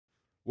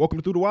Welcome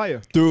to Through the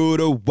Wire. Through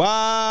the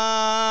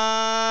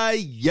Wire.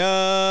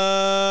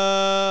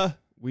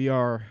 We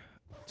are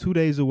 2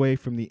 days away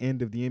from the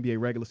end of the NBA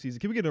regular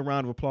season. Can we get a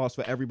round of applause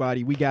for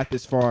everybody? We got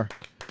this far.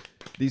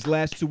 These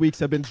last 2 weeks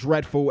have been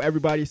dreadful.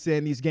 Everybody's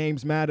saying these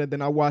games matter.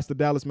 Then I watched the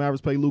Dallas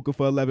Mavericks play Luka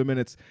for 11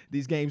 minutes.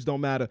 These games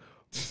don't matter.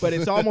 But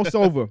it's almost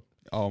over.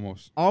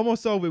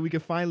 Almost over. We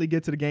can finally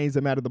get to the games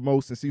that matter the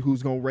most and see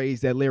who's going to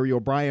raise that Larry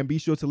O'Brien. Be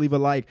sure to leave a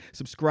like,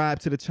 subscribe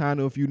to the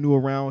channel if you're new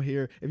around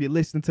here. If you're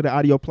listening to the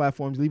audio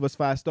platforms, leave us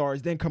 5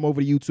 stars. Then come over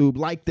to YouTube,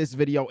 like this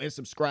video, and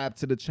subscribe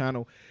to the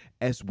channel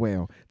as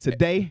well.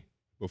 Today.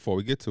 Before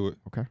we get to it,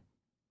 okay,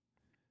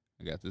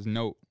 I got this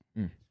note.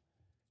 It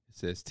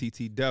says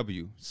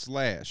TTW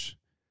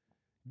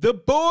 / the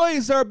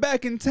boys are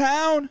back in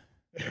town.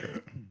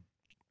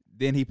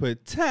 Then he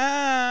put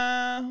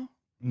town.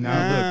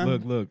 Now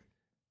look.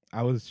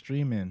 I was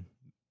streaming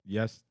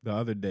the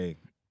other day,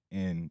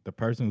 and the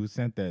person who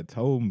sent that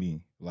told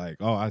me, like,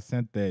 oh, I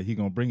sent that. He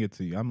gonna bring it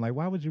to you. I'm like,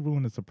 why would you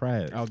ruin the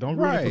surprise? Oh, don't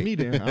ruin it for me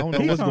then. I don't know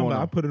what's going on.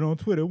 I put it on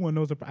Twitter. It wasn't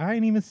no surprise. I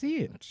ain't even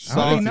see it. I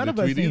Sorry, think none of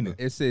us seen it.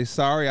 It says,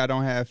 sorry, I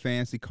don't have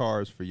fancy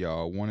cards for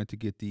y'all. Wanted to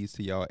get these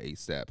to y'all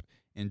ASAP.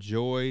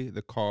 Enjoy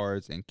the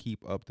cards and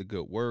keep up the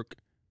good work.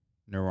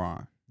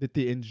 Naran. Did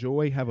the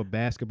Enjoy have a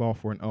basketball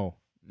for an O?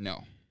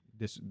 No.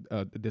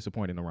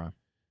 Disappointing, Naran.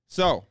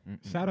 So.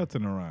 Shout out to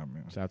Naran,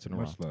 man. Shout out to Naran.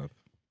 Much love.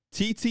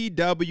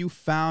 TTW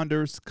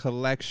Founders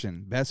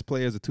Collection. Best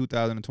players of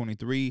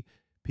 2023.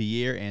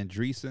 Pierre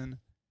Andreessen,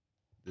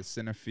 the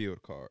center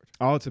field card.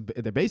 Oh, it's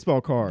the baseball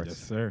cards. Yes,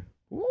 sir.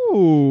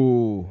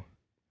 Ooh.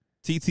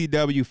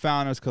 TTW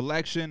Founders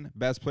Collection.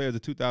 Best players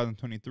of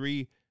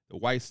 2023. The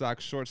White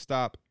Sox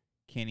shortstop,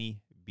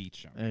 Kenny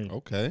Beecham. Hey.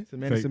 Okay.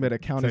 Submit a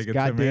count as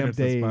goddamn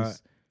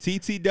days.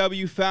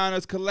 TTW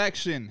Founders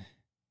Collection.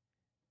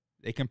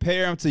 They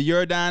compare him to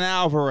Yordan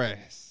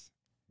Alvarez.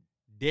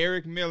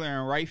 Darrick Miller in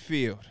right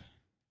field.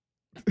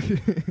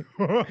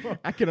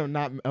 I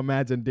cannot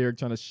imagine Darrick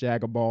trying to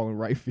shag a ball in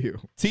right field.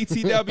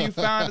 TTW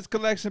Founders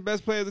Collection.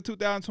 Best players of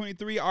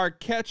 2023. Our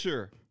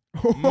catcher,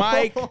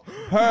 Mike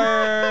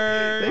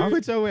Hurd. They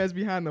put your ass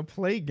behind the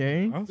plate,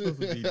 gang. I'm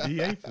supposed to be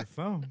DH or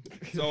something.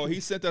 So he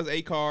sent us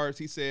 8 cards.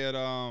 He said,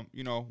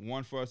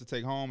 one for us to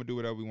take home and do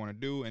whatever we want to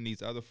do, and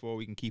these other 4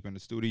 we can keep in the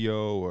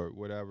studio or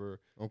whatever.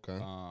 Okay.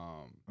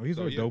 These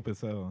are dope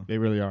as hell. They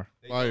really are.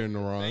 Fire,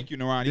 Naran. Thank you,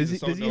 Naran. Does he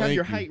have your Thank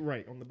you. height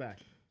right on the back?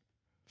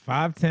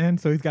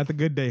 5'10", so he's got the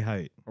good day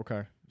height.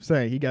 Okay.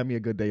 Saying he got me a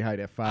good day height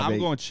at 5'8". I'm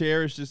going to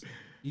cherish this.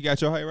 You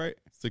got your height right?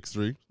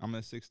 6'3". I'm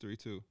at 6'3",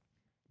 too.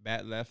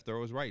 Bat left,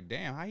 throws right.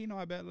 Damn, how you know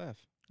I bat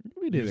left?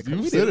 We did a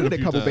You said it a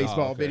few couple times.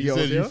 baseball okay. videos. You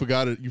said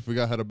yeah? you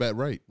forgot how to bat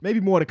right.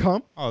 Maybe more to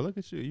come. Oh, look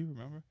at you. You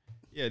remember.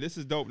 Yeah, this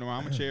is dope, Naran.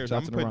 I'm going to cherish. Shout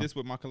I'm out to going to put Naran. this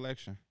with my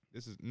collection.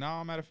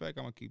 Matter of fact,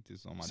 I'm going to keep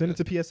this on my Send desk.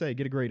 it to PSA.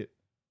 Get it graded.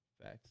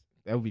 Facts.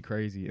 That would be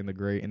crazy in the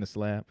grade, in the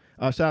slab.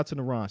 Shout out to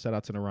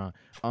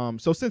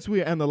Naran. So since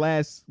we're in the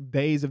last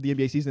days of the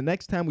NBA season,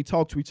 next time we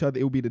talk to each other,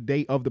 it will be the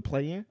day of the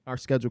play-in. Our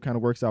schedule kind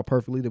of works out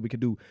perfectly that we could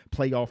do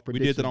playoff predictions.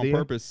 We did that on then.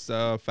 purpose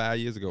 5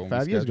 years ago.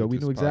 5 years ago, we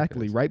knew this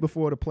exactly. podcast. Right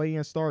before the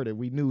play-in started,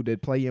 we knew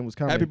that play-in was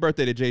coming. Happy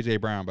birthday to J.J.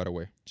 Brown, by the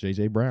way.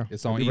 J.J. Brown.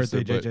 It's on Happy Easter,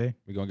 birthday, but JJ.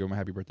 we're going to give him a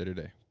happy birthday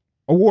today.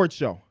 Award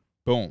show.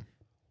 Boom.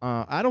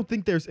 I don't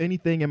think there's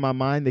anything in my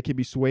mind that can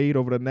be swayed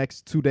over the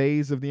next 2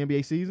 days of the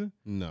NBA season.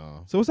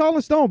 No. So it's all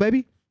in stone,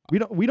 baby.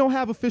 We don't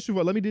have official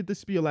vote. Let me get this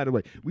spiel out of the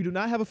way. We do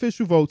not have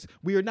official votes.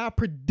 We are not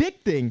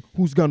predicting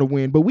who's gonna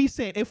win, but we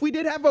saying if we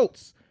did have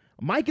votes,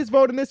 Mike is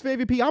voting this for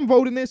MVP, I'm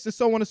voting this, and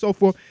so on and so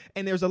forth.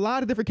 And there's a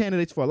lot of different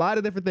candidates for a lot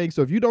of different things.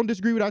 So if you don't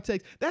disagree with our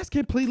takes, that's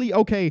completely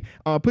okay.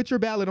 Put your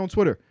ballot on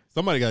Twitter.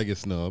 Somebody gotta get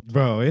snubbed.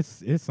 Bro,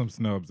 it's some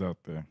snubs out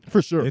there.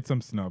 For sure. It's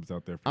some snubs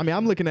out there. I mean,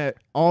 I'm looking at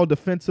all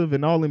defensive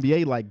and all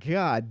NBA like,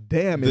 God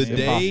damn, it's The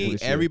impossible day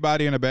this year.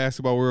 everybody in the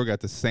basketball world got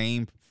the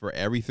same for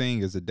everything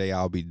is the day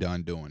I'll be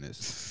done doing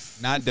this.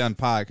 Not done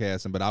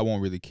podcasting, but I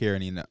won't really care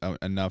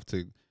enough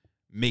to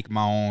make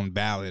my own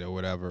ballot or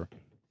whatever.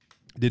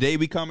 The day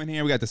we come in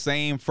here, we got the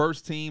same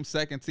first team,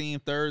 second team,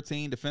 third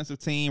team, defensive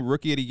team,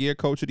 rookie of the year,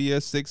 coach of the year,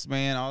 6th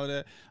man, all of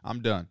that. I'm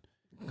done.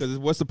 Because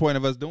what's the point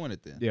of us doing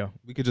it then? Yeah.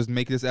 We could just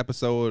make this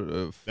episode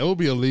of... That would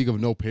be a league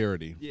of no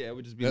parity. Yeah, it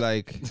would just be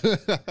like,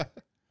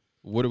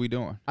 what are we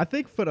doing? I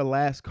think for the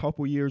last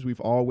couple years, we've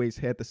always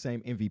had the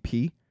same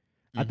MVP.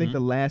 I think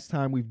the last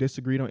time we've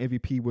disagreed on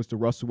MVP was the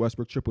Russell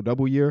Westbrook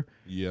triple-double year.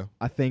 Yeah.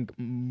 I think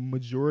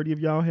majority of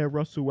y'all had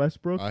Russell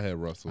Westbrook. I had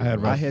Russell.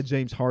 I had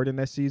James Harden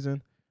that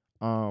season.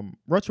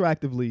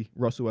 Retroactively,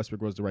 Russell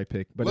Westbrook was the right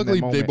pick. But luckily,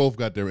 in that moment, they both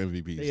got their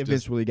MVPs. they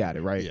eventually got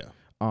it, right?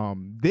 Yeah.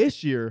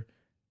 This year,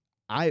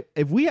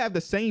 if we have the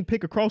same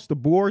pick across the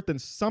board, then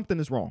something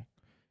is wrong.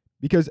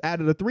 Because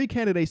out of the 3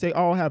 candidates, they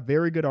all have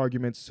very good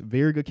arguments,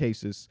 very good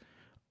cases.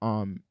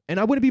 And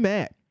I wouldn't be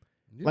mad.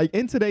 Yeah. Like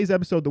in today's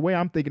episode, the way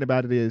I'm thinking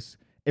about it is,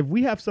 if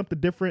we have something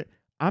different,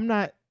 I'm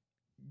not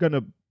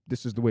gonna.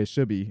 This is the way it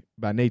should be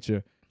by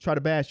nature. Try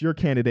to bash your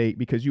candidate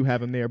because you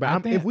have him there.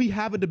 But if we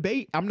have a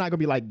debate, I'm not gonna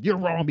be like you're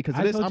wrong because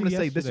of this. I'm gonna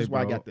say this is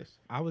why I got this.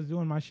 I was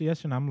doing my shit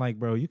yesterday, and I'm like,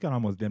 bro, you can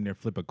almost damn near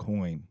flip a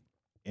coin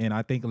And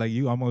I think like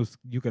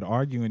you could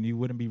argue and you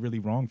wouldn't be really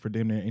wrong for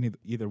them to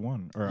either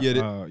one or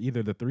Yeah,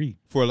 either the three.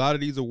 For a lot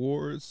of these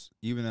awards,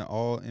 even an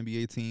all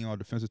NBA team, all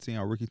defensive team,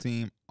 all rookie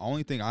team,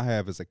 only thing I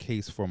have is a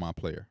case for my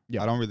player.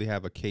 Yeah. I don't really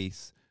have a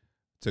case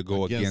to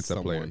go against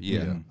a player. someone.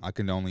 Yeah. Yeah. I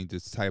can only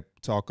just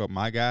talk up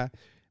my guy,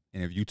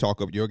 and if you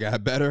talk up your guy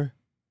better,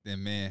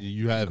 then man,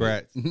 You have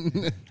congrats.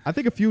 it. I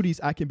think a few of these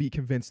I can be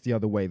convinced the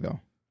other way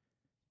though.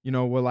 You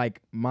know, where like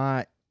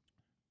my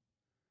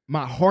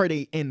heart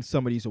ain't in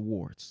some of these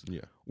awards.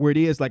 Yeah. Where it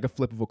is like a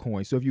flip of a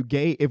coin. So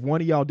if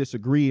one of y'all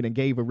disagreed and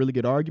gave a really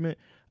good argument,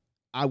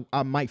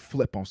 I might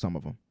flip on some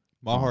of them.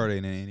 My heart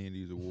ain't in any of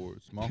these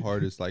awards. My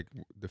heart is like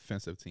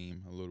defensive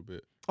team a little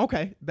bit.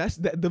 Okay,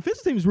 the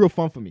defensive team is real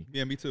fun for me.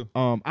 Yeah, me too.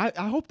 I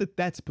hope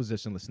that's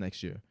positionless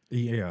next year.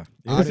 Yeah,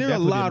 Because there are a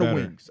lot of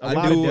wings. A I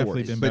lot do, of definitely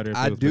awards. been but better if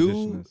I it was do,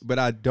 positionless. but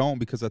I don't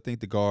because I think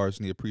the guards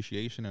need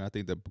appreciation, and I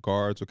think the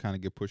guards will kind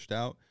of get pushed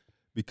out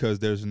because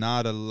there's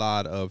not a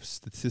lot of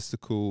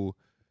statistical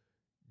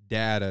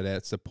data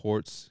that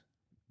supports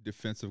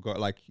defensive guard.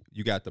 Like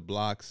you got the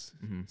blocks,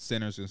 Mhm.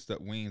 centers and stuff,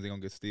 wings, they're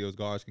gonna get steals,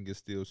 guards can get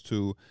steals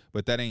too,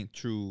 but that ain't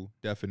true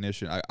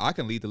definition. I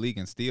can lead the league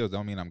in steals,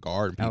 don't mean I'm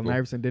guarding people. Allen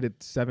Iverson did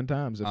it 7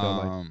 times. It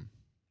felt like.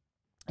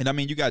 And I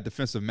mean, you got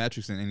defensive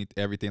metrics and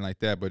everything like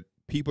that, but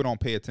people don't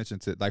pay attention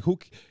to like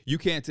you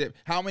can't tip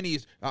how many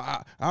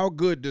how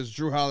good does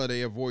Drew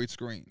Holiday avoid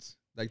screens?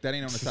 Like that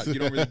ain't on the top. You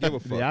don't really give a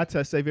fuck. Yeah, I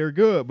test say very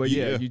good, but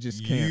yeah, you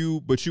just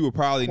can't. But you would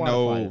probably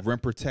know quantify it. rim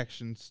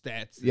protection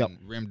stats Yep.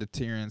 and rim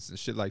deterrence and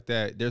shit like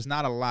that. There's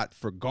not a lot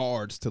for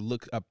guards to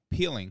look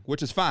appealing,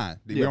 which is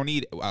fine. We Yeah. don't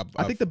need. I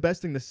think the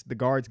best thing the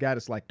guards got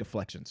is like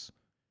deflections.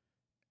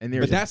 And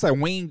but that's a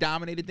wing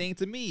dominated thing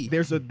to me.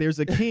 there's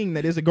a king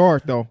that is a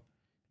guard though,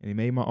 and he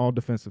made my all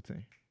defensive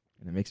team,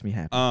 and it makes me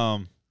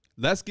happy.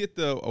 Let's get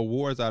the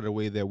awards out of the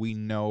way that we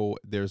know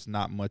there's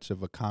not much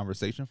of a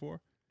conversation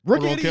for.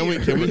 Rookie Hold of the on, year.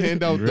 can we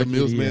hand out the Rookie of the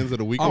Mills year. Mans of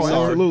the week? Oh, or something?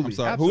 absolutely. I'm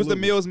sorry. Who's Absolutely. the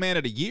Mills Man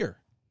of the Year?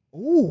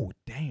 Ooh,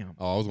 damn.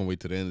 Oh, I was gonna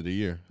wait till the end of the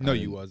year. No,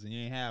 you wasn't.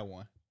 You ain't had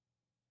one.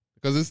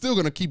 because it's still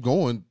gonna keep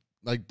going.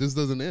 Like this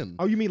doesn't end.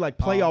 Oh, you mean like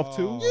playoff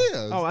too?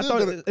 Yeah. Oh, I still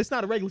thought gonna- it's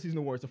not a regular season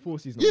award; it's a full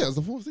season. Yeah, award. it's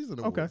a full season.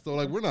 Award. Okay. So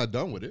like we're not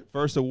done with it.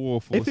 First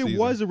award for If it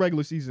was a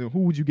regular season,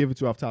 who would you give it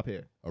to off top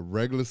head? A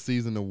regular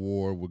season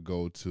award would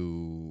go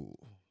to.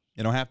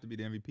 it don't have to be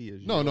the MVP. As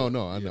you No.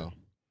 know. I Yeah. know.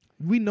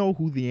 We know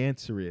who the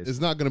answer is.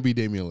 It's not gonna be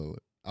Damian Lillard.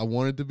 I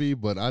want it to be,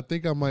 but I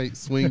think I might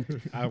swing.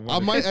 I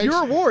might It's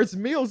your awards,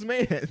 Mills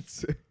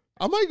Mans.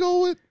 I might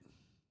go with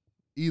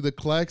either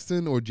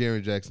Claxton or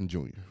Jaren Jackson Jr.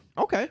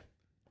 Okay,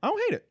 I don't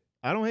hate it.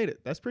 I don't hate it.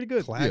 That's pretty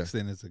good.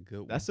 Claxton is a good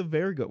one. That's a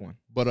very good one,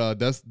 But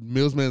that's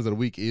Mills Mans of the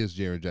week is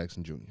Jaren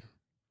Jackson Jr.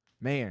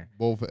 man.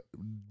 Both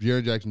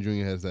Jaren Jackson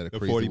Jr. has had a the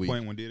crazy 40 week.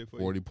 point one did it for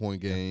you.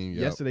 40-point game.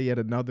 Yep. Yesterday he had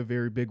another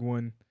very big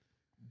one.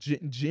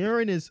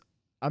 Jaren is.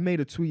 I made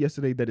a tweet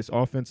yesterday that his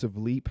offensive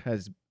leap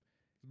has.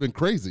 It's been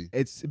crazy.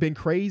 It's been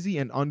crazy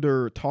and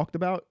under talked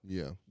about.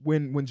 Yeah.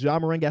 When Ja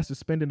Morant got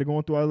suspended and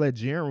going through all that,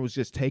 Jaren was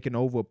just taking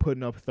over,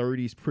 putting up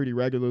 30s pretty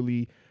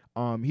regularly.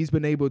 He's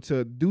been able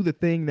to do the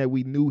thing that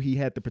we knew he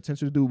had the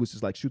potential to do, which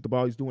is like shoot the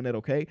ball. He's doing that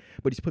okay,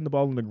 but he's putting the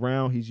ball on the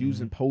ground. He's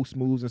using post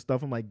moves and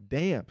stuff. I'm like,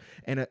 damn.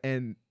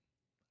 And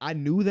I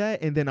knew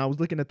that, and then I was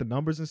looking at the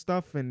numbers and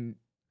stuff, and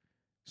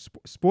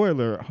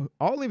spoiler,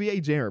 all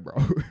NBA Jaren, bro.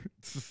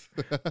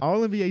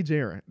 All NBA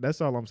Jaren. That's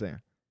all I'm saying.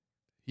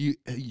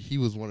 He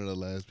was one of the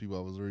last people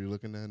I was really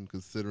looking at, and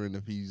considering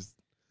if he's,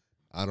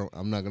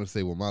 I'm not gonna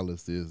say what my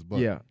list is, but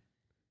Yeah.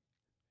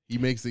 he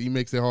makes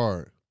it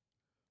hard.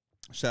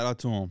 Shout out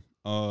to him.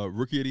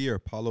 Rookie of the Year,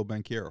 Paolo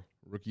Banchero.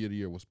 Rookie of the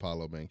year was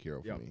Paolo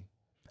Banchero for Yep. me.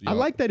 I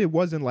like that it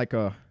wasn't like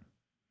a.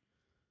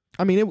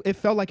 I mean, it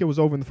felt like it was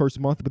over in the first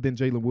month, but then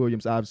Jalen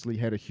Williams obviously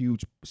had a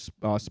huge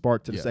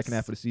spark to the second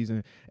half of the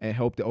season and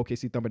helped the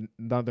OKC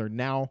Thunder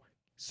now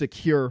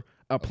secure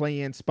a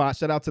play-in spot.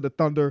 Shout out to the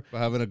Thunder. for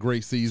having a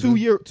great season.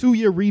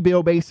 2-year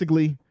rebuild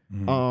basically.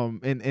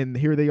 Mhm. And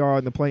here they are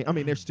in the play. I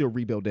mean, they're still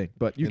rebuilding,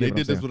 but you And get they what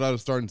did I'm this saying. without a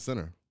starting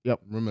center.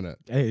 Yep. Remember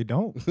that. Hey,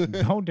 don't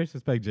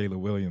disrespect Jalen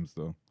Williams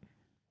though.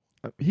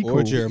 He Or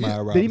cool. Jeremiah Did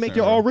he Robinson, make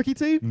your right? all rookie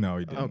team? No,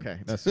 he didn't. Okay,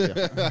 that's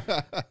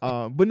yeah.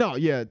 But no,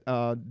 yeah.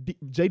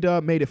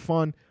 J-Dub made it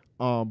fun.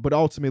 But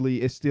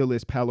ultimately, it still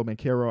is Paolo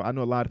Banchero. I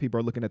know a lot of people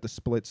are looking at the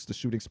splits, the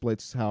shooting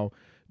splits, how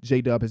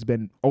J-Dub has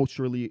been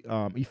ultraly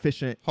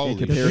efficient Holy in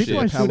shit. The comparison to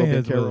 3-point Paolo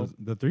shooting Banchero.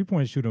 the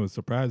 3-point shooting was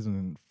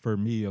surprising for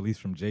me, at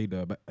least from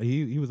J-Dub.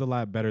 He was a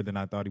lot better than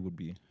I thought he would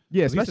be.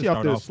 Yeah, At least to especially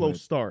after start a off slow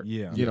with. start.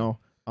 Yeah. You know.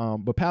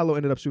 But Paolo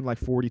ended up shooting like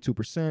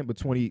 42%, but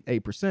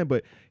 28%.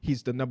 But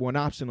he's the number one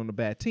option on a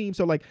bad team.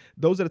 So like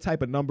those are the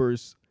type of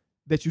numbers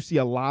that you see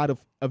a lot of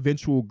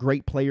eventual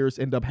great players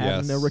end up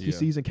having in their Yes, rookie yeah.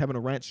 season. Kevin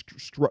Durant,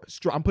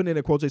 I'm putting in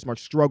a quotation mark,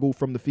 struggle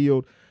from the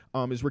field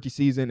his rookie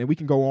season. And we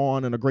can go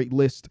on a great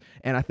list.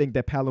 And I think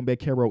that Paolo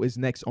Banchero is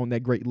next on that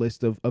great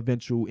list of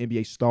eventual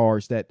NBA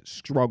stars that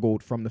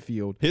struggled from the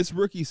field. His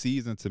rookie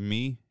season to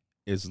me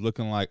is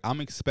looking like I'm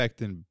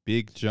expecting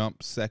big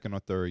jump second or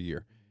third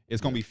year.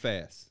 It's gonna be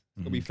fast.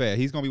 It's gonna be fast.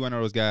 He's gonna be one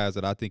of those guys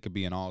that I think could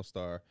be an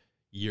all-star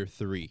year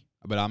 3.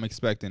 But I'm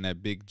expecting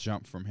that big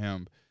jump from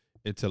him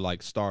into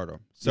like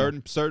stardom.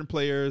 Certain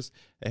players,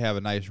 they have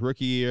a nice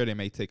rookie year, they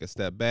may take a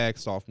step back,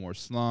 sophomore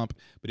slump,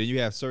 but then you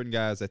have certain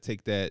guys that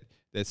take that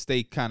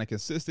stay kind of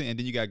consistent, and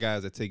then you got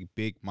guys that take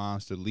big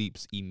monster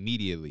leaps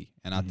immediately.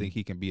 And I think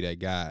he can be that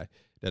guy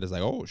that is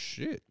like, oh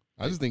shit.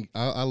 I just think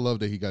I love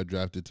that he got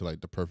drafted to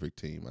like the perfect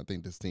team. I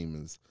think this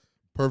team is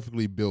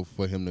perfectly built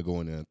for him to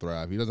go in there and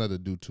thrive. He doesn't have to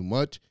do too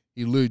much.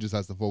 He literally just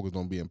has to focus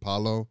on being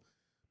Paolo.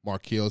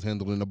 Markel's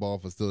handling the ball,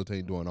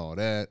 facilitating, doing all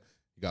that.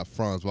 You got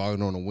Franz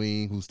Wagner on the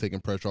wing who's taking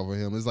pressure off of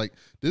him. It's like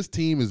this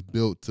team is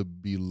built to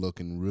be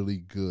looking really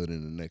good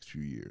in the next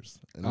few years.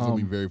 And it's going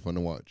to be very fun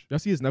to watch. Did you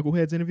see his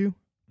Knuckleheads interview?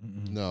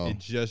 No. It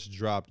just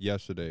dropped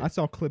yesterday. I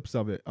saw clips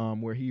of it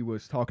where he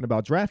was talking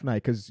about draft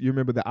night because you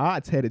remember the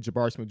odds headed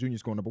Jabari Smith Jr.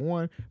 going number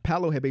 1.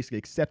 Paolo had basically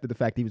accepted the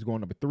fact that he was going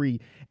number 3.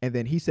 And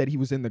then he said he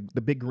was in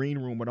the big green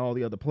room with all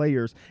the other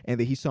players and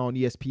that he saw on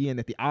ESPN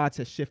that the odds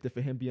had shifted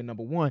for him being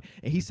number 1.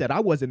 And he said,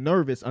 I wasn't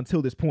nervous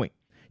until this point.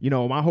 You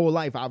know, my whole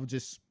life I've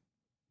just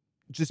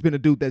been a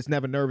dude that's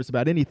never nervous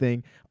about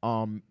anything.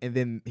 And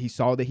then he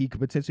saw that he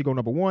could potentially go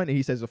number 1. And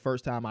he says the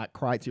first time I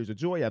cried tears of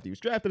joy after he was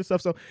drafted and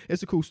stuff. So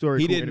it's a cool story.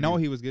 He cool didn't interview. know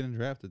he was getting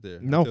drafted there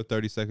No. until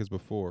 30 seconds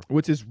before.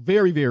 Which is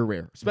very, very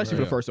rare, especially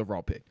for the first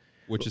overall pick.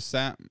 Which is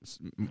sad.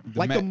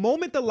 The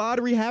moment the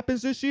lottery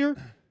happens this year,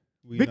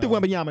 Victor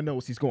Wembanyama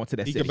knows he's going to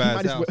that He city. can buy his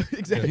might as well, house.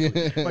 exactly.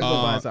 Might as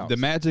well buy his house. The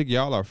Magic,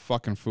 y'all are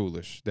fucking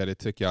foolish that it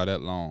took y'all that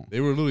long. They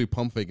were literally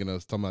pump faking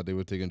us, talking about they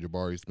were taking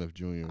Jabari Smith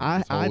Jr.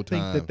 I think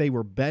that they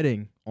were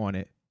betting on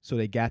it. So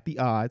they got the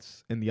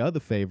odds in the other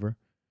favor,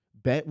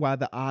 bet while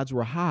the odds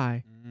were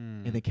high,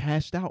 and they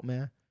cashed out,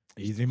 man.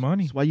 Easy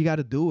money. That's why you got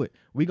to do it.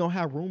 We're going to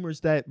have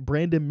rumors that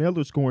Brandon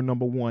Miller's going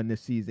number 1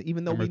 this season,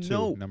 even though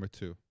Number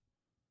two.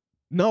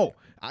 No,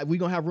 we're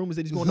going to have rumors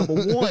that he's going number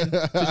 1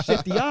 to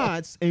shift the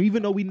odds. And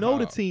even though we know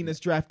the team that's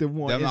drafted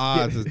 1. Them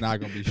odds is not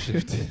going to be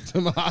shifted.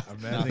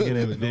 Imagine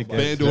getting big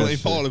FanDuel ain't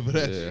falling for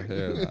that.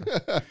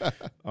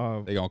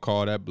 Yeah. They going to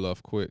call that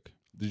bluff quick.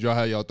 Did y'all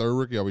have y'all third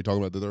rookie? Are we talking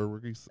about the third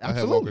rookies? Absolutely. I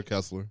had Walker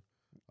Kessler.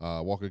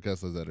 Walker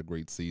Kessler's had a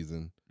great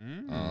season.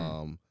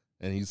 And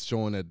he's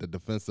showing that the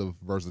defensive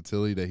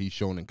versatility that he's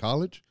shown in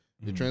college,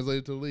 it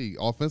translated to the league.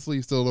 Offensively,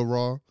 he's still a little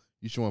raw.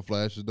 He's showing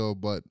flashes, though,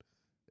 but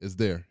it's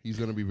there. He's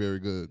going to be very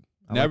good.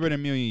 Never in a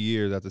million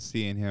years after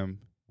seeing him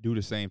do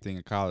the same thing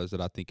in college that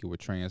I think it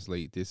would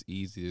translate this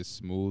easy, this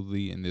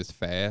smoothly, and this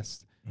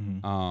fast.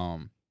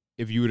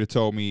 If you would have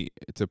told me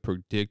to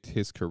predict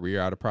his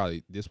career, I'd have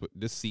probably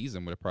this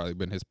season would have probably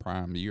been his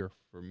prime year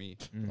for me.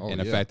 And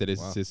the fact that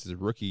it's his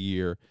rookie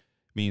year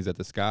means that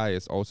the sky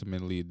is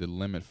ultimately the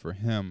limit for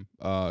him.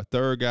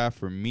 Third guy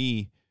for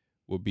me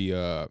would be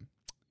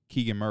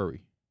Keegan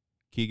Murray.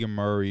 Keegan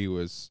Murray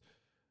was,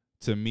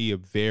 to me, a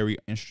very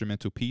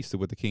instrumental piece to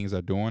what the Kings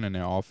are doing and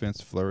their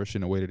offense flourish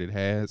in the way that it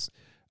has.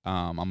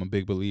 I'm a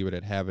big believer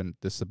that having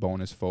the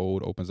Sabonis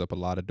fold opens up a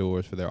lot of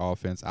doors for their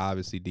offense.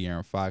 Obviously,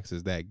 De'Aaron Fox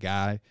is that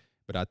guy,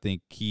 but I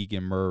think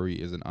Keegan Murray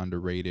is an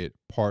underrated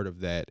part of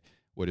that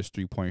with his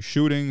three-point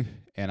shooting,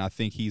 and I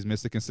think he's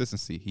missed the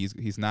consistency.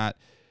 He's not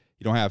 –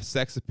 you don't have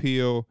sex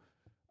appeal.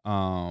 I'm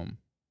going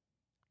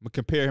to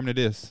compare him to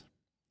this.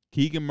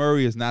 Keegan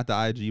Murray is not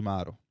the IG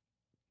model,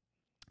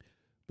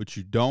 but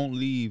you don't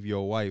leave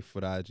your wife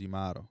for the IG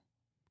model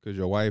because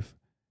your wife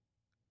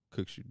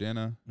cooks you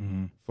dinner,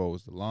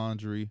 folds the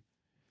laundry,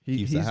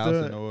 keeps the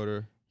house in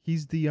order.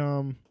 He's the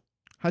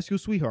high school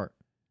sweetheart.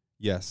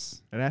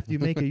 Yes. And after you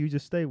make it, you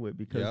just stay with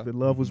because the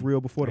love was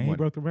real before the And he money.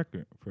 broke the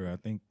record for, I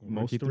think,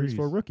 Most rookie threes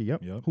for a rookie.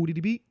 Yep. Who did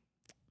he beat?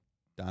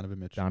 Donovan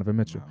Mitchell. Donovan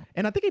Mitchell. Wow.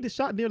 And I think he just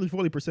shot nearly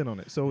 40% on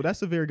it. So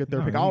that's a very good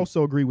third pick. I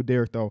also agree with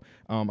Darrick, though.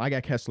 I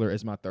got Kessler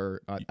as my third.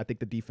 I think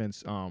the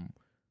defense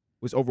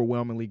was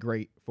overwhelmingly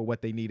great for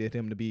what they needed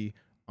him to be.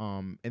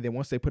 And then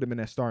once they put him in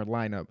that starting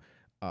lineup,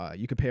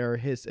 you compare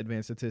his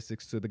advanced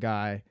statistics to the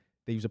guy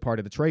they was a part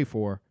of the trade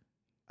for,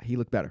 he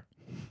looked better.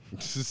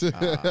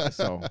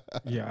 So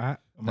Yeah,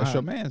 That's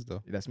your man's,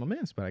 though. that's my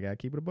man's, but I got to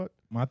keep it a buck.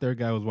 my third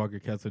guy was Walker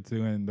Kessler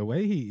too, and the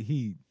way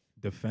he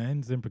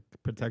defends and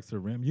protects the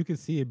rim, you can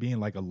see it being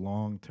like a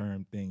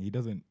long-term thing. He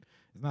doesn't.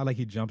 It's not like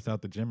he jumps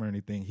out the gym or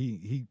anything.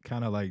 He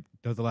kind of like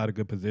does a lot of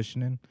good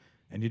positioning,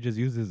 and he just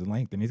uses his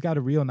length, and he's got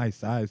a real nice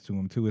size to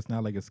him too. It's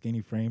not like a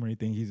skinny frame or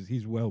anything.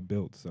 He's well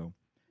built, so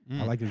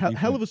I like his Hell of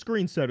defense. a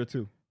screen setter,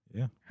 too.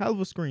 Yeah. Hell of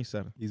a screen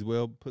setter. He's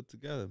well put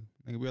together.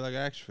 He could be like an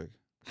action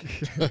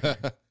figure.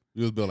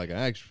 He was built like an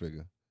action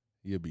figure.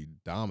 He'd be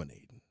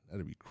dominating.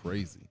 That'd be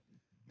crazy.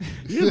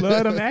 You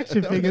love them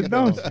action figures,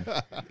 don't you?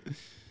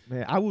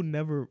 Man, I will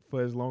never,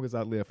 for as long as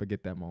I live,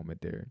 forget that moment,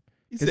 Darrick.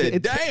 He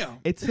said, damn.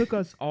 It took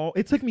us all.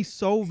 It took me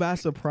so by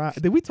surprise.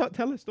 Did we tell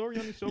a story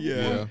on the show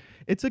Yeah. before?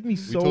 It took me We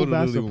so told it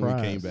by literally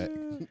surprise. when we came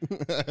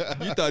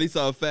back. You thought he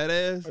saw a fat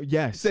ass?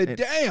 Yes. He said, and,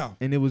 damn.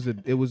 and it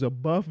was a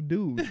buff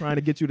dude trying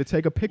to get you to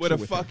take a picture With a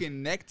with him.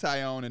 fucking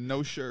necktie on and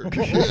no shirt.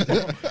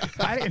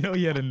 I didn't know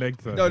he had a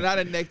necktie. No, not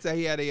a necktie.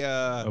 He had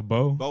a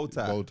bow. bow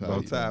tie. Bow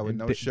tie. With And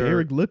no shirt.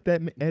 Darrick looked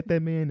at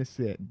that man and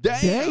said,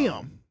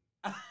 Damn.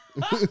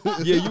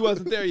 Yeah, you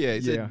wasn't there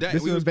yet. He Yeah, said, damn.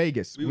 this was in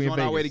Vegas. We was in on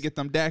our way to Vegas. get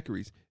them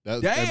daiquiris. And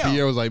Damn.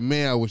 Pierre was like,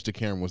 man, I wish the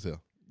camera was here.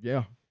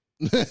 Yeah.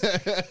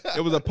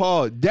 It was a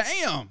pause.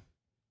 Damn.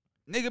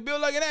 Nigga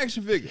built like an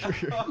action figure.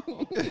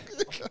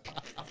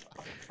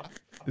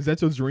 Is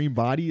that your dream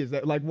body? Is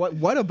that like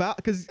what about?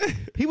 Because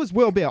he was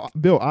well built,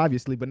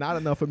 obviously, but not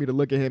enough for me to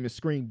look at him and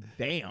scream,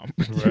 "Damn!"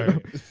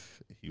 Right.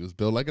 He was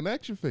built like an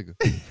action figure.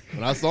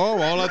 When I saw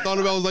him, all I thought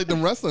about was like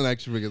them wrestling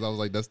action figures. I was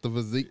like, that's the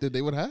physique that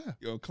they would have.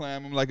 You gonna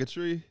climb him like a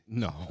tree?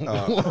 No.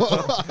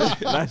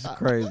 That's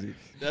crazy.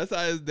 That's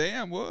how his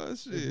damn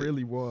was. It Shit.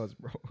 really was,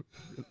 bro.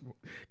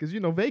 Because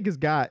Vegas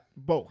got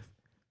both.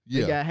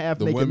 Yeah, They got half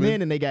the naked women-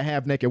 men and they got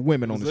half naked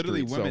women It on was the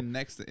literally street. women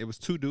next to it. Was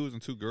 2 dudes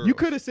and 2 girls. You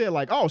could have said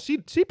like, "Oh, she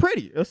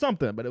pretty" or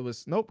something, but it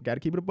was nope. Got to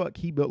keep it a buck.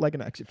 He built like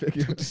an action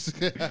figure.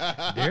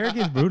 Derrick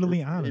is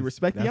brutally honest. You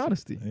respect the That's-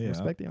 honesty. Yeah,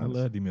 Respect the I honesty.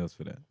 love D-Mills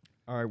for that.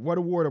 All right, what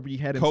award are we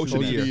heading Coach to?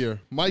 of the Coach of the year.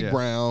 year. Mike Yeah.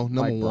 Brown,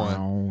 number Mike one.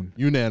 Brown.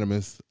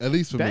 Unanimous. At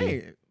least for me.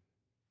 Dang.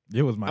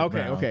 It was my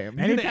Okay.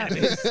 Anytime,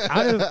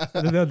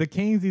 the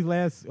Kings these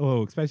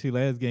especially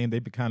last game,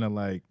 they've been kind of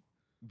like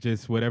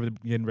just whatever,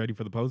 getting ready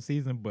for the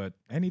postseason. But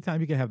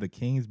anytime you can have the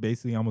Kings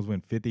basically almost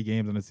win 50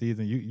 games in a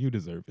season, you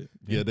deserve it.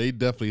 Yeah, they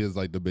definitely is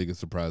like the biggest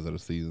surprise of the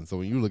season. So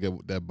when you look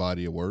at that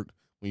body of work,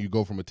 when you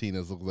go from a team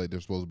that looks like they're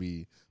supposed to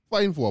be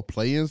fighting for a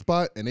play-in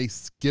spot, and they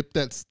skip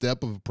that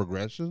step of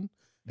progression,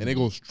 and they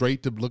go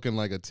straight to looking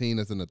like a team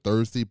that's in the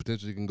 3rd seed,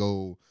 potentially can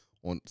go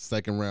on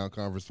 2nd round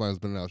conference finals,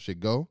 depending on how shit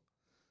go.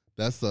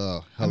 That's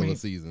a hell of a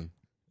season.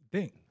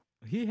 Think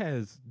he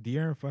has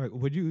De'Aaron Fox.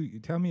 Would you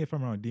tell me if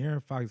I'm wrong?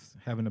 De'Aaron Fox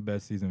having the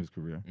best season of his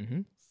career.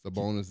 Mm-hmm.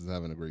 Sabonis is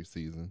having a great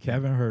season.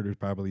 Kevin Huerter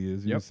probably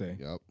is. You Yep. say.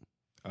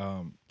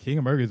 Yep. King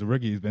of Murray as a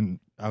rookie has been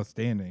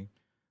outstanding.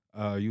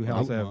 You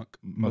also have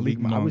Malik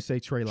I Monk. would say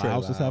Trey Trey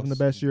Lyles is having the Lyles.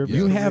 best year of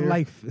You his have career.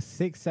 like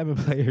 6-7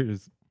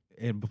 players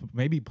and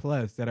maybe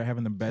plus that are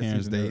having the best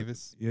Terrence season.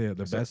 Davis. Yeah, the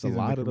That's best a season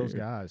lot of of their those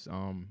career. guys.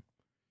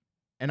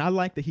 And I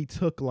like that he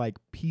took like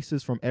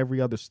pieces from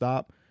every other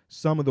stop.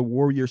 Some of the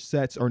Warrior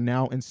sets are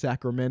now in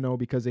Sacramento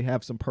because they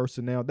have some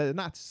personnel that are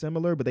not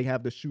similar, but they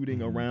have the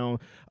shooting around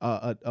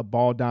a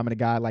ball dominant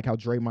guy, like how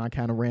Draymond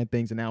kind of ran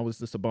things, and now it's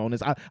the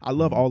Sabonis. I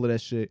love all of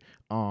that shit.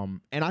 And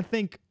I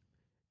think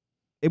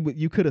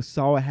you could have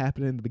saw it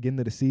happen in the beginning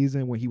of the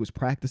season when he was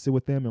practicing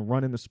with them and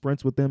running the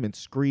sprints with them and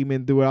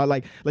screaming through it.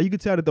 Like you could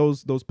tell that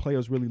those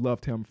players really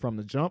loved him from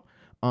the jump.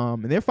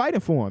 And they're fighting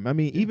for him. I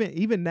mean,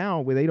 even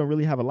now where they don't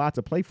really have a lot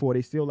to play for,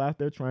 they still out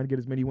there trying to get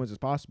as many wins as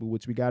possible,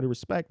 which we got to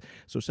respect.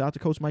 So shout out to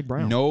Coach Mike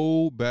Brown.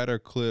 No better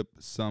clip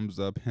sums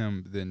up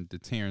him than the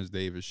Terrence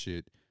Davis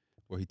shit,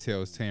 where he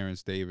tells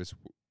Terrence Davis,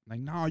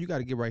 like, "No, you got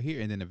to get right here."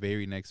 And then the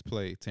very next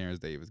play, Terrence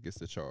Davis gets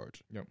the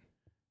charge. Yep.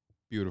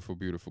 Beautiful,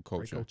 beautiful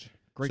Great coaching. coach.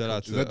 Great Shout out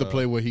coach. to Is that the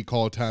play where he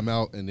called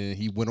timeout and then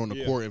he went on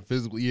the court and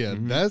physically? Yeah,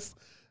 Mhm.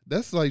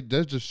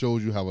 that just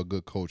shows you how a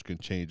good coach can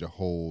change a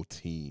whole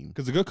team.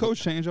 Because a good coach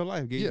changed your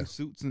life, gave Yeah. you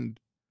suits and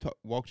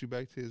walked you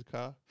back to his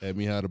car. Had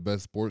me have the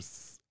best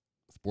sports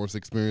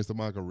experience of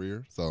my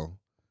career. So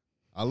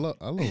I love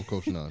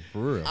coaching on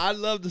for real. I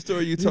love the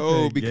story you He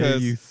told said, "Gave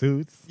because you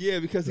suits.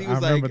 because he I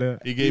was remember like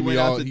that. He gave went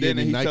me out all. to He gave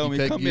dinner. me He Nike told me,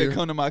 Tech "Come gear. here,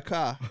 come to my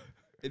car."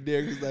 And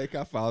Derrick was like,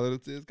 "I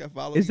followed him. I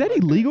followed." Is you that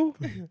like illegal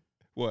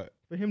What?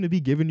 for him to be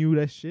giving you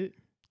that shit?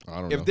 I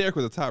don't know. If Derrick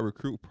was a top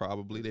recruit,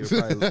 probably they would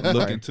probably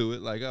look into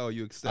it like, "Oh,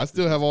 you accept." I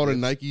still have all the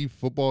Nike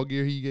football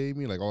gear he gave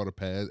me, like all the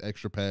pads,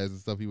 extra pads and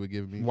stuff he would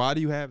give me. Why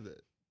do you have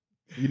that?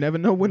 You never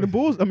know when the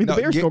Bulls. I mean, the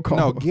Bears gonna call.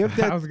 No, give I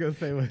that. was gonna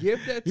say, Give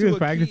that he to was a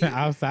practicing kid.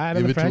 outside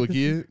Give of it the to a practice.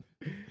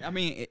 kid? I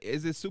mean,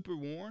 is it super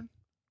worn?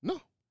 No.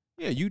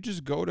 Yeah, you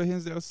just go to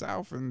Hinsdale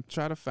South and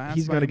try to find.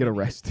 He's gonna somebody get to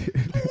arrested.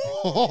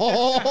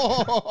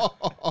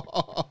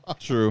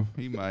 True,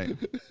 he might.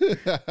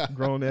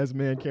 Grown ass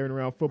man carrying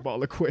around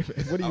football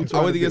equipment. What are you I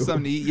trying went to to get do?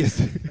 something to eat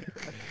yesterday,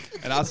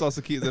 and I saw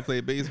some kids that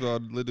played baseball.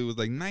 The little dude was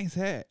like, "Nice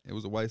hat." It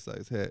was a White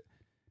Sox hat,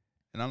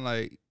 and I'm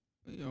like,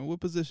 what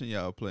position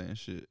y'all playing?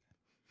 Shit.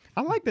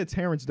 I like that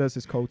Terrence does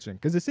his coaching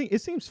because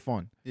it seems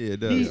fun. Yeah, it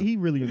does. He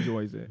really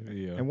enjoys it.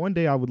 Yeah. And one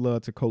day I would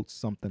love to coach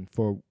something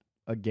for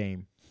a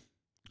game,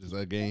 Is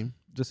that game?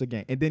 just a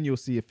game, and then you'll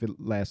see if it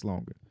lasts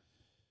longer.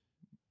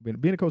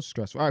 Being a coach is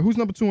stressful. All right, who's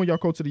number 2 on y'all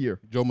coach of the year?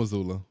 Joe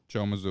Mazzulla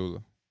Joe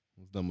Mazzulla.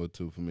 was number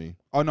 2 for me.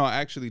 Oh no,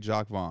 actually,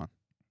 Jock Vaughn.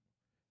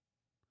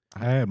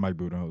 I had Mike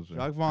Budenholzer. Jock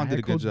I Vaughn did had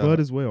a good Coach job. Bud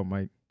as well,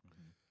 Mike.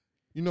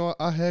 You know,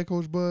 I had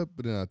Coach Bud,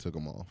 but then I took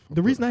him off.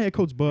 The reason I had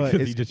Coach Bud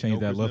Because is he just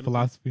changed No that Chris love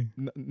Middleton?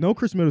 philosophy. no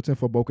Chris Middleton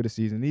for bulk of the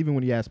season. Even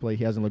when he has played,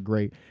 he hasn't looked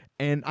great.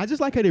 And I just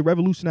like how they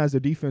revolutionized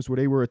their defense, where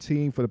they were a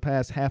team for the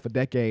past half a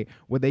decade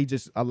where they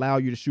just allow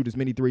you to shoot as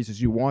many threes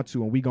as you want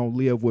to, and we gonna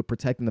live with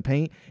protecting the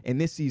paint. And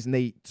this season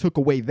they took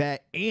away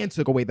that and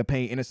took away the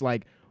paint, and it's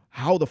like,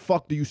 how the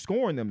fuck do you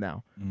score in them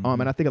now?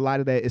 And I think a lot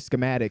of that is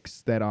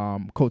schematics that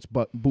Coach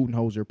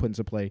Budenholzer put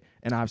into play,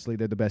 and obviously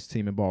they're the best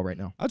team in ball right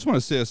now. I just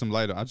want to share some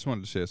light. I just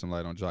wanted to share some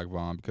light on Jock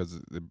Vaughn because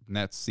the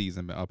Nets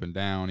season been up and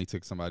down. He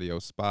took somebody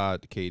else's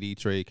spot. The KD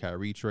trade,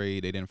 Kyrie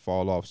trade. They didn't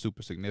fall off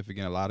super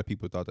significant. A lot of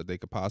people thought that they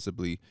could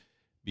possibly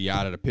be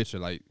out of the picture.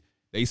 Like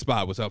they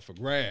spot was up for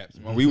grabs.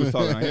 When we was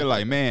talking here,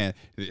 like, man,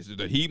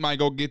 the Heat might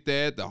go get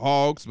that. The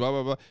Hawks, blah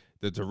blah blah.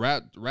 The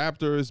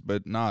Raptors,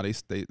 but nah, they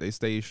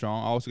stay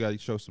strong. I also got to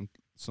show some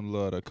some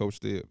love to Coach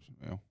Tibbs.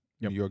 You know,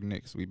 Yep. New York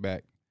Knicks, we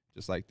back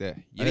just like that.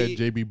 I had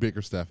JB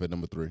Bickerstaff at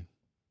number 3.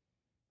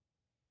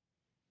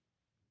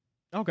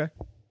 Okay.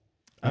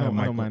 I don't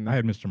had mind I that.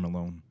 had Mr.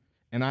 Malone.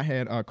 And I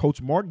had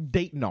Coach Mark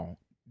Dayton on.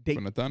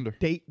 from the Thunder.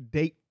 Date.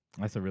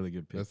 That's a really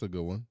good pick. That's a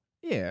good one.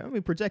 Yeah, I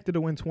mean, projected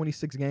to win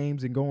 26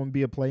 games and go and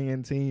be a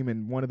play-in team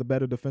and one of the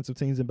better defensive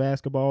teams in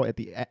basketball at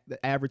the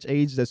average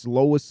age that's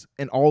lowest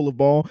in all of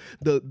ball.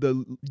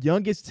 The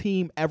youngest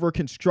team ever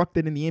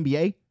constructed in the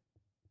NBA.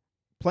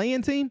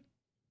 Play-in team.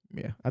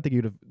 Yeah, I think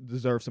you'd have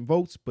deserved some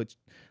votes, but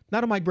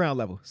not on Mike Brown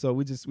level. So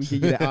we give you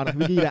that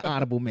we give you that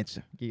honorable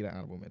mention.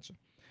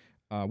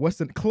 What's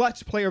the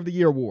Clutch Player of the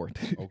Year award?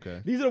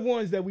 Okay. These are the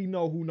ones that we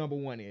know who number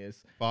one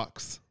is.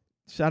 Fox.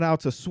 Shout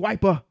out to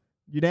Swiper.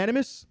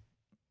 Unanimous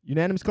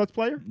clutch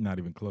player? Not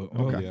even close.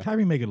 Okay. Oh, Yeah.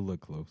 Kyrie make it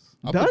look close.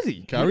 Does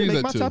he? Kyrie's He make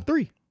at my 2. top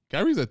 3.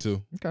 Kyrie's at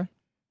 2. Okay.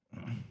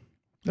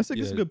 That's a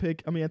Yeah. good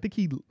pick. I mean, I think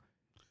he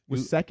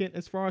was second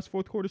as far as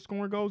fourth quarter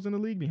scoring goes in the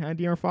league behind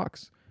De'Aaron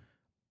Fox.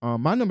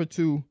 My number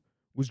 2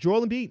 was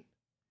Joel Embiid.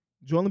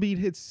 Joel Embiid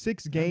hit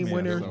 6 game Man,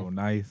 winner. So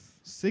nice.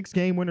 6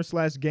 game winner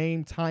 /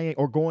 game tying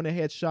or going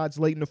ahead shots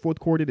late in the fourth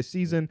quarter of the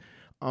season.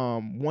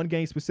 One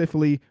game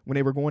specifically when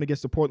they were going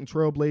against the Portland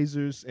Trail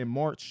Blazers in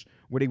March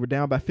where they were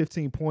down by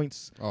 15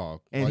 points.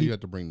 Oh, And why he- you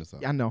had to bring this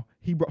up? I know.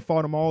 He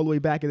fought them all the way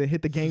back and then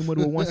hit the game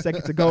winner with 1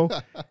 second to go.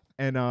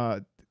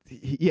 And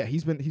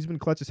he's been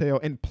clutch as hell.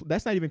 And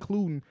that's not even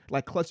including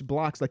like clutch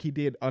blocks like he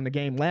did on the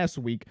game last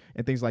week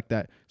and things like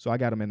that. So I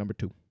got him at number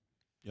 2.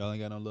 Y'all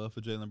ain't got no love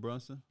for Jalen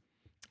Brunson?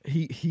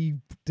 He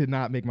did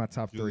not make my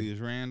top 3. Julius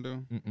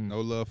Randle? Mm-mm.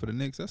 No love for the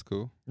Knicks? That's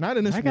cool. Not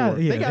in this I award.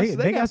 got, yeah,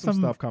 They got some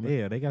stuff coming.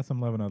 Yeah, they got some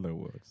love in other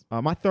awards.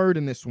 My third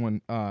in this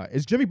one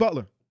is Jimmy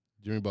Butler.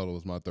 Jimmy Butler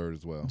was my 3rd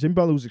as well. Jimmy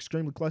Butler was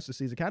extremely clutch this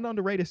season. Kind of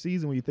underrated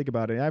season when you think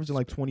about it. Averaging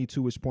like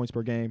 22-ish points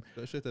per game.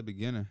 Especially at the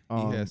beginning.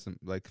 Um, he had some,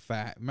 like,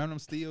 5. Remember them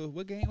steals?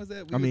 What game was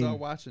that? We I was mean, all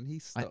watching. He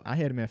stuck. I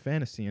had him at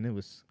fantasy, and it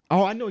was.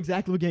 Oh, I know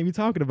exactly what game you're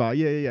talking about.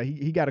 Yeah.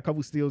 He got a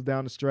couple steals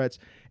down the stretch,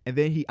 and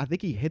then I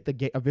think he hit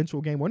the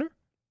eventual game winner,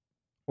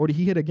 or did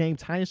he hit a game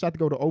tying shot to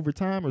go to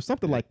overtime or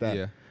something like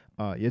that?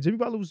 Yeah. Jimmy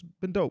Butler's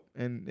been dope,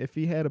 and if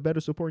he had a better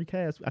supporting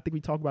cast, I think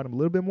we talk about him a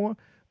little bit more.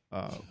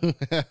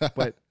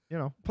 But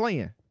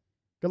playing.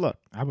 Good luck.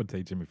 I would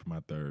take Jimmy for my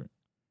 3rd.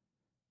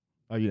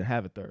 Oh, you didn't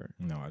have a third.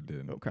 No, I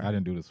didn't. Okay. I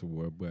didn't do this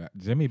award, but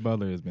Jimmy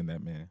Butler has been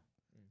that man.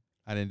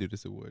 I didn't do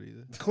this award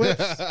either. Clips.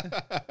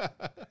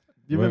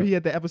 You remember What? he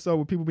had the episode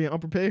with people being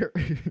unprepared?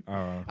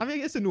 Uh, I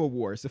mean, it's a new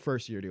award. It's the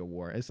first year of the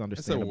award. It's That's an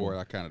understandable. award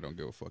I kind of don't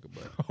give a fuck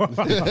about.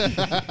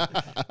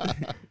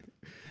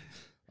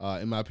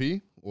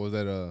 MIP? Or was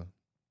that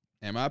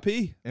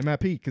MIP. MIP,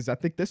 because I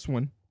think this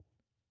one.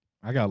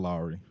 I got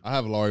Lowry. I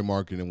have Laurie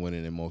Marketing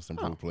winning in most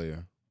improved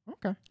player.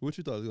 Okay. What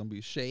you thought it was going to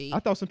be? Shade? I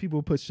thought some people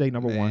would put Shea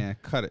number 1. Man,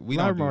 cut it. We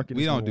Larry don't do, Marketing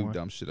we is don't number do 1.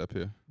 dumb shit up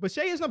here. But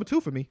Shea is number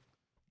 2 for me.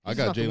 I This is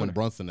got not the winner. Jalen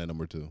Brunson at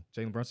number 2.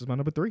 Jalen Brunson's my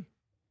number 3.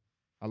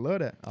 I love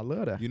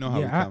that. You know how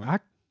we Yeah, coming. I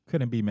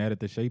couldn't be mad at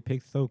the Shea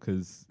picks though,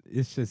 because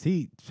it's just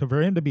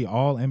for him to be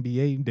all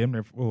NBA. Damn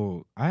near.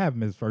 Well, I have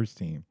him as first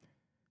team.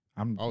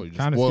 I'm Oh, you're just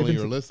kinda spoiling skipping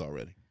your to- list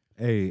already.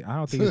 Hey, I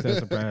don't think it's that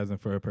surprising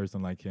for a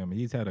person like him.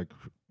 He's had an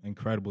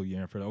incredible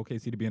year, and for the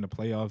OKC to be in the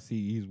playoffs,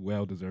 he's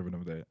well deserving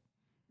of that.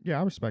 Yeah,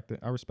 I respect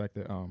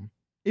it.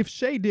 If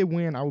Shea did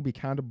win, I would be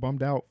kind of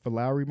bummed out for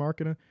Lowry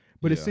Marketing.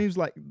 But it Yeah. seems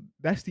like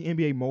that's the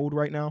NBA mode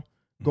right now.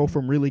 Go Mhm.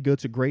 from really good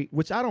to great,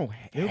 which I don't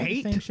It was the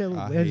hate. same shit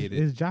I as, hate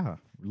it. as Ja.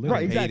 Literally. Right,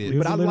 hate exactly. it. It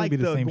But I would literally like be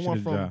the the same going shit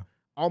as from Ja.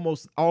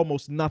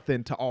 almost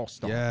nothing to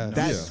all-star. Yes.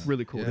 That's Yeah.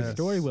 really cool. Yes. The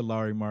story with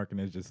Larry Markin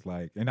is just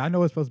like, and I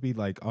know it's supposed to be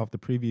like off the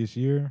previous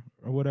year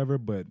or whatever,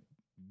 but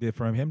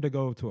from him to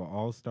go to an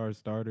all-star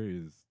starter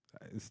is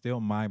still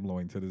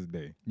mind-blowing to this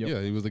day. Yep.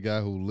 Yeah, he was a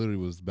guy who literally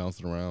was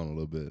bouncing around a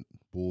little bit.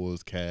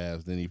 Bulls,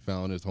 Cavs, then he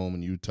found his home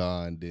in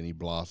Utah, and then he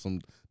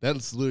blossomed.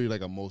 That's literally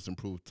like a most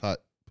improved type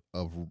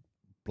of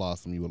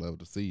blossom you will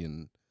ever see.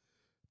 And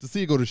to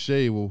see it go to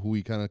Shea, who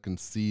we kind of can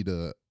see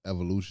the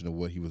evolution of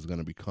what he was going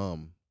to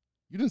become.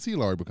 You didn't see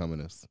Larry becoming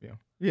this.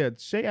 Yeah,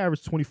 Shea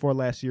averaged 24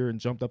 last year and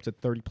jumped up to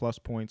 30-plus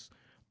points.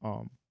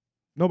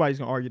 Nobody's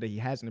going to argue that he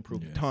hasn't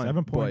improved a ton.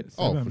 7 but points,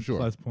 Oh, 7 for sure.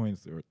 plus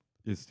points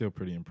is still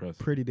pretty impressive.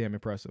 pretty damn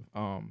impressive.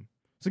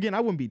 So again,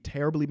 I wouldn't be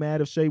terribly mad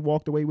if Shea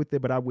walked away with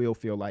it, but I will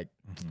feel like,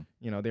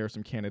 Mhm. there are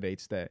some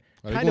candidates that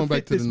Are they kind going of back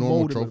fit to the this normal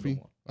mold a little trophy? bit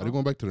more. Are they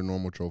going back to the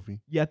normal trophy?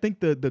 Yeah, I think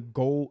the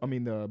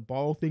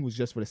ball thing was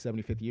just for the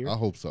 75th year. I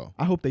hope so.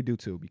 I hope they do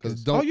too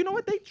because don't- you know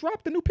what? They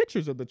dropped the new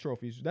pictures of the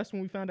trophies. That's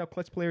when we found out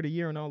Clutch Player of the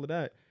Year and all of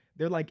that.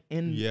 They're like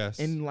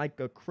in like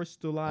a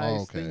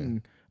crystallized okay.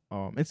 thing.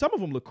 And some of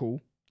them look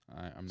cool.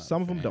 I'm not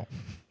Some a of them fan.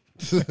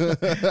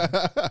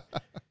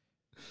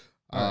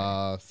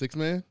 don't. 6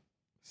 man.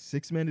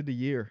 6 Man of the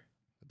Year.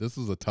 This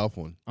was a tough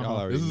one. Y'all Uh-huh.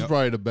 already This is know.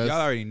 probably the best.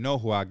 Y'all already know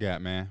who I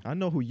got, man. I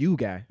know who you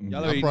got. Y'all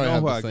I already probably know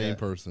have who the I same got.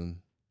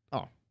 person.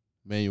 Oh.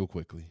 Manuel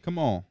quickly. Come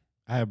on.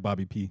 I have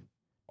Bobby P.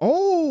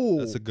 Oh,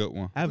 That's a good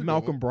one. I have That's a good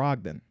Malcolm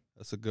Brogdon.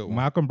 That's a good one.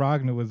 Malcolm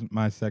Brogdon was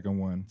my second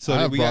one. So I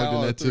did have we got Brogdon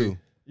all there three? too.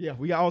 Yeah,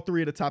 we got all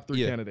 3 of the top 3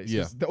 Yeah, candidates.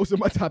 yeah. Those are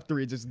my top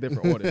 3, just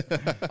different orders.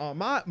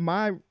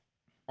 My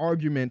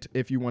argument,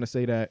 if you want to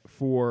say that,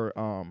 for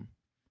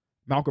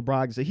Malcolm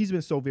Brogdon. So he's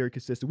been so very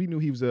consistent. We knew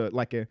he was a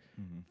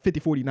 50,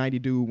 40, 90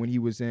 dude when he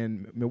was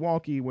in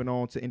Milwaukee, went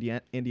on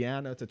to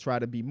Indiana to try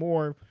to be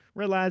more,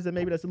 realized that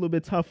maybe that's a little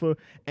bit tougher,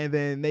 and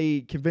then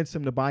they convinced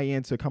him to buy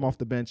in to come off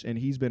the bench, and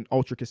he's been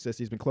ultra consistent.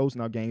 He's been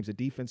closing out games. The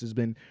defense has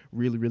been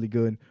really, really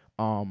good.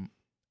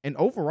 And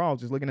overall,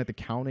 just looking at the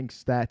counting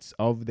stats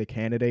of the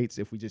candidates,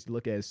 if we just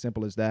look at it as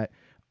simple as that,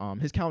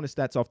 his counting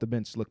stats off the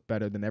bench look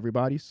better than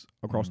everybody's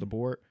across the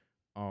board.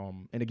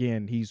 And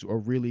again, he's a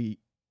really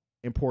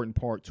important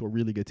part to a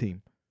really good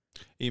team.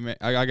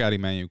 I got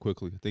Emmanuel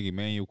Quickly. I think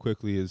Emmanuel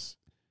Quickly is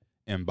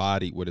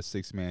embodied what a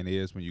six man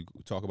is. When you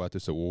talk about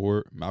this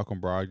award, Malcolm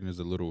Brogdon is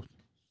a little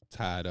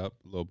tied up,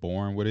 a little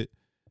boring with it.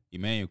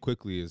 Emmanuel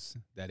Quickly is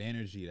that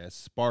energy, that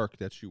spark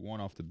that you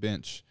want off the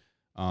bench.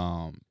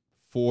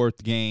 4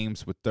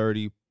 games with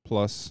 30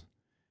 plus,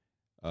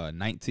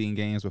 19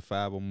 games with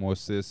 5 or more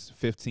assists,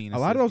 15 assists.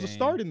 A lot of those are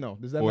starting though.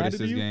 Does that matter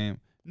to you?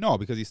 Game. No,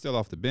 because he's still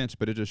off the bench,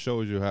 but it just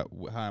shows you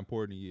how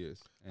important he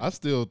is. I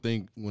still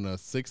think when a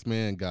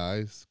 6-man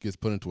guy gets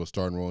put into a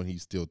starting role and he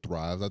still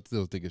thrives, I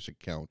still think it should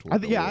count. I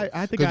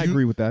think I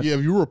agree with that. Yeah,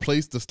 if you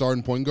replace the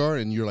starting point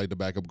guard and you're like the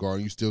backup guard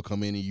and you still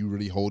come in and you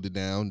really hold it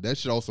down, that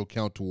should also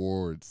count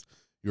towards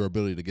your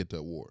ability to get the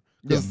award.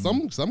 Because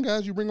some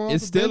guys you bring on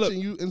off the bench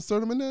and you insert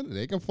them in there,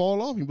 they can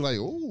fall off. You be like,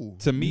 oh.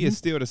 To me, it's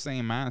still the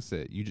same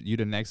mindset. You're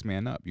the next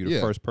man up. You're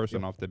the first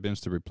person off the bench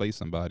to replace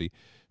somebody.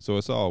 So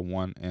it's all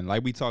one. And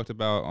like we talked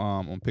about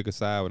on Pick a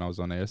Side when I was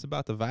on there, it's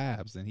about the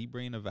vibes. And he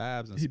bring the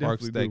vibes and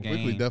sparks that game.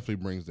 Quickly definitely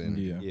brings the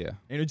energy. Yeah.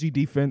 Energy,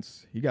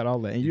 defense, he got all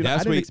that. And I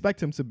didn't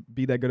expect him to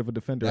be that good of a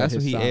defender. That's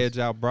what he size. edged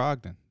out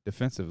Brogdon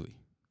defensively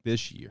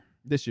this year.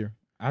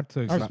 I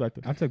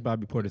took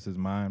Bobby Portis's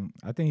mind.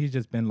 I think he's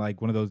just been like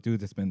one of those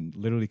dudes that's been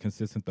literally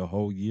consistent the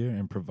whole year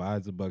and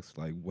provides the Bucks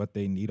like what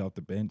they need off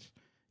the bench.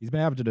 He's been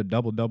averaging a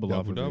double-double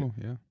off of it.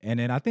 Yeah. And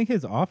then I think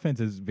his offense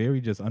is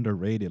very just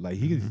underrated. Like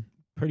he's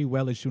pretty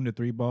well at shooting the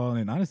 3-ball,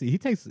 and honestly, he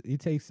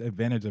takes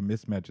advantage of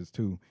mismatches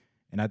too.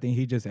 And I think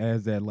he just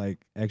adds that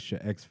like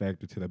extra X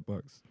factor to the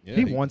Bucks. Yeah,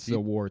 he wants the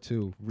award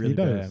too. Really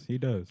bad. He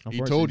does.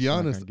 He told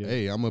Giannis,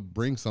 "Hey, I'm gonna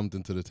bring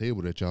something to the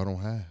table that y'all don't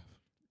have."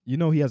 You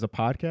know he has a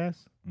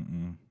podcast?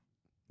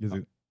 Is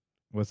it?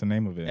 What's the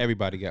name of it?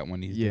 Everybody got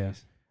one these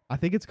days. I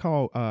think it's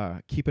called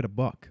Keep It a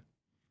Buck.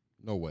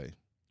 No way.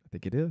 I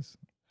think it is.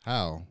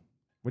 How?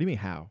 What do you mean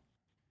how?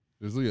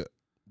 There's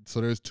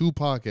 2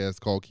 podcasts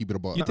called Keep It a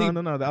Buck.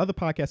 No. The other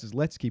podcast is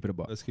Let's Keep It a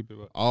Buck. Let's keep it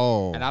up.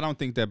 Oh. And I don't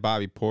think that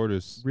Bobby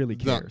Portis really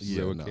cares.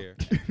 care.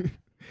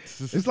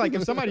 It's like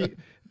if somebody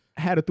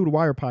had a Through the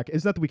Wire podcast,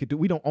 it's nothing we could do.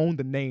 We don't own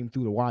the name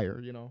Through the Wire,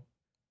 you know.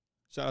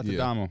 Shout out to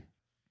Damo.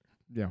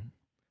 Yeah.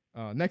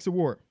 Next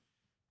award.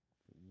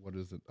 What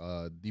is it?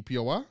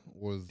 DPOY?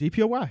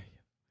 DPOY.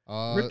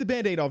 Rip the the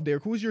Band-Aid off,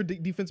 Darrick. Who's your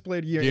defense player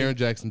of the year? Jaren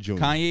Jackson Jr.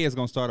 Kanye is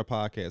gonna start a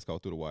podcast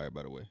called Through the Wire,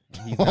 by the way.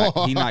 He's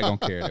not gonna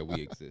care that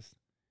we exist.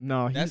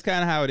 No, that's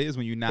kind of how it is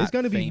when you're not. It's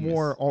gonna be famous.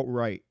 more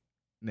alt-right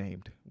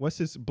named. What's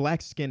this? Black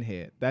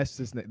Skinhead. That's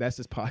his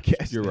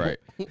podcast. You're right.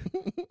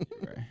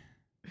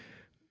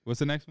 What's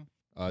the next one?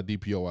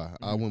 DPOI.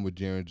 I went with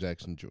Jaren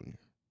Jackson Jr.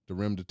 The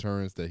rim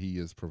deterrence that he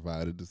has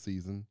provided this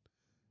season.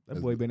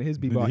 That boy been in his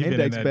B-ball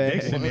index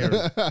bag.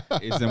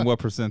 It's in what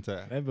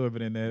percentile? That boy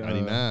been in that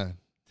 99.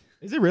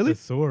 Is it really?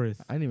 Thesaurus.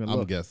 I didn't even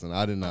look. I'm guessing.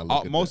 I did not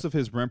look at most that. of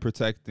his rim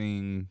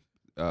protecting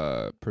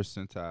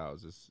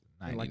percentiles is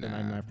 99. Like the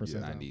 99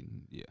 percentile. 90,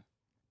 yeah.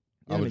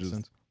 Yeah, I makes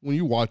sense. When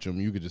you watch him,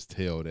 you could just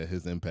tell that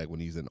his impact when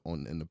he's in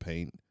the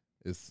paint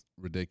is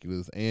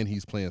ridiculous. And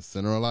he's playing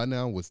center a lot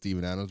now with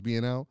Steven Adams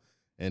being out,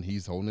 and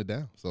he's holding it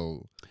down.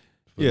 So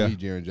for me,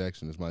 Jaren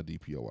Jackson is my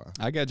DPOI.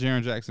 I got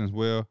Jaren Jackson as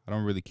well. I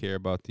don't really care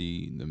about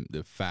the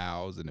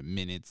fouls and the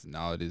minutes and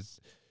all this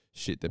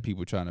shit that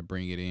people trying to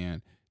bring it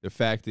in. The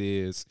fact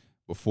is,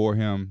 before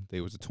him, they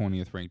was a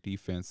 20th ranked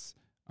defense.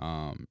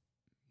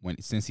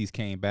 Since he's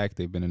came back,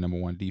 they've been the number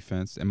 1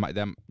 defense. And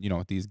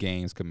these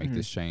games could make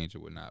this change or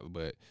whatnot.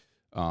 But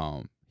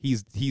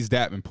he's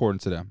that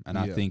important to them, and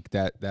I think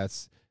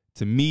that's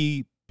to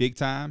me big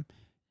time.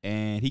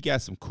 And he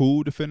got some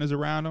cool defenders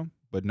around him,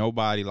 but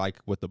nobody like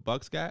what the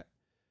Bucks got.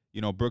 You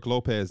know, Brook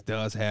Lopez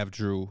does have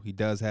Drew. He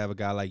does have a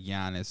guy like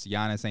Giannis.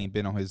 Giannis ain't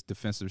been on his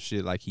defensive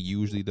shit like he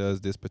usually does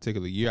this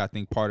particular year. I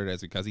think part of that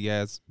is because he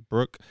has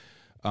Brook.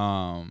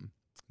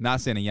 Not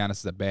saying that Giannis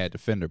is a bad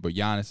defender, but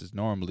Giannis is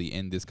normally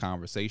in this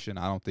conversation.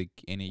 I don't think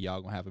any of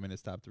y'all gonna have him in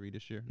his top 3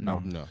 this year.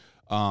 No.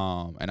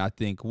 And I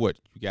think you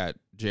got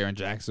Jaren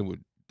Jackson with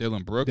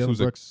Dylan Brooks,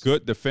 who's a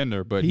good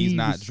defender, but he's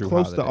not Drew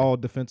close Holiday. to all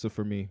defensive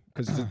for me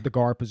because the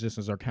guard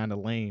positions are kind of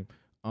lame.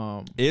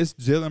 Is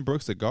Dylan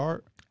Brooks a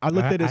guard? I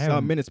looked at his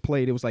minutes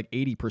played. It was like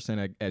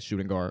 80% at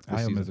shooting guard. I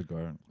have him as a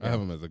guard. I have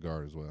him as a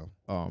guard as well.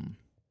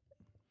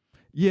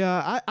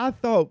 I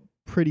thought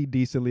pretty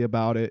decently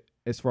about it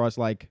as far as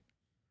like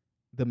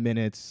the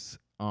minutes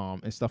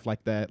and stuff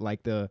like that.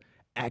 Like the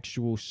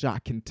actual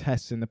shot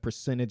contests and the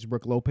percentage,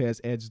 Brook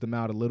Lopez edged them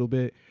out a little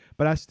bit.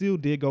 But I still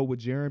did go with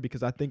Jaren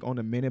because I think on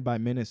a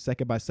minute-by-minute,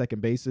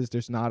 second-by-second basis,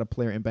 there's not a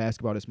player in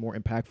basketball that's more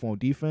impactful on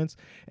defense.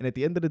 And at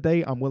the end of the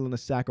day, I'm willing to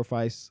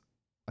sacrifice,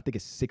 I think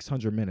it's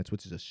 600 minutes,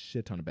 which is a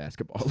shit ton of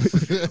basketball.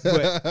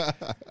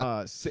 But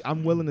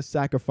I'm willing to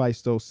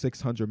sacrifice those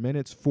 600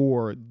 minutes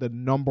for the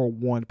number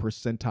 1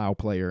 percentile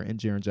player in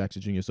Jaren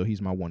Jackson Jr., so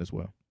he's my one as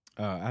well.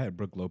 I had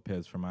Brook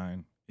Lopez for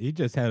mine. He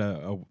just had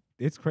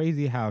it's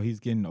crazy how he's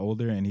getting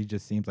older and he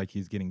just seems like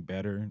he's getting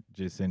better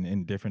just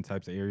in different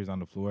types of areas on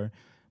the floor.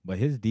 But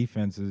his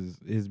defense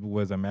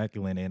was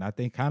immaculate. And I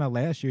think kind of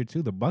last year,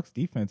 too, the Bucks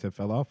defense had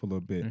fell off a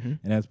little bit. And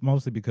that's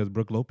mostly because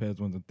Brook Lopez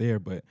wasn't there.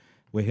 But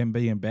with him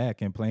being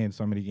back and playing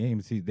so many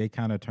games, they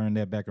kind of turned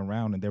that back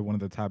around, and they're one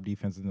of the top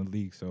defenses in the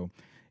league. So,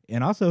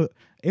 and also,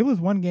 it was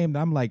one game that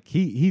I'm like,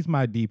 he's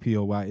my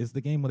DPOY. It's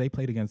the game where they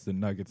played against the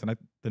Nuggets. And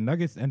the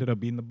Nuggets ended up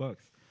beating the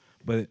Bucks.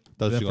 But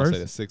Those you gonna say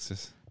the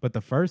Sixers. But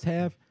the first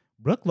half,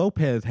 Brook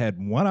Lopez had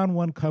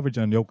one-on-one coverage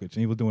on Jokic, and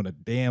he was doing a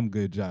damn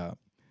good job.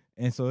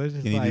 And so it's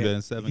just Can he do that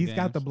in 7 he's games?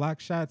 got the block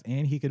shots,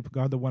 and he could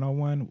guard the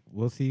one-on-one.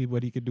 We'll see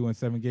what he could do in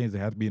 7 games. It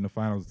has to be in the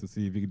finals to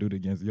see if he can do it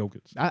against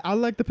Jokic. I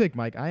like the pick,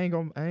 Mike. I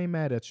ain't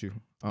mad at you.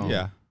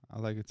 Yeah, I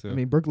like it too. I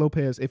mean, Brook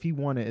Lopez, if he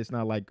won it, it's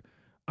not like,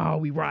 oh,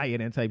 we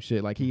rioting type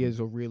shit. Like, he is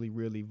a really,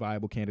 really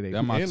viable candidate.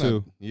 That my And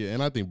two.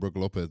 and I think Brook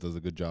Lopez does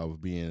a good job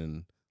of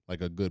being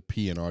like a good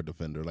P&R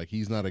defender. Like,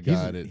 he's not a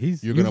guy that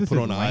you're going to put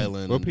on the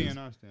island. What and P just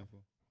and R stand for?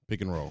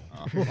 pick and roll.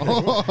 I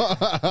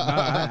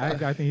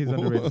think he's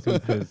underrated too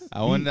because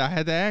I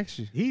had to ask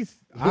you. he's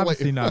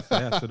obviously not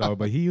fast at all,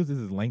 but he uses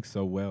his length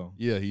so well.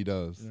 Yeah, he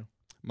does. Yeah.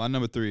 My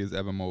number 3 is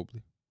Evan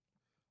Mobley.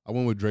 I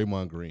went with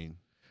Draymond Green.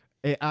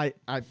 If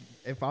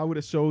I would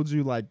have showed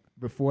you, like,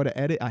 before the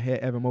edit, I had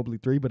Evan Mobley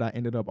 3, but I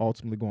ended up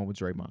ultimately going with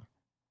Draymond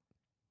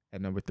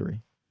at number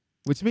 3,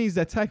 which means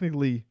that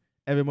technically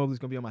Evan Mobley's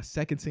going to be on my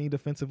second team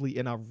defensively,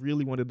 and I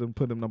really wanted to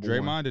put him number 1.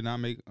 Draymond did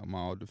not make my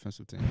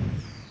all-defensive team.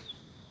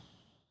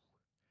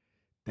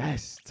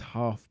 That's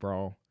tough,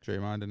 bro.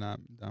 Draymond did not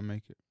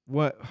make it.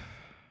 What?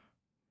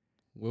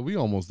 Well, we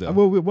almost there.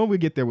 When we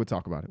get there, we'll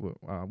talk about it.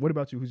 What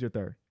about you? Who's your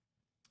third?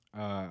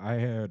 I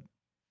had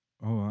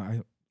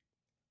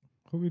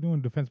who are we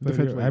doing? Defense Defense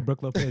player. player. I had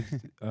Brook Lopez,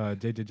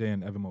 JJJ,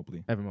 and Evan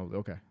Mobley. Evan Mobley.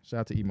 Okay. Shout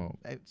out to Emo.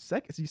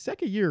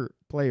 Second year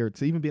player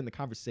to even be in the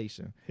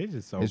conversation He's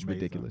just so is amazing.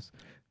 ridiculous.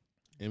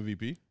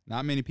 MVP?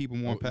 Not many people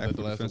more Is that impactful.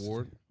 the last defensive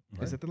award?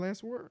 team. Is that the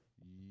last word?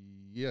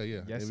 Yeah.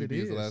 Yes, MVP it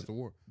is the is. last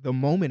award. The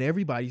moment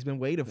everybody's been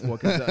waiting for,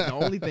 because the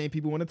only thing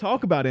people want to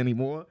talk about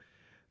anymore,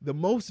 the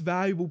most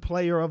valuable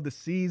player of the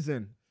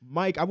season.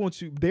 Mike, I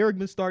want you. Darrick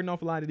been starting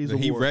off a lot of these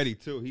awards. He ready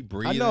too. He I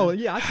breathing. know.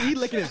 Yeah, I see he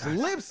licking his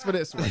lips for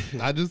this one.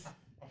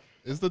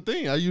 It's the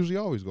thing. I usually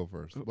always go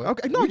first. But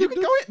Okay, no, you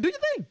can go ahead. Do your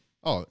thing.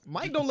 Oh,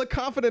 Mike don't look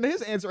confident in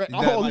his answer at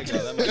Let all. Mike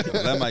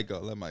go.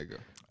 Let Mike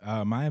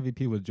go. My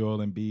MVP was Joel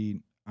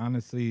Embiid.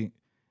 Honestly,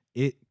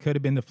 it could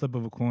have been the flip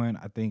of a coin.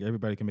 I think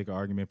everybody can make an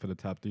argument for the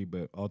top 3,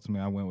 but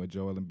ultimately I went with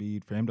Joel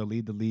Embiid. For him to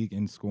lead the league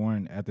in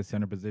scoring at the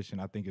center position,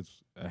 I think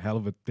it's a hell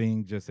of a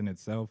thing just in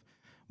itself.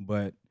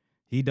 But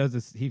he does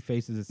this. He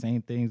faces the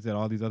same things that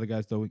all these other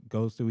guys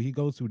goes through. He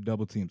goes through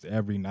double teams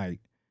every night.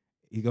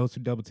 And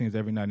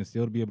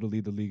still to be able to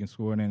lead the league in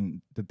scoring.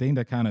 And the thing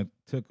that kind of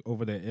took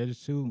over the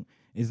edge too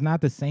is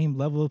not the same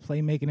level of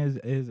playmaking as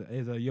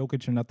a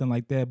Jokic or nothing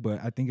like that, but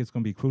I think it's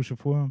going to be crucial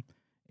for him.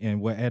 And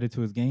what added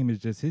to his game is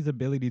just his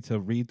ability to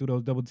read through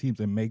those double teams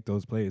and make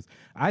those plays.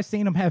 I've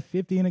seen him have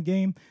 50 in a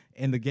game,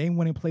 and the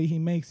game-winning play he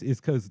makes is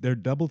because they're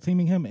double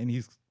teaming him, and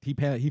he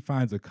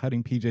finds a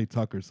cutting PJ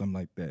Tucker or something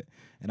like that.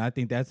 And I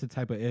think that's the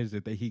type of edge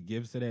that he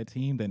gives to that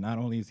team. That not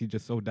only is he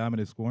just so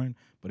dominant scoring,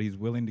 but he's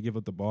willing to give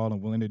up the ball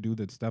and willing to do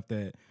the stuff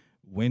that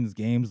wins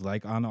games.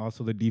 Like on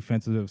also the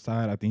defensive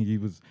side, I think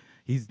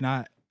he's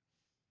not,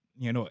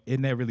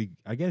 in that really.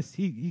 I guess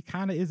he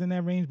kind of is in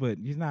that range, but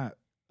he's not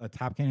a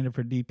top candidate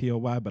for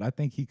DPOY, but I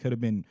think he could have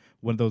been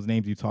one of those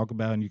names you talk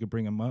about and you could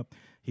bring him up.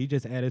 He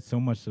just added so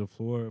much to the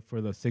floor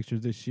for the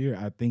Sixers this year.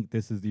 I think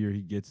this is the year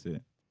he gets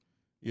it.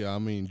 yeah. I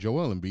mean,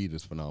 Joel Embiid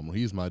is phenomenal.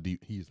 He's not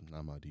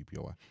my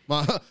DPOI.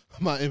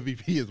 My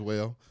MVP as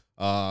well.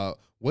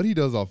 What he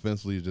does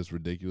offensively is just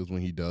ridiculous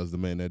when he does the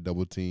man that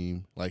double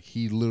team. Like,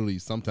 he literally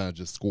sometimes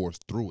just scores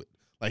through it.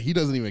 Like, he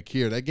doesn't even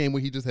care. That game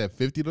where he just had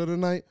 50 the other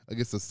night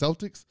against the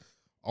Celtics,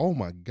 oh,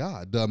 my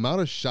God. The amount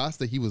of shots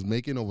that he was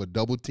making over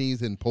double teams,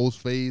 hitting post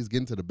phase,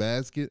 getting to the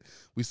basket.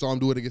 We saw him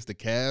do it against the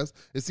Cavs.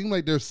 It seemed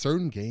like there's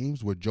certain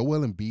games where Joel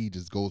Embiid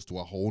just goes to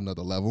a whole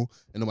nother level,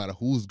 and no matter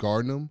who's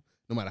guarding him,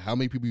 no matter how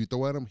many people you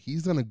throw at him,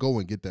 he's going to go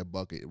and get that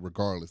bucket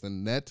regardless.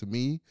 And that, to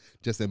me,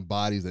 just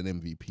embodies an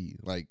MVP.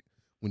 Like,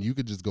 when you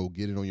could just go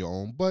get it on your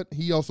own. But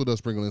he also does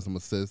sprinkle in some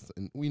assists,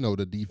 and we know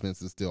the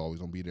defense is still always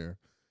going to be there.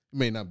 It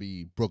may not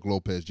be Brook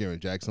Lopez, Jaren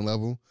Jackson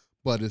level,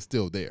 but it's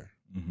still there.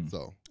 Mm-hmm.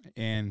 So,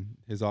 And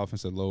his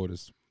offensive load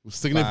is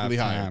significantly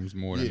 5 higher. times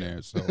more than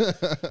theirs. So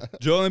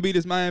Joel Embiid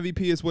is my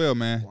MVP as well,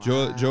 man.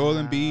 Joel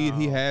Embiid,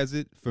 he has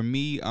it. For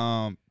me,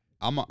 I'm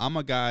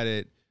a guy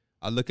that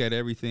I look at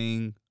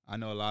everything. I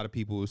know a lot of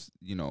people,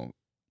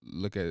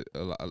 look at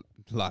a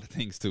lot of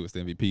things too. It's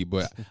the MVP,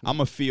 but I'm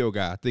a feel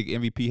guy. I think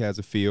MVP has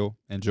a feel,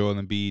 and Joel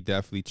Embiid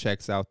definitely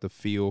checks out the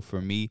feel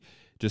for me.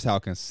 Just how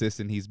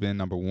consistent he's been,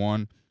 number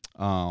one,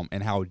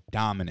 and how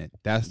dominant.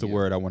 That's the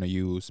word I want to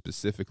use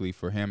specifically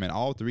for him. And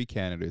all three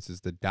candidates is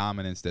the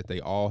dominance that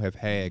they all have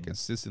had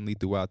consistently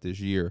throughout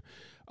this year.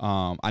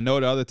 I know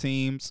the other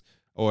teams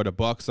or the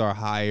Bucks are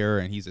higher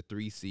and he's a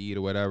 3 seed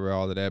or whatever,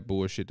 all of that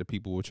bullshit that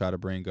people will try to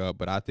bring up.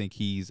 But I think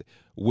he's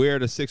where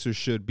the Sixers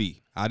should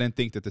be. I didn't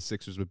think that the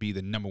Sixers would be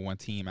the number one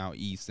team out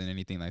east and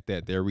anything like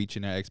that. They're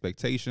reaching their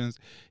expectations.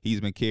 He's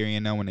been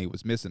carrying them when they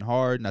was missing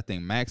Harden. I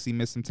think Maxey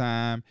missed some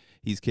time.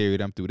 He's carried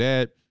them through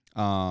that.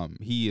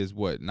 He is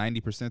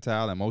 90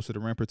 percentile in most of the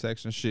rim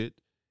protection shit.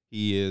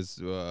 He is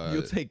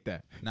You'll take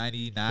that.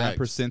 99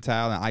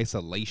 percentile in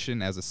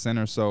isolation as a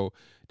center. So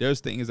there's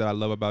things that I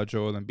love about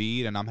Joel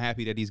Embiid, and I'm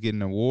happy that he's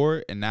getting an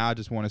award. And now I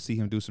just want to see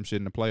him do some shit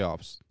in the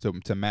playoffs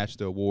to match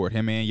the award.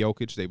 Him and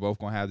Jokic, they both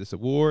gonna have this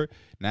award.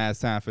 Now it's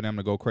time for them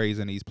to go crazy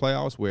in these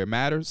playoffs where it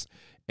matters.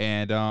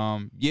 And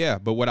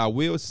but what I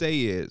will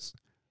say is,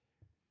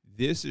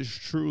 this is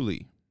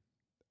truly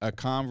a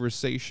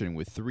conversation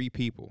with three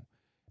people.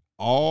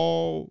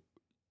 All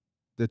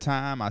the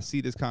time I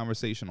see this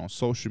conversation on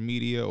social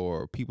media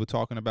or people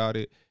talking about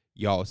it,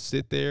 y'all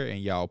sit there and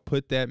y'all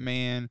put that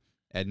man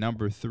at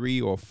number 3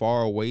 or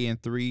far away in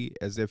 3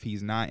 as if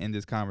he's not in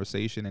this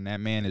conversation, and that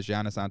man is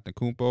Giannis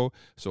Antetokounmpo.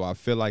 So I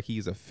feel like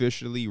he's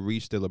officially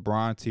reached the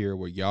LeBron tier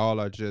where y'all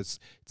are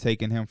just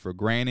taking him for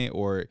granted,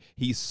 or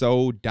he's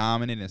so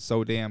dominant and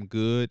so damn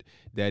good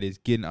that it's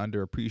getting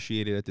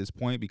underappreciated at this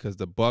point because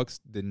the Bucks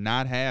did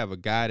not have a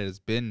guy that has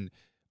been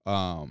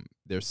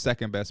their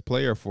second best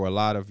player for a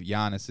lot of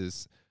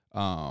Giannis's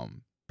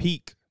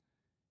peak,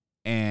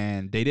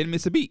 and they didn't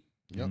miss a beat.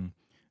 Yep.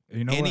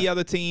 You know Any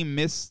other team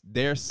miss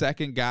their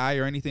second guy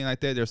or anything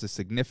like that, there's a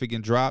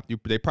significant drop.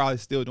 They probably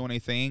still doing their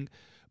thing,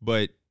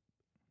 but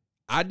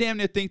I damn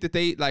near think that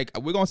they, like,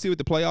 we're going to see what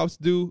the playoffs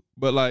do,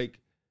 but, like,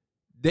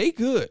 they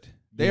good.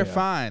 They're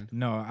fine.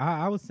 No,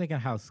 I was thinking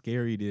how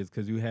scary it is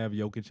because you have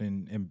Jokic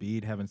and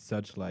Embiid having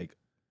such, like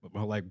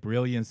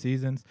brilliant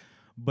seasons.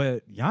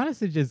 But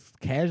Giannis is just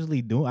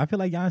casually doing. I feel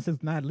like Giannis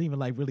is not even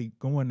like really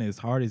going as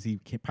hard as he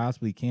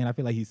possibly can. I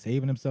feel like he's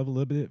saving himself a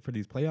little bit for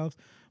these playoffs.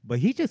 But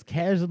he just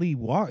casually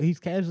He's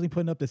casually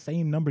putting up the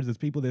same numbers as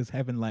people that's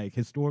having like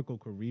historical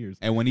careers.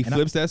 And when he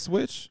flips that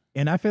switch,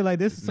 and I feel like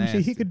this is some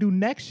shit he could do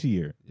next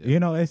year. Yeah. You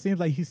know, it seems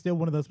like he's still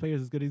one of those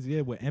players as good as he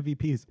is with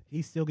MVPs.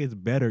 He still gets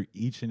better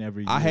each and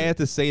every year. I had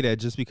to say that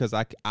just because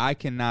I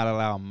cannot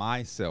allow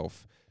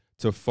myself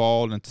to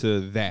fall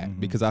into that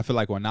because I feel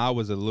like when I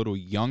was a little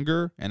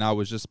younger and I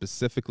was just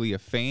specifically a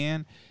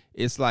fan,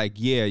 it's like,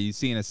 yeah, you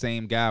seeing the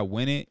same guy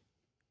win it,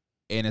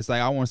 and it's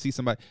like I want to see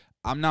somebody.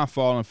 I'm not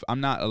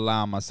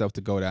allowing myself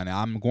to go down there.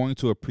 I'm going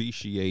to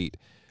appreciate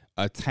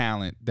a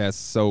talent that's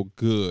so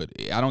good.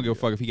 I don't give a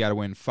fuck if he got to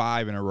win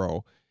 5 in a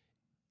row.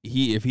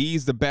 If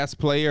he's the best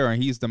player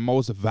and he's the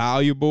most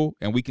valuable,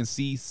 and we can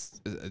see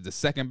the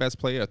second best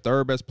player,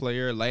 third best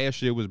player,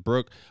 last year was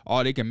Brook.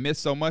 Oh, they can miss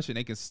so much and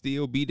they can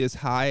still be this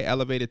high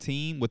elevated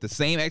team with the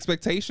same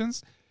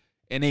expectations,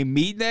 and they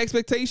meet the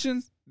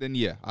expectations. Then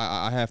yeah,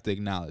 I have to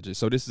acknowledge it.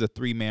 So this is a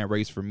 3-man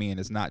race for me, and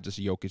it's not just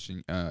Jokic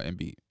and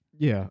Embiid.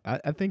 Yeah,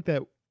 I think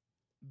that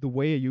the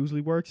way it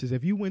usually works is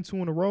if you win 2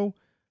 in a row,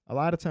 a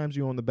lot of times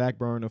you're on the back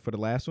burner for the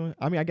last one.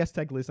 I mean, I guess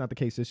technically it's not the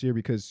case this year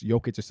because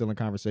Jokic is still in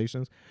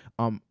conversations.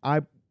 I'm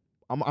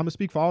gonna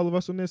speak for all of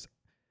us on this.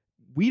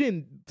 We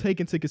didn't take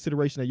into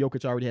consideration that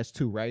Jokic already has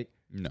 2, right?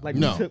 No. Like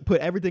we put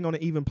everything on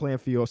an even playing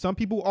field. Some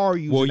people are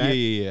using that.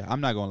 Yeah.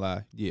 I'm not gonna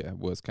lie. Yeah, it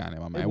was kind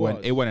of on my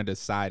mind. It wasn't a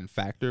deciding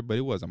factor, but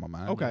it was on my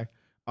mind. Okay.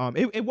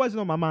 It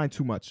wasn't on my mind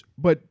too much,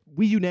 but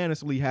we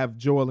unanimously have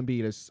Joel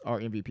Embiid as our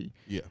MVP.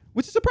 Yeah.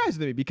 Which is surprising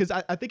to me because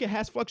I think it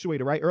has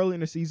fluctuated, right? Early in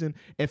the season,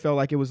 it felt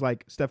like it was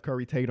like Steph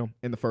Curry, Tatum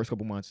in the first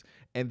couple months.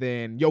 And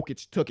then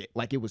Jokic took it.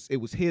 Like it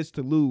was his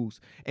to lose.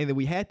 And then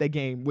we had that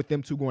game with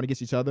them two going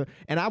against each other.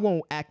 And I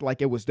won't act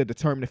like it was the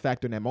determining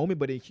factor in that moment,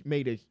 but it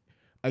made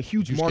a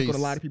huge mark on a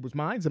lot of people's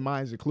minds, and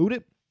mine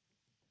included.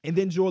 And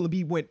then Joel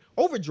Embiid went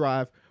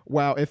overdrive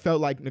while it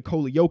felt like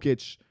Nikola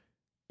Jokic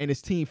and his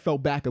team fell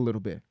back a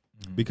little bit.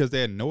 Because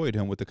they annoyed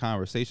him with the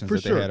conversations For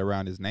that sure. they had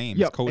around his name.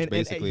 His coach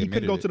basically he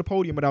couldn't go admitted to the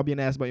podium without being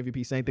asked about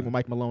MVP. Same thing with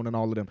Mike Malone and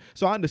all of them.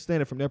 So I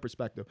understand it from their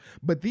perspective.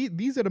 But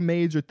these are the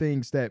major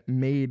things that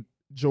made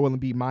Joel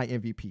Embiid my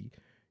MVP.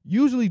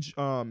 Usually,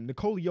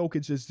 Nikola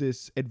Jokic is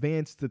this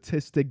advanced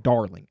statistic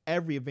darling.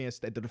 Every advanced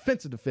stat, the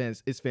defensive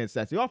defense is advanced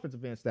stats. The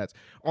offensive advanced stats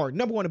are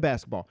number 1 in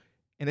basketball.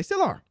 And they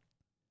still are.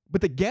 But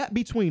the gap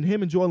between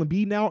him and Joel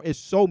Embiid now is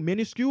so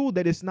minuscule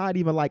that it's not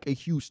even like a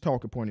huge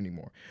talking point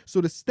anymore.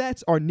 So the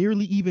stats are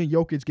nearly even.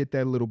 Jokic get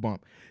that little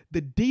bump.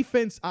 The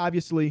defense,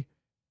 obviously,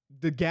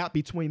 the gap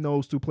between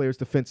those two players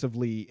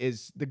defensively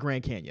is the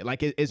Grand Canyon.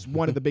 Like it's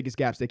one of the biggest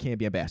gaps that can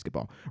be in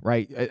basketball,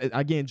 right?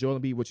 Again, Joel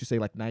Embiid, what you say,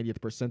 like 90th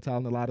percentile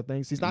in a lot of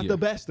things. He's not the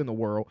best in the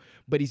world,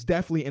 but he's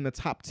definitely in the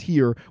top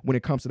tier when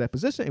it comes to that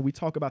position. And we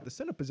talk about the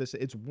center position.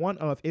 It's one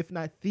of, if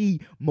not the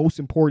most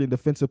important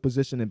defensive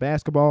position in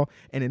basketball.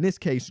 And in this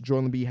case,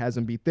 Joel Embiid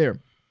hasn't beat there.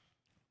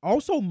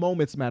 Also,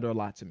 moments matter a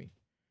lot to me.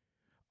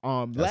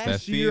 That's Last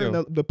that year and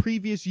feel. the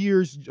previous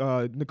years,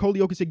 Nikola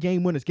Jokic had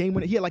game winners.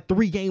 He had like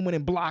 3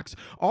 game-winning blocks.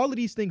 All of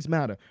these things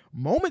matter.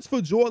 Moments for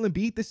Joel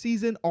Embiid this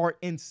season are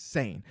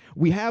insane.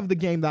 We have the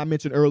game that I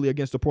mentioned earlier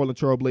against the Portland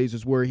Trail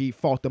Blazers where he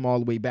fought them all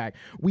the way back.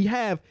 He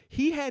had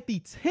the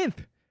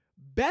 10th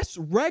best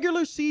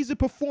regular season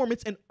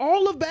performance in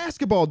all of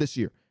basketball this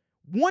year.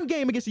 1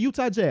 game against the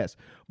Utah Jazz.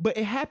 But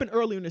it happened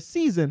earlier in the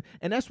season,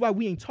 and that's why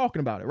we ain't talking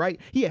about it, right?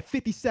 He had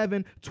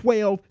 57,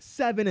 12,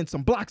 7, and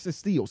some blocks and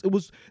steals. It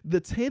was the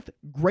 10th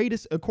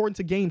greatest, according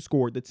to Game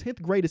Score, the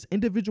 10th greatest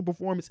individual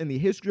performance in the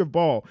history of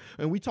ball.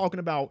 And we talking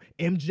about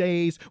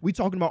MJs. We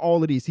talking about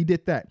all of these. He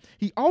did that.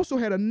 He also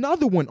had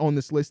another one on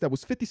this list that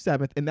was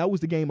 57th, and that was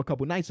the game a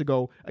couple nights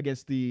ago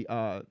against the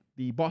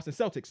Boston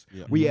Celtics.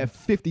 Yeah. We had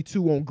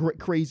 52 on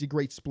crazy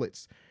great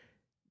splits.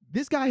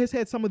 This guy has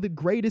had some of the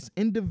greatest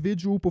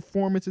individual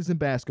performances in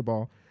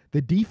basketball.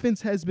 The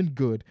defense has been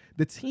good.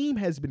 The team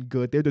has been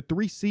good. They're the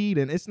 3 seed,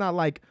 and it's not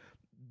like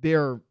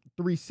they're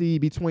 3 seed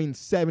between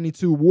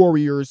 72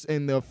 Warriors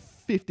and the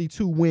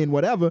 52 win,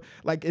 whatever.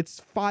 Like, it's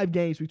 5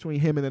 games between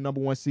him and the number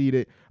 1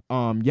 seeded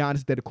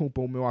Giannis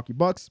Antetokounmpo Milwaukee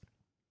Bucks.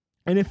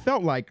 And it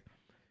felt like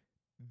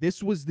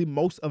this was the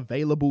most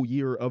available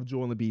year of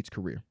Joel Embiid's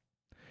career.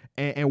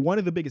 And one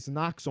of the biggest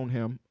knocks on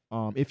him,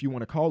 if you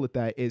want to call it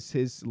that, is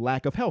his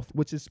lack of health,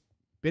 which has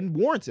been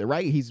warranted,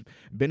 right? He's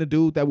been a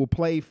dude that will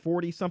play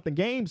 40-something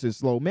games.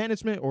 It's low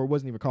management, or it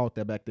wasn't even called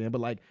that back then,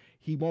 but like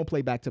he won't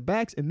play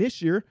back-to-backs. And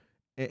this year,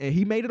 and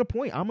he made it a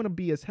point, I'm going to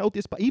be as healthy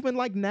as possible. Even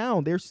like now,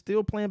 they're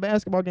still playing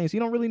basketball games. He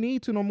don't really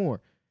need to no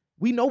more.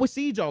 We know what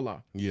seed y'all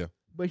are. Yeah.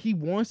 But he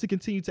wants to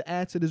continue to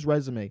add to this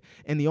resume.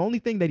 And the only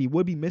thing that he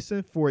would be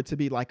missing for it to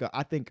be like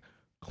I think,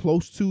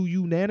 close to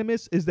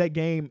unanimous is that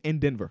game in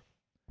Denver.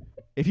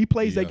 If he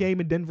plays that game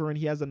in Denver and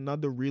he has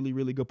another really,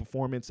 really good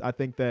performance, I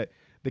think that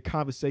the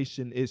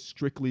conversation is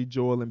strictly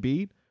Joel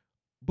Embiid.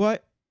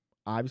 But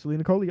obviously,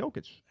 Nikola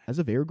Jokic has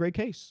a very great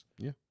case.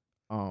 Yeah.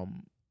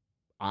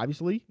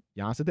 Obviously,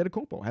 Giannis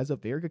Antetokounmpo has a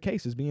very good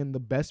case as being the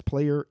best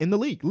player in the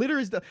league.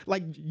 Literally,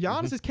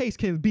 Giannis's case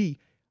can be,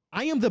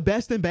 I am the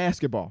best in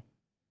basketball.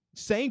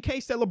 Same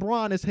case that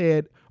LeBron has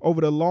had over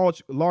the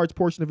large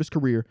portion of his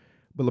career,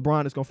 but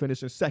LeBron is going to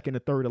finish in second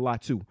and third a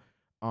lot too.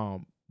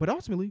 But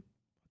ultimately,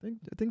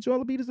 I think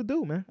Joel Embiid is the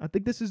dude, man. I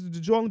think this is the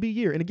Joel Embiid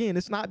year. And again,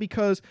 it's not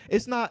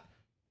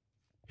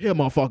here,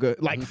 motherfucker,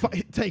 like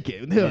take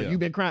it. Here, you've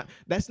been crying.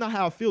 That's not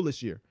how I feel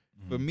this year.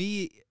 For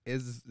me,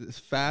 it's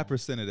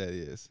 5% of that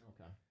is.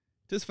 Okay.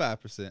 Just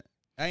 5%.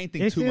 I ain't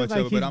think It too feels much like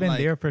of it, he's but I'm been like,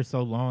 there for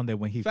so long that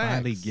when he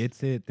finally Facts.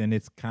 gets it, then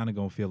it's kind of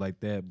gonna feel like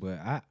that. But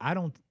I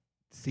don't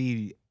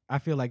see. I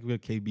feel like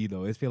with KB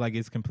though, it feel like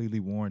it's completely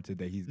warranted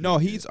that he's no,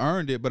 getting he's it.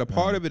 earned it, but a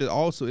part of it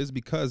also is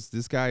because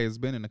this guy has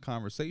been in the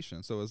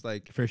conversation. So it's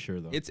like for sure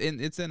though. it's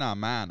in our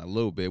mind a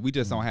little bit. We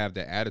just don't have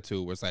that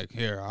attitude where it's like,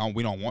 here,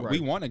 we don't want. Right.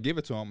 We want to give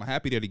it to him. I'm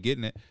happy that he's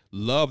getting it.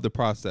 Love the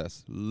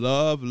process.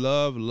 Love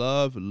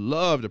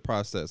the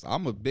process. I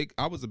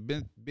was a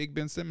big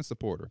Ben Simmons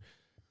supporter.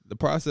 The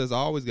process, I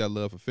always got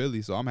love for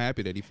Philly, so I'm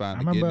happy that he I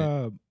finally getting it.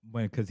 remember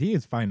because he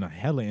is fighting a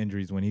hella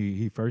injuries when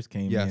he first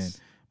came in. Yes.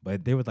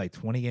 But there was like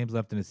 20 games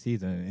left in the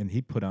season, and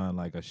he put on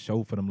like a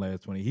show for them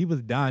last 20. He was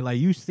dying. Like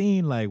you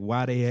seen like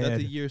why they Is that had.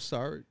 the year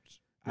Sarge?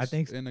 I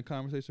think in the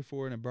conversation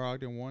for it, and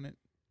Brogdon won it.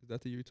 Is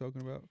that the year you're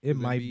talking about? It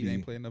 'Cause might Embiid be.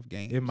 Ain't played enough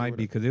games. It might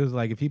be because it was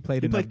like if he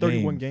played He enough played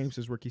 31 games, games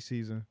his rookie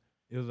season.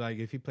 it was like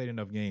if he played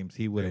enough games,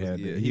 he would have had.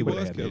 yeah, He he would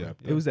was have had killing. that.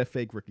 It was that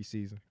fake rookie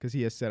season because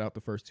he had set out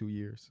the first 2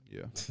 years.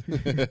 Yeah,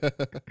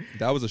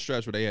 that was a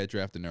stretch where they had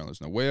drafted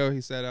Nerlens Noel.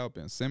 He sat out.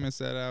 Ben Simmons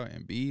sat out.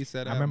 Embiid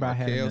sat out. I remember I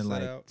had Markelle him in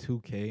sat like out.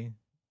 2K.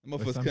 The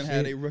motherfuckers some couldn't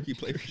have shit. a rookie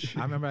play for shit.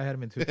 I remember I had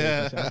him in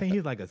 2K. I think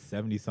he's like a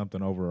 70-something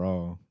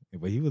overall,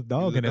 but he was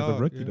dogging as a dog,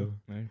 rookie yeah. though.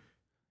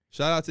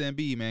 Shout out to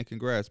Embiid, man.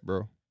 Congrats,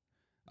 bro.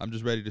 I'm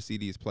just ready to see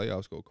these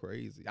playoffs go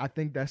crazy. I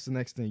think that's the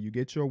next thing. You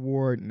get your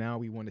award. Now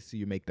we want to see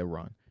you make the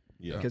run.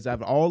 Yeah. Because out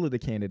of all of the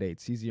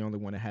candidates, he's the only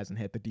one that hasn't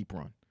had the deep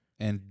run.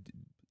 And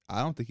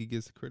I don't think he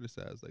gets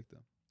criticized like that.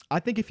 I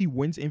think if he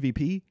wins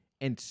MVP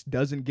and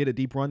doesn't get a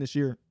deep run this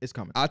year, it's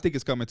coming. I think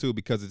it's coming too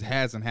because it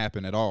hasn't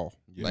happened at all.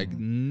 Yeah. Like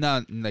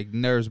none. Like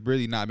there's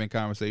really not been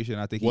conversation.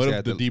 I think What he's if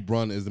had the to, deep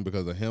run isn't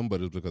because of him,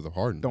 but it's because of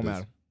Harden? Don't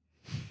matter.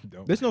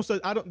 There's no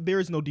such. There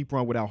is no deep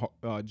run without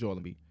Joel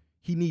Embiid.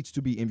 He needs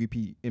to be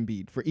MVP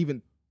Embiid for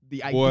even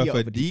the idea Or if of a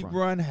a deep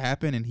run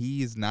happened and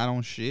he's not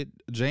on shit,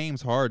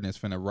 James Harden is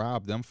finna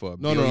rob them for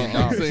 $1 No.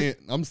 billion.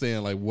 I'm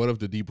saying like, what if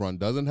the deep run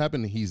doesn't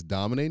happen and he's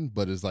dominating,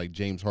 but it's like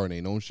James Harden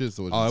ain't on shit,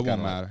 so it's Oh, just it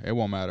won't kinda matter. It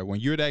won't matter. When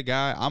you're that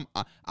guy,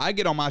 I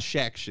get on my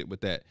Shaq shit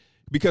with that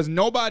because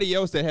nobody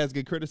else that has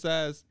get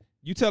criticized.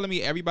 You telling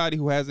me everybody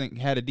who hasn't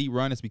had a deep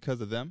run is because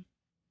of them?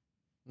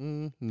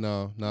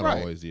 No, not Right.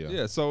 always. Yeah.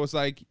 Yeah. So it's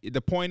like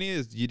the point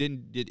is it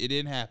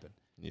didn't happen.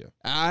 Yeah.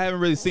 I haven't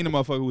really seen a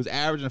motherfucker who was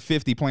averaging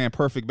 50 playing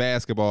perfect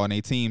basketball and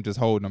a team just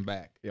holding them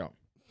back. Yeah.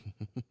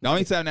 The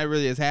only time that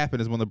really has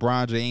happened is when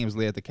LeBron James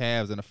led the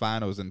Cavs in the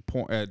finals and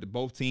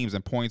both teams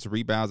in points,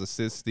 rebounds,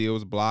 assists,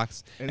 steals,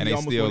 blocks, And and he they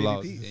almost still won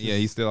lost. MVP. Yeah,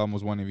 he still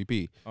almost won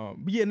MVP.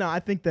 But yeah, no,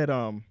 I think that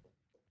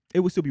It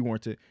would still be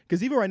warranted.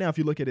 Because even right now, if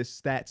you look at his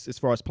stats as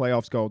far as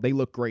playoffs go, they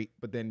look great.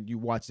 But then you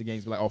watch the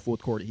games, be like, oh,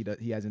 fourth quarter,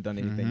 he hasn't done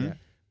anything yet.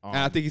 And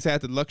I think he's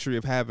had the luxury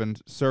of having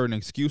certain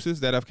excuses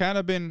that have kind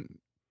of been.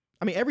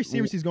 I mean, every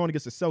series he's going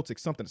against the Celtics,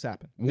 something's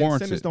happened. Ben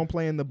Warranted. Simmons don't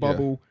play in the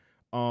bubble.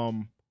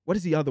 What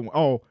is the other one?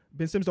 Oh,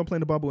 Ben Simmons don't play in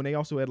the bubble, and they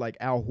also had like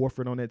Al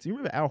Horford on that. Do you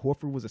remember Al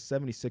Horford was a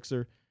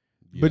 76er?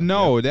 But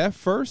no, that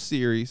first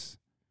series,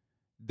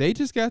 they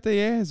just got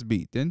their ass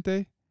beat, didn't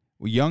they?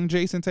 With young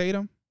Jason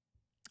Tatum.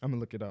 I'm gonna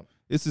look it up.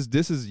 This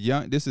is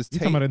young. This is You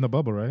talking about in the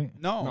bubble, right?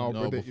 no.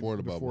 No, before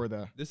the bubble.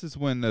 This is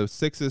when the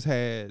Sixers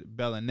had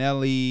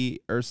Bellinelli,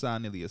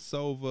 Ersan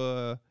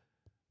Ilyasova.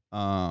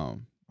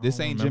 This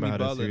ain't Jimmy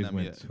Butler and them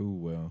yet. Too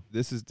well.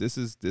 This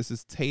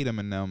is Tatum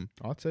and them.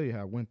 I'll tell you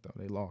how it went though.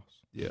 They lost.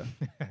 Yeah,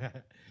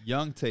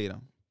 young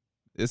Tatum.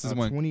 This is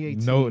when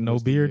 2018. No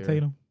was the beard, year.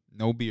 Tatum.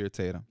 no beard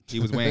Tatum.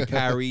 He was wearing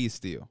Kyrie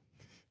still.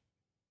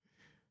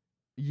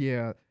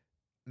 Yeah,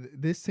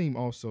 this team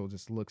also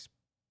just looks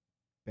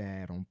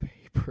bad on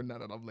paper. Now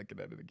that I'm looking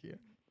at it again,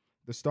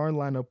 the starting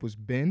lineup was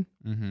Ben,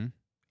 Mm-hmm.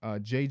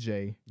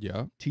 JJ,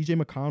 Yeah.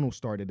 TJ McConnell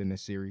started in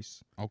this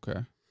series.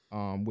 Okay.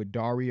 With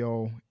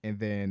Dario and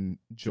then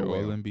Joel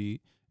Joel. Embiid.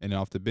 And then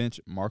off the bench,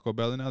 Marco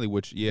Bellinelli,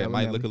 which, it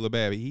might look a little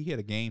bad, but he had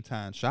a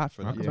game-time shot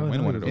for them Marco to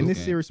win one of Bellinelli. those In this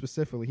games. series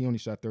specifically, he only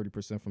shot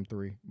 30% from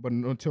three, but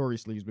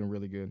notoriously he's been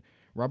really good.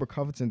 Robert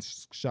Covington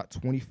shot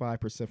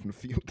 25% from the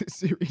field this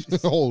series.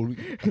 Holy.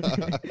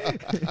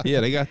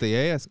 Yeah, they got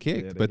their ass kicked,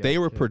 Yeah, they but got they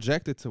were kicked.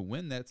 projected to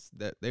win.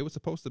 That they were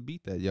supposed to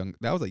beat that young.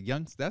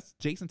 That's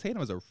Jason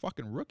Tatum as a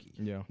fucking rookie.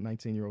 Yeah,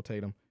 19-year-old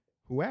Tatum,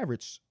 who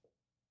averaged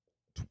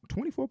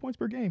 24 points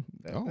per game.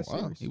 That Oh, wow.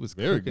 series. He was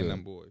Very cooking good.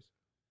 them boys.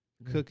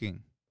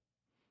 Cooking.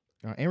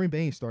 Aaron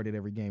Baines started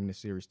every game in this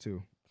series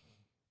too,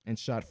 and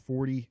shot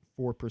 44%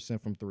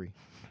 from three.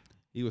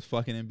 He was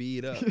fucking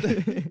Embiid up.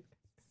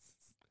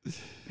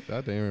 Shout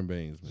out to Aaron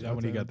Baines, Is man. that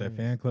when he got that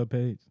fan club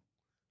page?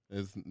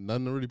 There's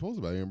nothing to really post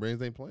about. Aaron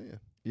Baines ain't playing.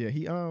 Yeah,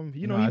 he No,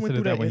 he I went said through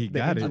that that when he the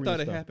got it. I injury thought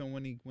it stuff. happened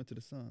when he went to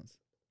the Suns.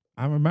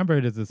 I remember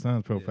it as the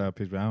Suns profile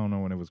picture, but I don't know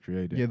when it was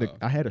created. Yeah, Oh.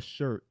 I had a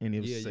shirt and it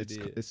was Yeah, you it's,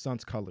 did. it's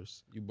Suns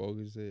colors. You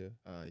bogus there.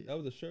 That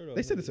was a shirt. Or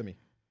They sent it to me.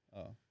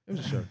 Oh. It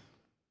was a shirt.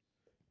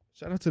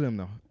 Shout out to them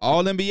though.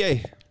 All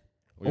NBA.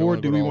 Or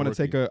do we want to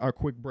take a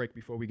quick break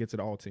before we get to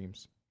the all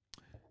teams?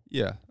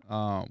 Yeah.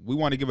 We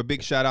want to give a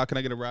big shout out. Can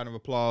I get a round of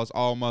applause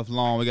all month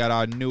long? We got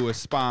our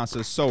newest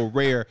sponsor, So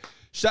Rare.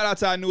 Shout out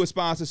to our newest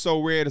sponsor,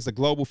 So Rare. It's a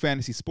global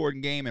fantasy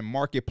sporting game and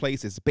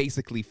marketplace. It's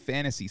basically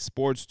fantasy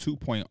sports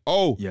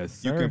 2.0.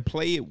 Yes, You sir. can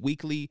play it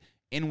weekly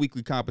in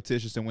weekly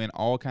competitions and win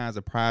all kinds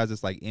of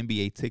prizes like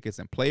NBA tickets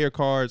and player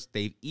cards.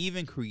 They've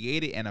even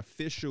created an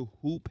official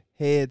Hoop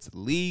Heads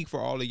League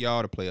for all of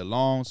y'all to play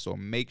along. So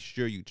make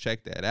sure you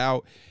check that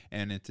out.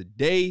 And then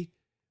today,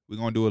 we're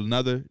going to do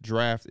another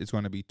draft. It's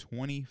going to be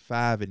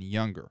 25 and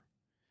younger.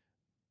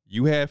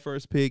 You had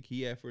first pick.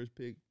 He had first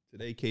pick.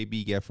 Today,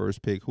 KB got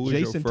first pick. Who is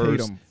Jason your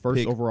first Tatum, first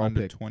pick overall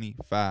under pick.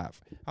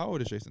 25? How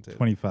old is Jason Tatum?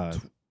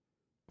 25.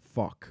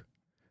 Fuck.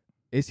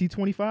 Is he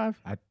 25?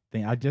 I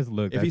think I just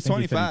looked. If I he's think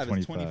he said 25,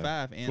 it's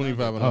 25 and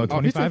 25 under. and Oh, under.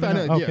 25 and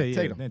 25, under? yeah, Okay, yeah.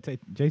 Tatum. Then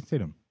Jason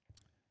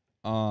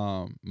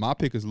Tatum. My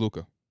pick is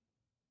Luka.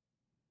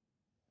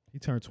 He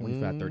turned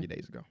 25 30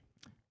 days ago.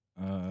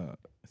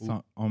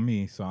 So on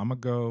me. So I'm gonna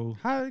go.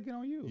 How did it get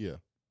on you? Yeah.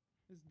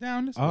 It's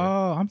down this way.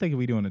 Oh, I'm thinking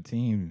we doing the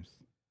teams.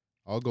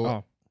 I'll go.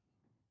 Oh.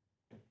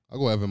 I'll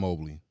go Evan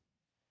Mobley.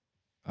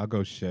 I'll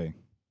go Shea.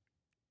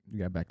 You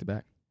got back to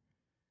back.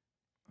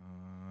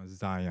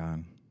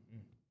 Zion.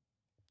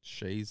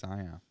 Shea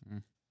Zion.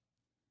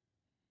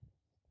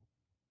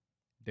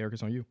 Darrick,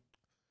 it's on you.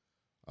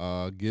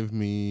 Give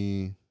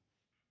me.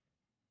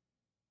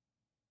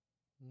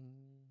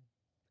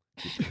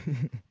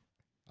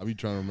 I'll be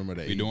trying to remember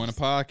that. We doing a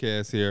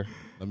podcast here.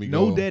 Let me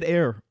No go. dead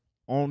air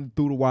on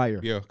through the wire.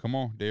 Yeah, come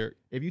on, Derek.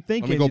 If you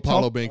think Let me go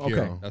Paulo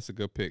Banchero. That's a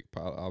good pick.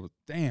 I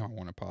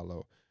wanted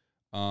Paulo.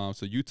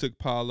 So you took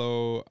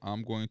Paulo.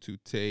 I'm going to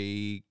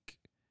take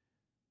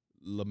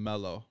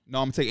LaMelo. No,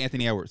 I'm gonna take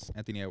Anthony Edwards.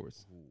 Anthony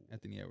Edwards.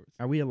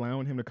 Are we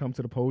allowing him to come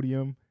to the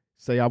podium?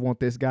 Say I want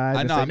this guy.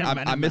 I then know.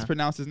 say, I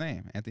mispronounced his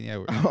name. Anthony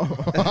Edwards.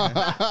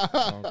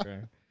 Okay.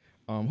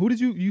 Who did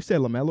you said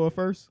LaMelo at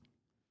first?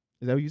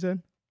 Is that what you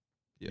said?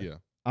 Yeah.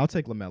 I'll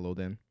take LaMelo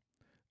then.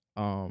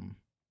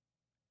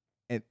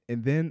 And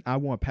then I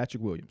want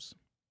Patrick Williams.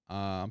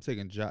 I'm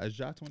taking Ja. Is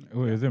Ja 20?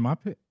 Wait, is it my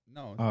pick?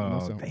 No.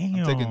 Oh, so. damn.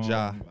 I'm taking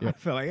Ja. I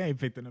feel like I ain't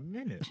picked in a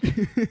minute.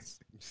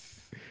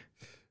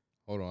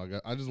 Hold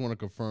on. I just want to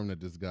confirm that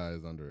this guy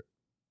is under it.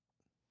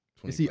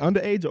 Is he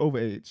underage or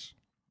overage?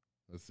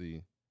 Let's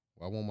see.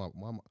 Well, I want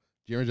my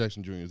Jaren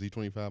Jackson Jr. Is he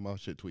 25? My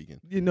shit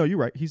tweaking. No, you're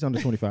right. He's under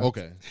 25.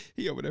 Okay.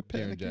 He over there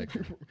Jaren panicking.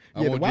 Jackson.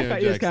 Yeah, the Wi-Fi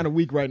is kind of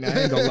weak right now. I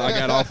ain't gonna lie. I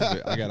got off of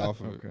it. I got off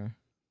of it. Okay.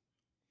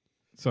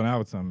 So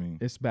now it's on me.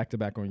 It's back to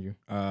back on you.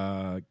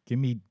 Give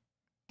me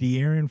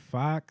De'Aaron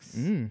Fox.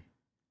 Mm.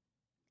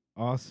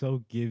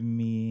 Also give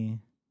me.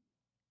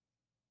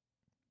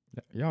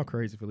 Y'all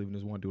crazy for leaving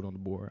this one dude on the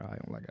board. I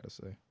gotta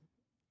say.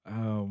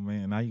 Oh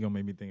man, now you gonna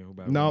make me think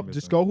about. No,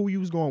 just go who you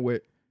was going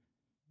with.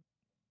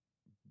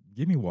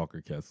 Give me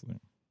Walker Kessler.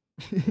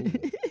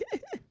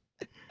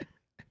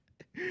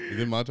 Is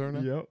it my turn now?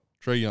 Yep.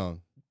 Trey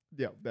Young.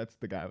 Yep, that's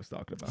the guy I was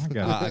talking about.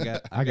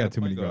 I got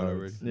too many point guard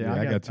guards. already. Yeah,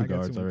 I got two too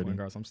guards many already. point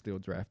guards. I'm still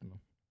drafting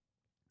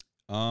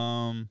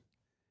them.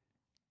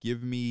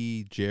 Give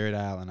me Jared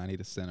Allen. I need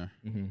a center.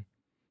 Mm-hmm.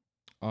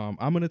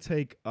 I'm gonna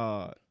take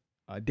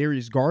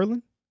Darius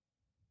Garland,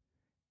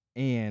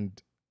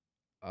 and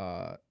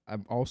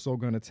I'm also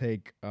gonna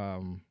take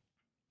Don't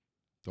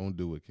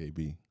do it,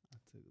 KB.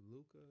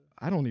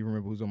 I don't even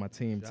remember who's on my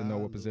team to know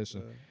what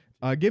position.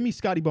 Give me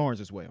Scotty Barnes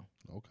as well.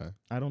 Okay.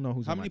 I don't know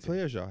who's How on many my team.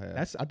 players y'all have?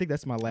 I think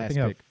that's my I last think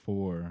I pick. have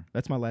 4.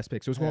 That's my last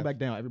pick. So it's I going have- back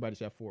down. Everybody's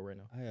at 4 right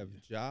now. I have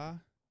Ja,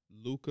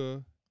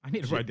 Luka, I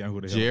need to write down who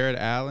the hell. Jared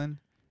Allen.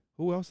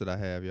 Who else did I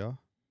have, y'all?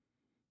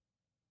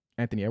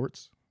 Anthony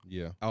Edwards.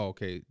 Yeah. Oh,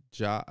 okay.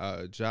 Ja,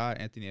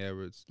 Anthony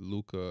Edwards,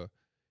 Luka,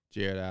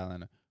 Jared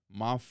Allen.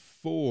 My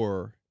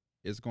 4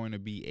 is going to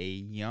be a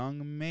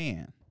young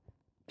man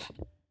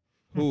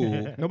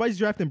who Nobody's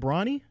drafting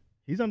Bronny.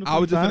 He's under. I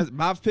was 25. just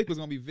my pick was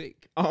gonna be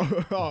Vic.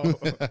 Oh.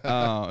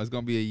 It's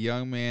gonna be a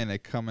young man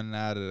that coming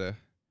out of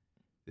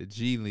the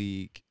G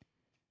League.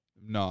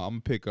 No, I'm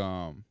gonna pick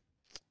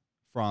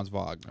Franz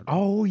Wagner.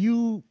 Oh,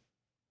 you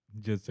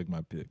Just took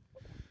my pick.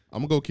 I'm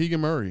gonna go Keegan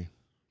Murray.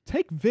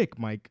 take Vic,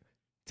 Mike.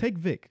 Take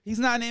Vic. He's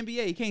not in the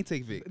NBA. He can't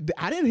take Vic.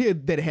 I didn't hear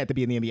that it had to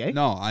be in the NBA.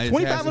 No,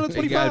 25 out of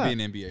He gotta 25. be in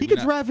the NBA. He could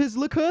draft his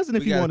little cousin if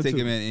We he gotta wanted take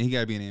to. him in, and he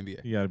gotta be in the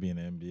NBA. You got to be in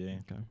the NBA.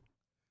 Okay.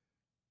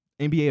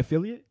 NBA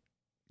affiliate.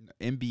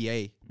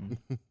 NBA.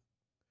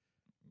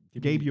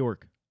 Give Gabe me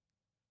York.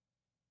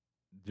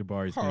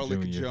 Jabari Carl Smith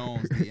Lick Jr.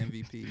 Jones, the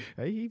MVP.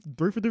 Hey, he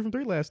 3 for 3 from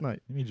 3 last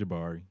night. Give me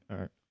Jabari.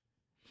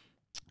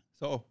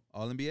 So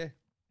all NBA,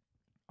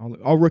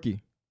 All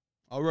rookie.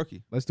 all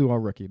rookie. Let's do all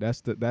rookie.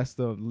 That's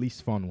the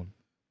least fun one.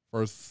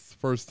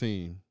 First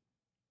team.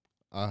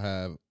 I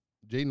have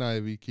Jaden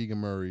Ivey, Keegan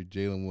Murray,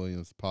 Jalen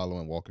Williams, Paolo,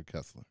 and Walker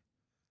Kessler.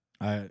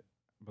 I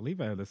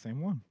believe I had the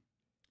same one.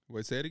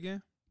 Wait, say it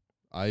again.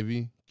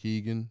 Ivy,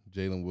 Keegan,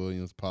 Jalen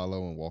Williams,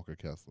 Paolo, and Walker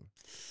Kessler.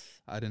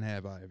 I didn't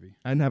have Ivy.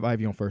 I didn't have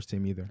Ivy on first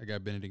team either. I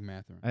got Benedict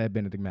Mathurin. I had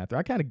Benedict Mather.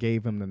 I kind of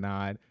gave him the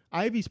nod.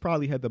 Ivy's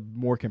probably had the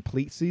more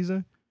complete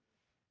season.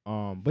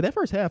 But that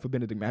first half of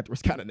Benedict Mather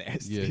was kind of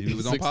nasty. Yeah, He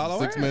was on Paolo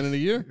six ass. man in a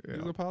year. He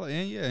was Apollo,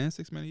 and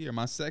 6 man a year.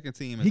 My second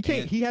team is He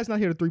can't. He has not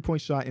hit a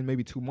 3-point shot in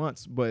maybe 2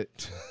 months, but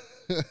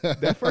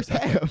that first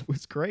half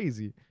was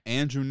crazy.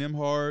 Andrew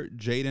Nimhard,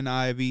 Jaden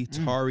Ivey,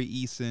 Tari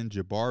Eason,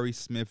 Jabari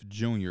Smith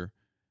Jr.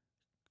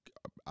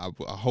 I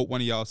hope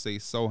one of y'all say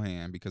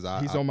Sohan because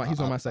He's on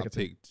my second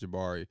team. picked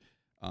Jabari,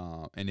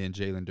 and then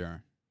Jalen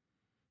Duren.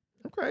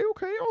 Okay. I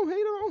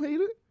don't hate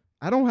it.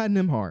 I don't have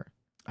Nimhard.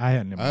 I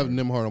had Nimhard. I have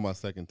Nimhard on my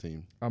second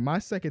team. My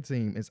second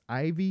team is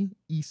Ivy,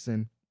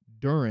 Eason,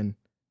 Duren,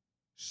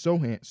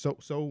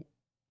 Sohan,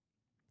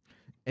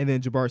 and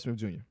then Jabari Smith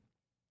Jr.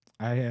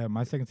 I had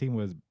my second team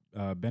was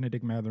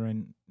Benedict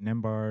Mathurin,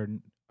 Nembhard,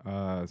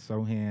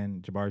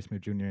 Sohan, Jabari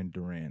Smith Jr., and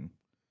Duran.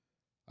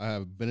 I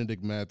have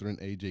Benedict Mathurin,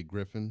 AJ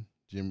Griffin,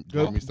 Jeremy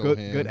Good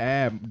Sohan,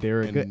 ad,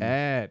 Darrick. Good and-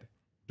 ad.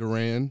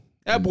 Duran.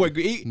 That boy,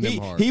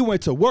 Nimhard. he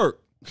went to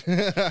work.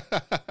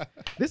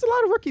 There's a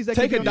lot of rookies that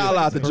Take can a be on dollar the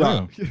out the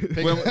second jar.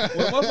 team. when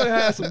motherfucker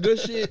has some good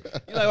shit, you're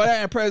like, well,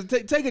 that ain't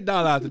present. Take a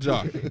dollar out the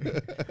jar.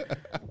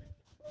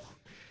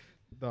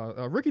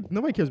 Rookie.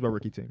 Nobody cares about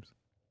rookie teams.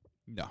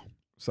 No,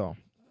 So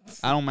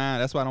I don't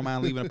mind. That's why I don't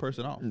mind leaving a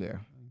person off. yeah,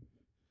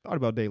 thought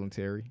about Dalen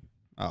Terry.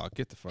 Oh,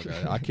 get the fuck out of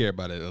here. I care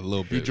about it a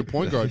little bit. Future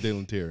point guard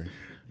Dalen Terry.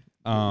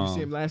 You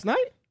see him last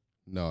night?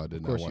 No, I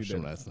did not course you watch him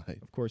didn't. last night.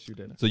 Of course you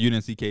didn't. So you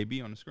didn't see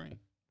KB on the screen?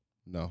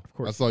 No, Of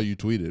course. I saw you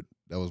tweet it.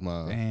 That was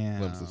my Damn.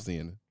 glimpse of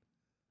seeing it.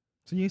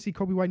 So you didn't see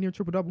Kobe White near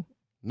triple double?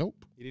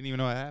 Nope. He didn't even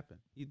know what happened.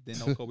 He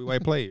didn't know Kobe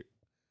White played.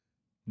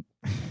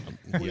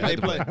 Who Yeah, did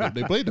they play?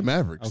 They played the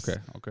Mavericks. Okay.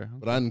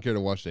 But I didn't care to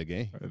watch that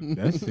game.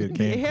 That shit It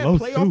came had close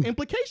playoff too.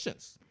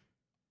 implications.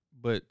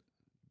 But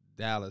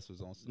Dallas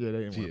was on. Yeah,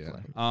 they didn't want Yeah. to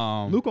play.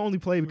 Luka Luka only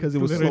played because it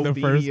was Literally Slovenia.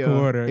 the first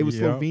quarter, It was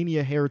yep.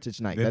 Slovenia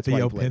Heritage Night. Then That's why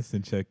Theo he played.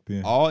 Pinson checked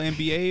in. all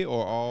NBA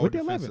or all With the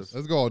defensive? 11s.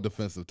 Let's go all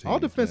defensive teams. All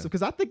defensive, man.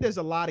 because I think there's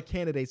a lot of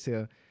candidates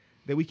here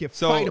that we can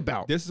So fight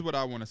about. this is what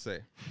I want to say.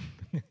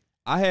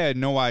 I had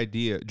no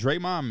idea.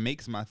 Draymond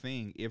makes my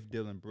thing if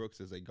Dylan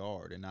Brooks is a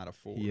guard and not a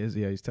forward. He is,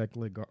 yeah, he's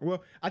technically guard.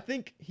 Well, I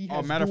think he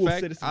has Matter of dual fact,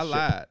 I citizenship.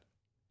 lied.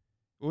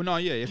 Well, no,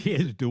 yeah. If He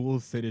has dual He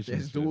citizenship.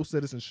 has dual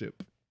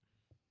citizenship.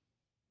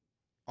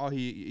 oh,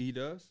 he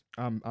does.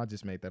 I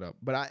just made that up,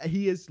 but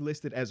he is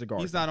listed as a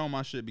guard. He's not on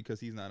my shit because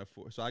he's not a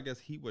forward. So I guess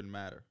he wouldn't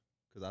matter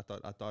because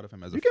I thought of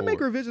him as You a can forward. make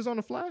revisions on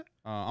the fly.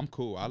 I'm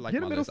cool. I like Get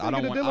a my middle list. I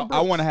don't finger to want. Dylan I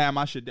want to Brooks. have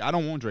my shit. I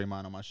don't want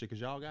Draymond on my shit because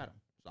y'all got him.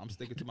 So I'm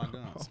sticking to my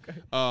guns. Okay.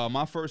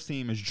 My first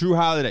team is Drew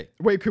Holiday.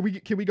 Wait,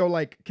 can we go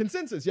like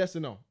consensus? Yes or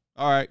no?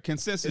 All right,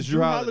 consensus. Is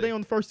Drew Holiday. on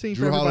the first team?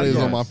 Drew for Holiday is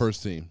everybody on my else?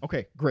 first team.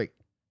 Okay, great.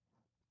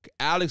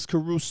 Alex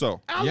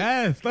Caruso.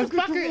 Yes, let's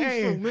fucking Caruso,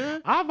 aim.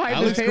 man. I might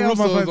Alex just tell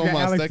Caruso is motherfucker on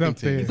my Alex second up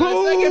there. team.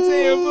 Second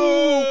team.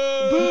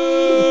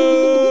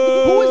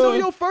 Boo. Who is on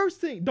your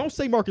first team? Don't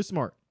say Marcus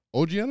Smart.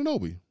 OG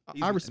Anunoby.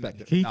 I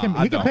respect it. He No, can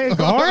I he can don't. play a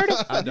guard.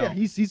 I Yeah, don't.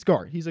 he's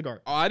guard. He's a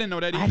guard. Oh, I didn't know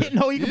that either. I didn't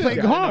know he could Yeah. play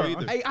Yeah, I didn't guard. know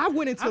either. Hey, I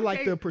went into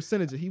like Okay. the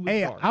percentages. He was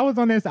Hey, guard. I was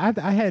on this. I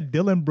had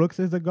Dylan Brooks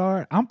as a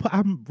guard.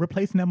 I'm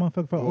replacing that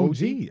motherfucker for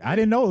OG. I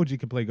didn't know OG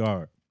could play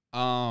guard.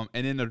 And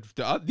then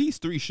these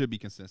three should be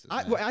consensus.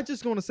 man. I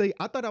just going to say,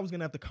 I thought I was going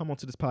to have to come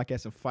onto this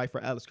podcast and fight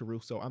for Alex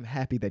Caruso. I'm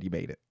happy that he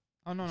made it.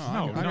 Oh no,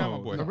 No, I got my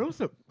boy.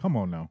 Caruso, come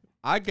on now.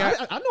 I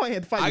got I know I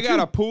had to fight I you got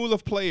too. a pool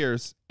of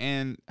players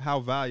and how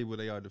valuable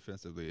they are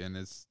defensively, and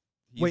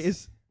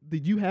Wait,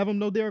 did you have him,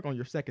 no, Darrick, on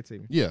your second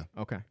team? Yeah,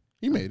 Okay.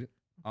 he made it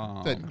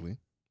um, technically.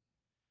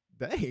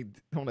 Dang,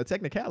 on a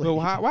technicality. Well,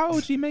 why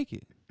would he make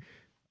it?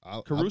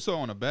 I Caruso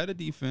on a better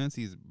defense.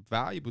 He's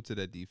valuable to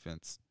that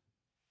defense.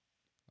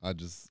 I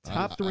just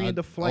Top three in OG,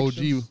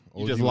 deflections.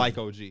 You just like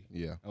OG.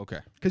 Yeah, Okay.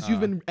 Because you've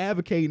been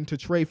advocating to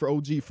trade for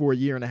OG for a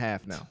year and a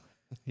half now.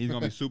 He's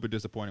gonna be super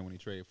disappointed when he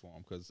trade for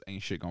him because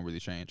ain't shit gonna really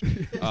change.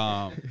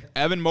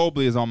 Evan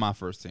Mobley is on my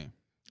first team.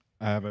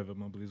 I have Evan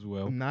Mobley as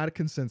well. Not a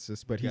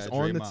consensus, but he's got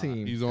on the Draymond.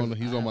 team. he's on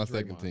I my have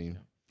second Draymond, team.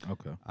 yeah.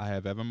 Okay. I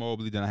have Evan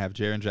Mobley. Then I have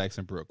Jaren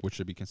Jackson Brook, which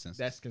should be consensus.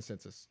 That's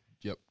consensus.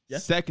 Yep. Yeah.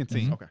 Second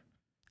team, Okay.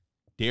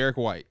 Derrick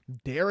White.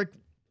 Derrick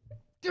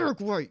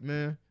White,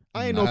 man.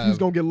 I ain't I know if he's have-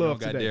 gonna get You love don't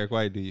got today. Derrick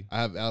White, do you? I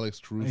have Alex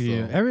Caruso.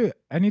 Yeah.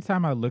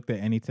 Anytime I looked at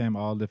any team,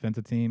 all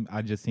defensive team,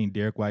 I just seen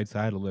Derrick White, so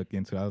I had to look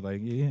into. I was like,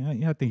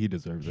 yeah, I think he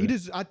deserves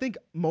it. I think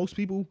most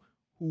people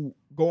who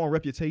go on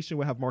reputation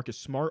will have Marcus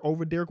Smart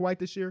over Derrick White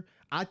this year.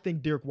 I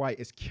think Derrick White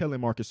is killing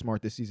Marcus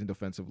Smart this season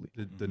defensively.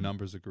 The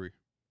numbers agree.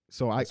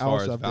 So I As far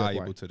also as have Derrick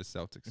valuable White. to the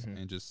Celtics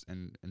Mhm. and just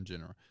in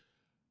general.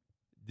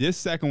 This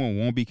second one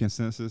won't be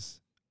consensus.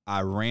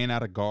 I ran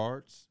out of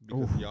guards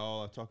because Oof.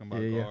 y'all are talking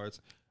about Yeah. guards.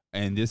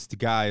 And this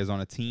guy is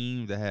on a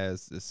team that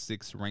has a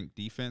 6th ranked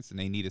defense, and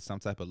they needed some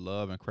type of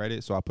love and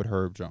credit. So I put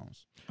Herb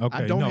Jones.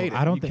 Okay, don't no, hate it.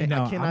 I don't You think. can't- I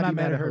No, I'm cannot not be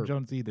mad at Herb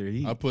Jones either.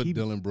 I put he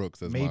Dylan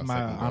Brooks as made my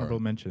second guard. honorable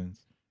mentions.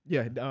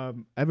 Yeah,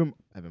 Evan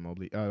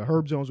Mobley.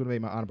 Herb Jones would have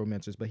made my honorable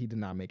mentions, but he did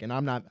not make it. And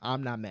I'm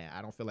not mad.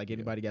 I don't feel like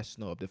anybody got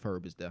snubbed if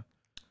Herb is there.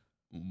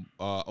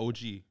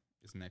 OG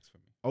is next for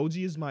me. OG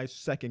is my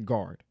second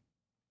guard.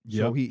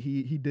 So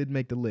he did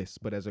make the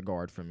list, but as a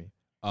guard for me.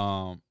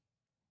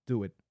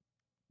 Do it.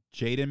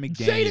 Jaden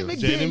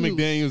McDaniels. Jaden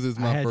McDaniels is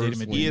I my had first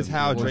Jaden one. McDaniels. He is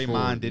how Going Draymond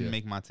forward, didn't yeah.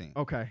 make my team.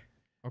 Okay.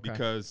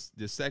 Because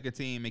the second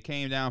team, it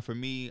came down for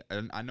me,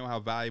 and I know how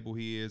valuable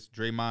he is.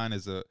 Draymond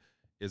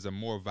is a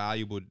more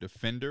valuable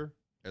defender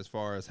as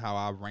far as how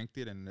I ranked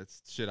it, and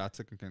that's shit I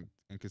took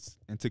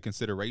into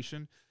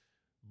consideration.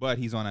 But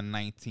he's on a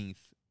 19th,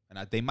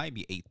 and they might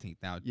be 18th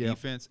now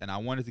defense. And I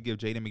wanted to give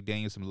Jaden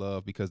McDaniels some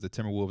love because the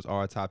Timberwolves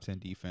are a top 10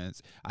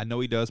 defense. I know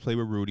he does play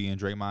with Rudy and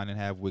Draymond and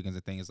have Wiggins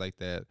and things like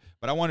that.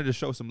 But I wanted to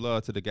show some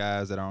love to the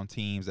guys that are on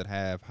teams that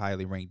have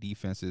highly ranked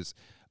defenses.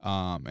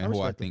 And who I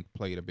respect think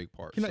played a big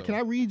part. Can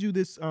I read you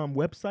this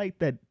website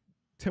that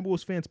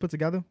Timberwolves fans put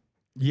together?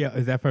 Yeah,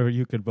 is that for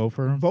you could vote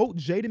for him? Vote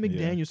Jaden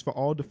Yeah. McDaniels for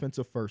all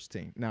defensive first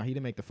team. Now, he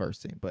didn't make the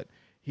first team, but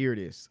here it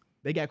is.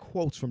 They got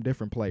quotes from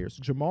different players.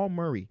 Jamal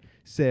Murray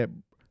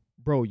said,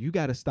 "Bro, you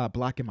got to stop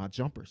blocking my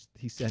jumpers."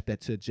 He said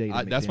that to Jaden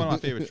McDaniels. That's one of my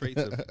favorite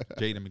traits of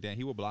Jaden McDaniels.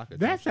 He will block it.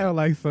 That sounds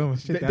like some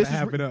shit that This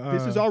happened.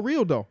 this is all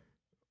real, though.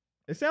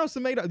 It sounds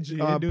made up.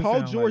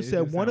 Paul George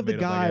said one of the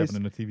guys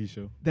in the TV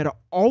show. that are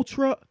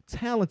ultra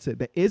talented,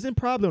 that isn't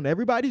probably on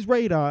everybody's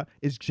radar,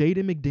 is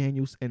Jaden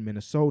McDaniels in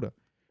Minnesota.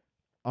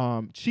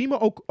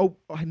 Chima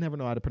I never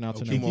know how to pronounce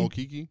her name. Chima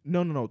Okeke.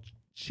 No.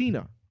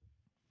 China.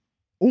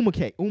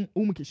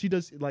 Umake. She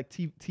does like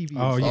TV.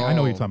 Oh yeah, I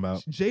know what you're talking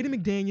about. Jaden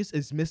McDaniels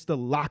is Mr.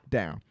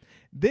 Lockdown.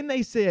 Then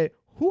they said,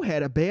 who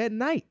had a bad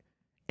night?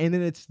 And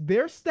then it's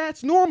their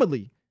stats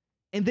normally.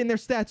 And then their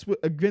stats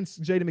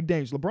against Jaden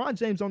McDaniels. LeBron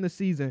James on this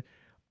season,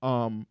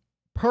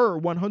 per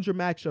 100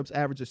 matchups,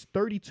 averages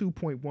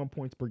 32.1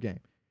 points per game.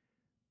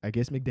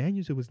 Against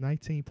McDaniels, it was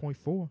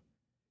 19.4.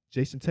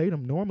 Jason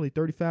Tatum, normally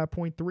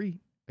 35.3.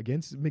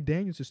 Against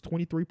McDaniels, it's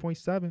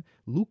 23.7.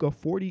 Luka,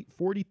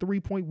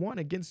 43.1.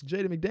 Against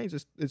Jaden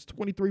McDaniels, it's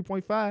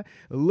 23.5.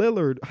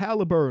 Lillard,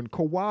 Halliburton,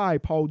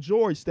 Kawhi, Paul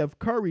George, Steph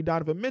Curry,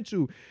 Donovan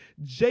Mitchell,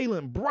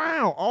 Jaylen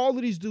Brown. All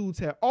of these dudes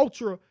had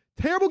ultra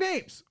terrible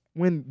games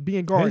when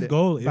being guarded. His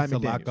goal is by to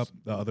lock McDaniels. up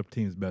the other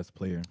team's best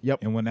player. Yep.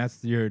 And when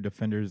that's your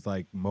defender's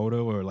like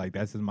motto or like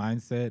that's his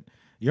mindset,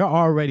 you're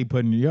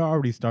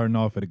already starting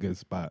off at a good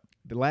spot.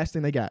 The last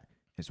thing they got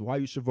is why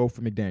you should vote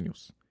for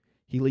McDaniels.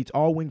 He leads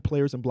all wing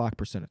players in block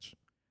percentage.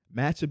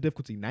 Matchup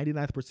difficulty,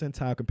 99th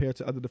percentile compared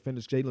to other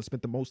defenders. Jalen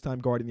spent the most time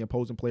guarding the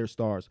opposing player's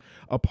stars.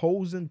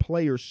 Opposing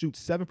players shoot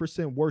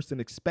 7% worse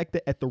than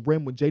expected at the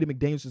rim when Jaden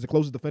McDaniels is the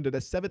closest defender.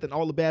 That's 7th in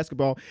all of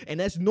basketball,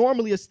 and that's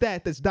normally a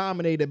stat that's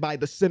dominated by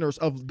the centers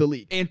of the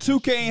league. And 2K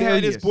ain't There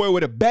had he this is. boy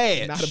with a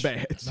badge. Not a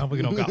badge. Now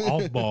we don't got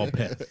off ball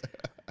pets.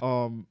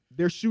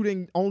 They're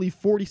shooting only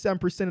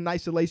 47% in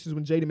isolations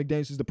when Jaden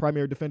McDaniels is the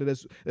primary defender.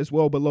 That's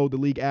well below the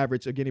league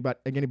average against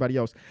anybody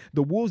else.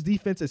 The Wolves'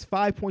 defense is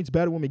 5 points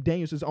better when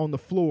McDaniels is on the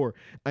floor.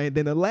 And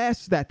then the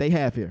last stat they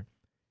have here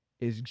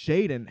is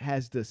Jaden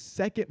has the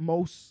second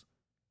most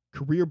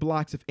career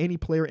blocks of any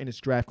player in his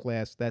draft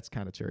class. That's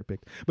kind of cherry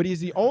picked, but he's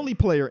the only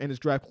player in his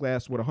draft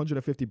class with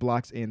 150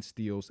 blocks and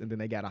steals. And then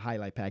they got a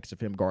highlight package of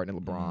him guarding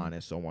LeBron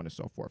and so on and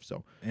so forth.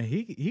 So And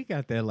he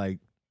got that like.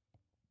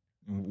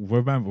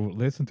 Remember,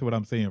 listen to what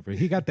I'm saying. For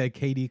he got that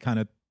KD kind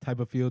of type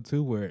of feel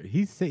too, where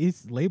he's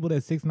labeled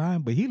at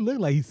 6'9", but he looked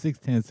like he's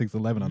 6'10",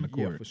 6'11" on the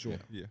court. yeah, for sure.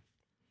 Yeah.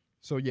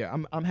 So yeah,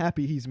 I'm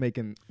happy he's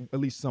making at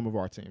least some of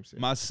our teams.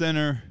 My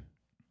center,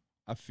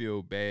 I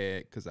feel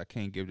bad because I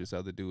can't give this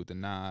other dude the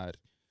nod.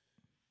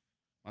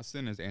 My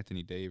center is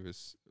Anthony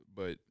Davis,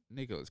 but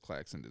Nicholas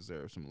Claxton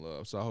deserves some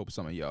love. So I hope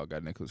some of y'all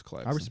got Nicholas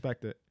Claxton. I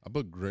respect it. I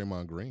put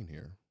Draymond Green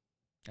here.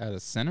 As a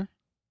center?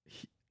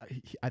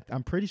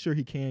 I'm pretty sure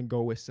he can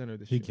go with center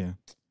this He year. can.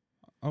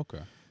 Okay.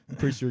 I'm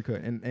pretty sure he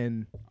could.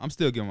 And I'm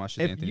still giving my shit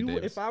to if Anthony you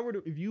Davis.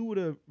 if you would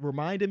have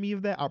reminded me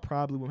of that, I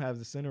probably would have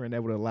the center, and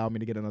that would allow me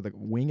to get another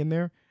wing in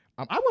there.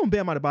 I want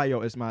Bam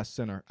Adebayo as my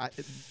center.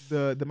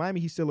 The Miami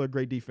Heat's still a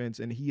great defense,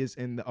 and he is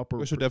in the upper.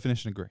 What's your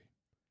definition of great?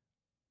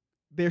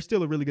 They're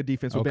still a really good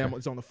defense with Okay. Bam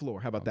is on the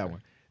floor. How about that Okay.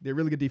 one? They're a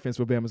really good defense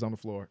with Bam is on the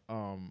floor.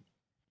 And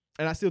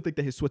I still think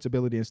that his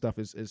switchability and stuff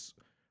is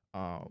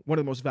one of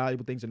the most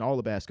valuable things in all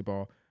of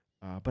basketball.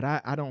 But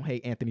I don't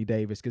hate Anthony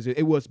Davis because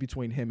it was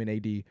between him and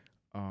AD,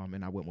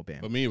 and I went with Bam.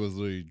 For me, it was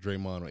literally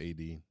Draymond or AD,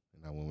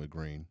 and I went with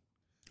Green.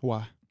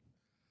 Why?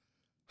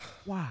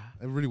 Why?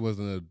 It really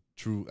wasn't a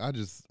true.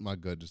 My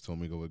gut just told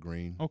me to go with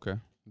Green. Okay.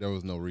 There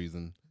was no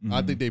reason. Mhm.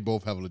 I think they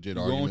both have a legit You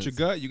going argument. with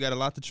your gut? You got a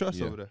lot to trust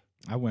Yeah. over there.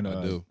 I went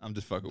I do. I'm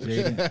just fucking with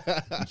you.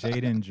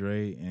 Jaden,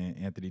 Dre, and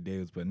Anthony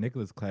Davis, but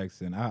Nicholas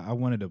Claxton, I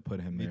wanted to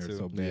put him Me there too.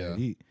 so bad.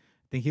 Yeah. I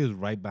think he was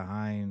right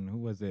behind. Who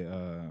was it?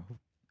 I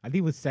think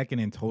he was second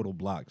in total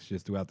blocks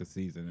just throughout the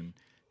season, and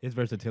his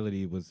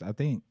versatility was. I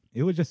think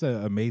it was just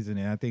amazing,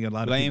 and I think a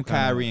lot Blame of people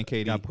kinda Kyrie and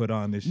KD. got put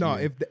on this No,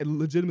 year.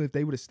 legitimately, if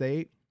they would have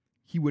stayed,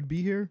 he would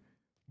be here.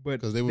 But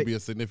Because they would be a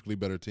significantly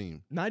better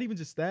team. not even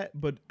just that,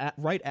 but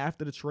right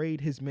after the trade,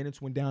 his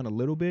minutes went down a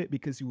little bit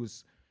because he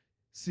was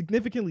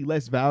significantly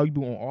less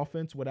valuable on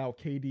offense without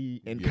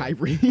KD and Yeah.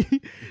 Kyrie.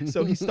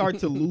 So he started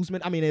to lose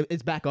minutes. I mean,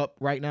 it's back up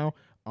right now,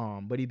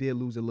 but he did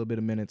lose a little bit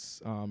of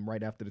minutes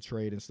right after the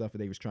trade and stuff.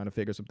 And they was trying to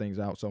figure some things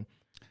out. So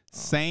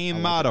Same I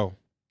like motto,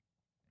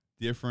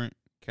 different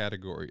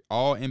category.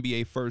 All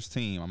NBA first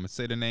team. I'm gonna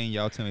say the name.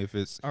 Y'all tell me if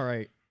it's all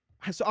right.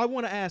 So I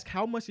want to ask,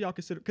 how much y'all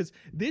consider? Because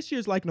this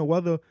year's like no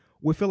other.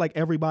 We feel like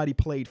everybody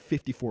played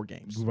 54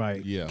 games.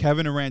 right. Yeah.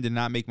 Kevin Durant did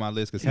not make my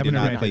list because he Kevin did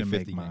not Durant play didn't make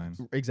 50 mine.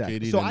 games. Exactly.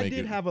 KD So didn't I make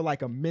did it. have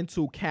a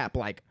mental cap,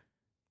 like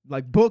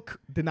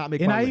Book did not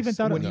make And my I list even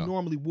thought when of- he No.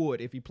 normally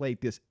would if he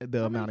played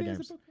the amount of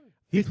games.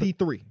 He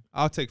 53.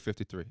 I'll take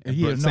 53.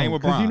 Yeah, But same no,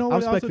 with 'cause Bron. you know I what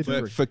respect also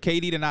 53. But for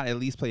KD to not at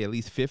least play at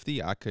least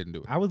 50, I couldn't do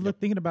it. I was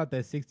thinking about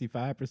that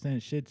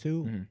 65% shit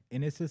too, Mhm.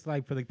 and it's just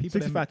like for the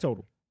people 65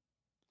 total.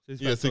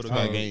 Yeah,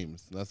 65 Oh.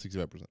 games, not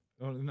 65%.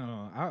 Oh,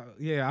 no,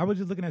 I was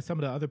just looking at some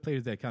of the other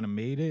players that kind of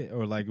made it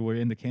or like were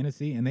in the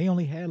candidacy, and they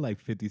only had like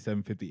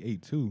 57,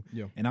 58 too.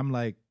 Yeah. And I'm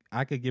like,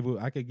 I could give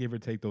or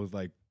take those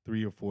like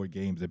 3 or 4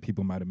 games that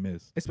people might have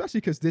missed. Especially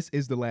because this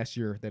is the last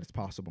year that it's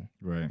possible,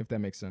 Right. if that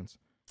makes sense.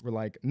 We're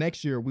like,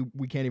 next year,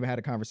 we can't even have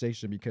a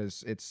conversation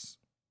because it's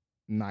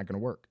not going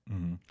to work.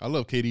 Mm-hmm. I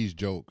love KD's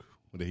joke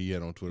that he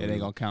had on Twitter. It ain't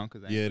gonna count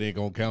because Yeah, it ain't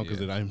gonna count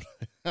because Yeah. it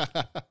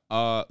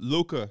ain't.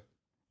 Luka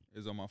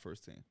is on my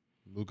first team.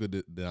 Luka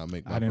did not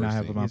make my I did not first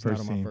have team. him on He's not first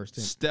on my team. first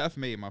team. Steph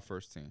made my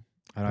first team.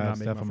 I don't Did have not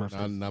make Steph my on my first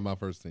first. Not my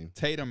first team.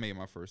 Tatum made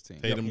my first team.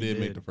 Tatum he did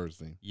make did. the first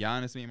team.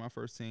 Giannis made my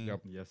first team.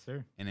 Yep. Yes,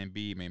 sir. And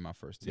Embiid made my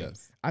first team.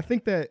 Yes. I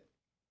think that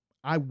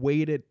I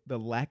weighted the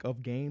lack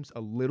of games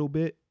a little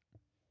bit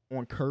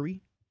on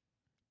Curry.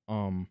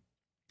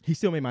 He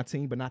still made my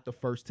team, but not the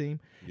first team.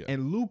 Yeah.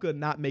 And Luka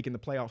not making the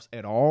playoffs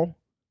at all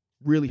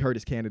really hurt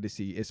his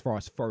candidacy as far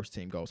as first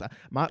team goes.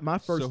 My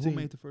first So who team,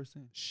 made the first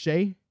team?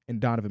 Shea and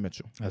Donovan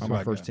Mitchell That's are who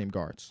my I first got. team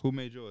guards. Who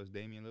made yours?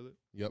 Damian Lillard?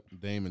 Yep.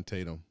 Dame and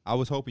Tatum. I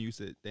was hoping you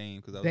said Dame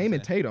because I was Dame gonna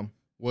and say- Tatum.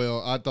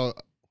 Well, I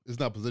thought it's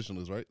not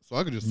positionless, right? So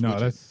I could just switch No, it.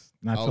 that's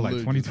not I'll till like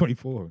literally just-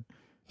 2024.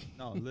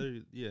 No,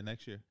 literally, yeah,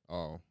 next year.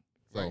 Oh,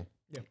 so Right.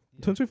 Yeah.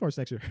 2024 is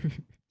next year.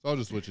 I'll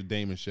just switch it.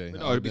 Dame and Shea. But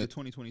no, it'll be the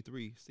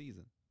 2023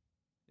 season.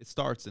 It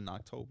starts in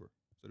October.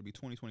 So it'll be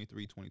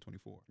 2023,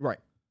 2024. Right.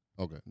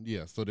 Okay.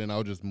 Yeah. So then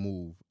I'll just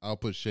move. I'll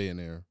put Shea in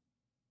there.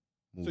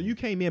 So Move. you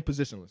came in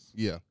positionless.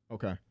 Yeah.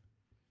 Okay.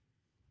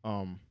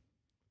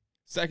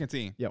 Second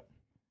team. Yep.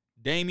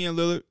 Damian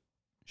Lillard,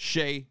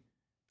 Shea,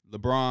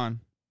 LeBron,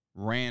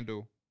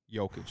 Randall,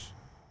 Jokic.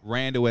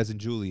 Randall as in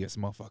Julius,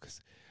 motherfuckers.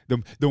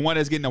 The one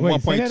that's getting the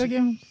Wait, say 1.2. that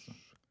again.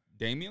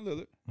 Damian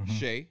Lillard, Mhm.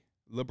 Shea,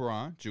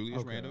 LeBron, Julius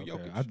Okay, Randall, okay.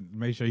 Jokic. I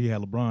made sure you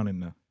had LeBron in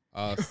there.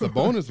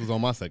 Sabonis was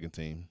on my second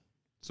team.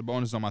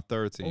 Sabonis on my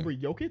third team. Over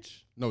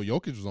Jokic, No,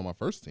 Jokic was on my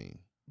first team.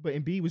 but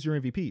Embiid was your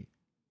MVP.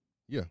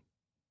 Yeah.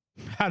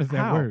 How does that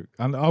How? work?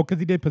 Because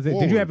he did possess.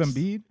 Did you have Forwards.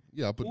 Embiid?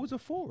 Yeah. I put. Who was a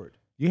forward?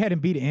 You had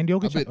Embiid and I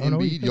Jokic. bet Oh, no,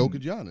 you Embiid, didn't.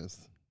 Jokic,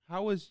 Giannis.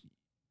 How was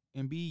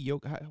Embiid,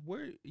 Jokic?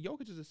 Where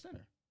Jokic is a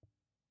center.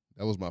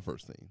 That was my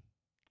first team.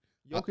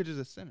 Jokic is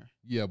a center.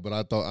 Yeah, but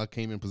I thought I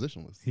came in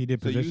positionless. He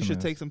did So you position should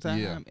us. take some time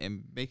Yeah.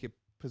 and make it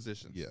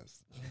positions.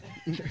 Yes.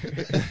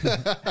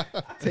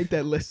 Take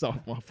that list off,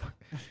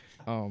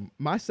 motherfucker.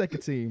 My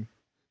second team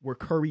were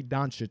Curry,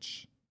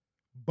 Doncic,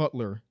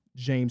 Butler,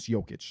 James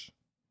Jokic.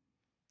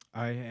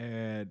 I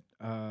had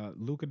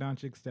Luka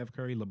Doncic, Steph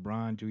Curry,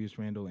 LeBron, Julius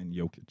Randle, and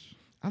Jokic.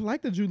 I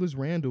like the Julius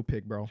Randle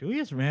pick, bro.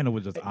 Julius Randle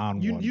was just on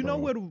one. You know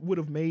bro. what would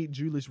have made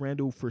Julius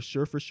Randle for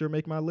sure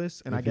make my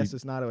list? And If I guess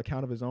it's not an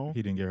account of his own.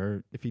 He didn't get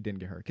hurt. If he didn't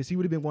get hurt. Because he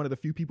would have been one of the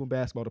few people in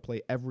basketball to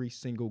play every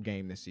single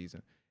game this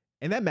season.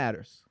 And that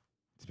matters.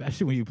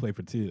 Especially when you play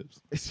for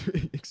Tibbs.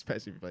 Especially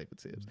if you play for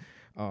Tibbs.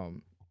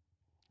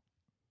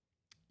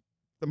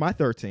 My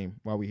third team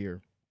while we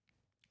here.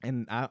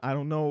 And I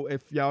don't know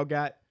if y'all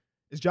got...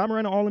 Is Ja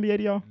Morant an All-NBA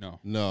to y'all? No.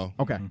 No.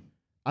 Okay. Mhm.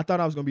 I thought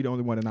I was going to be the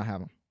only one to not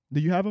have him.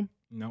 Do you have him?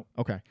 Nope.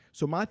 Okay.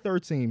 So my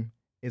third team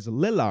is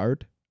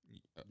Lillard,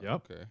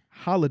 Yep. Okay.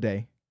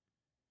 Holiday,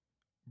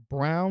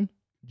 Brown,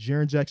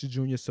 Jaren Jackson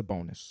Jr.,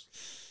 Sabonis.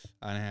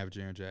 I didn't have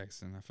Jaren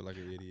Jackson. I feel like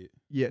an idiot.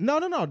 Yeah. No.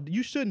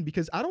 You shouldn't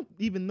because I don't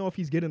even know if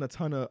he's getting a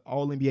ton of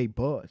All-NBA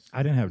buzz.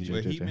 I didn't have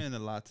But he JJ. meant a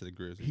lot to the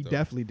Grizzlies. He though.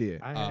 definitely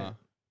did.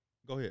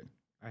 Go ahead.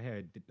 I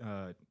had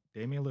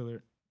Damian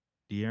Lillard,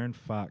 De'Aaron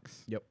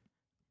Fox. Yep.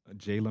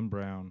 Jaylen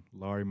Brown,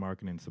 Laurie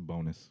Markin, and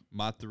Sabonis.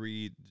 My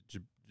three,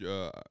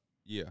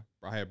 yeah.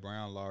 I had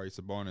Brown, Laurie,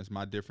 Sabonis.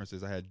 My difference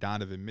is I had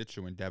Donovan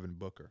Mitchell and Devin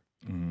Booker.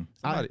 Mm-hmm.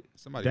 Somebody.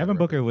 Devin gotta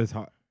Booker rep was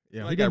hard. Yeah,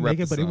 Somebody he didn't gotta make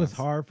rep it, but the it was Suns.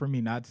 hard for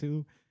me not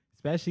to,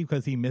 especially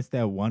because he missed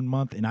that 1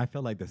 month, and I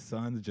felt like the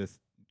Suns just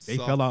they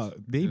Sucked. fell out.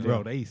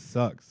 Yeah. They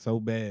sucked so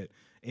bad.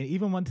 And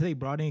even once they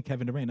brought in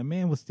Kevin Durant, the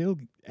man was still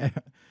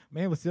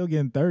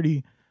getting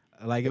 30.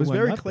 Like It was wasn't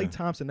very nothing. Klay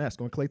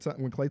Thompson-esque. When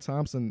Klay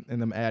Thompson and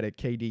them added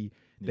KD,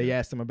 they Yeah.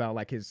 asked him about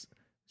like his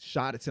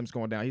shot attempts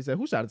going down. He said,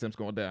 "Whose shot attempts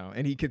going down?"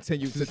 And he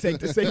continued to take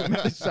the same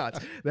amount of shots.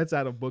 That's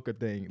how the Booker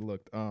thing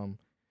looked.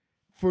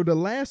 For the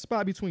last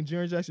spot between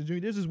Jaren Jackson Jr.,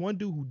 there's this one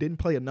dude who didn't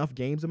play enough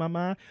games in my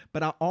mind,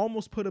 but I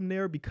almost put him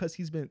there because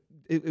he's been.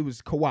 It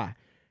was Kawhi.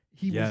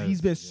 He's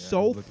been Yes.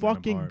 so looking at him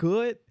fucking hard.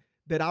 good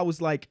that I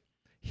was like,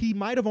 he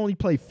might have only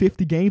played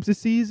 50 games this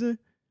season.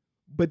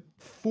 But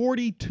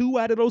 42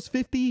 out of those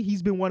 50,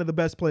 he's been one of the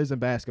best players in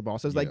basketball.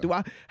 So it's like,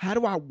 how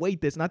do I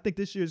weight this? And I think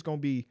this year is going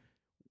to be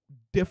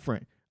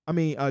different. I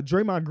mean,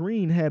 Draymond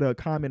Green had a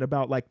comment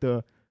about like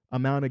the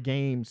amount of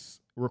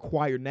games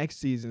required next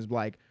season is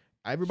like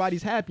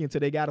everybody's happy until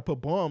they got to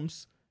put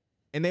bums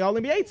in the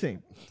All-NBA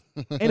team.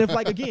 And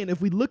if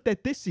we looked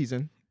at this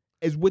season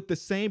is with the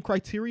same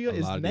criteria A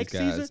as lot of next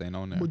these guys season, ain't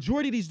on there.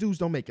 majority of these dudes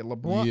don't make it.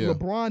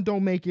 LeBron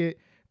don't make it.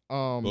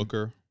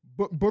 Booker.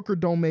 Booker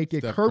don't make it.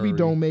 Steph Curry Curry.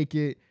 don't make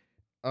it.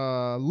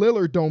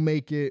 Lillard don't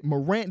make it.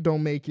 Morant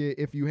don't make it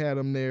if you had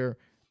him there.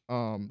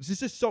 It's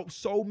just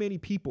so many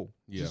people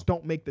just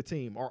don't make the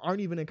team or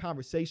aren't even in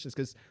conversations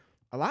because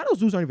a lot of those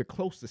dudes aren't even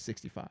close to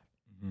 65.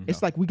 Mhm.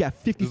 It's like we got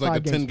 55 There's like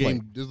a games 10 played.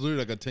 game. There's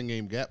literally like a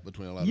 10-game gap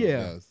between a lot of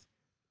Yeah. those guys.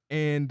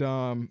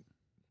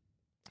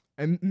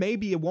 And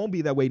maybe it won't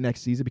be that way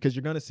next season because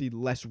you're gonna see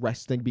less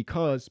resting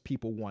because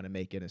people want to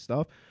make it and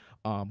stuff.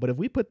 But if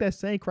we put that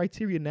same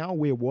criteria now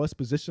where it was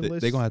positionless,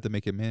 They're gonna have to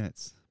make it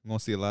minutes. We're gonna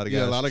see a lot of guys.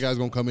 Yeah, a lot of guys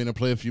gonna come in and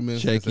play a few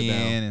minutes check and sit in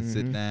down. and Mhm.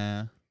 sit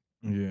down.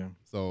 Yeah.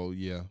 So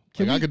yeah,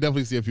 Can I we- could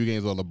definitely see a few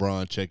games where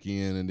LeBron check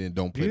in and then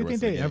don't Do play you the think rest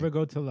of they the game. ever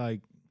go to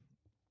like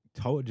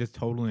just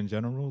total in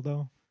general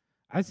though?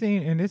 I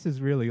seen, and this is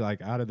really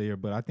like out of there,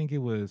 but I think it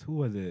was who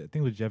was it? I think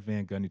it was Jeff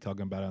Van Gundy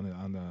talking about it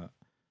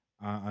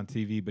on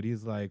TV. But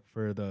he's like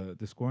for the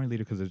scoring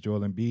leader because it's Joel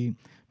Embiid.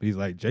 But he's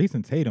like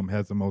Jason Tatum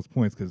has the most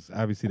points because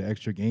obviously the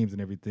extra games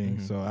and everything.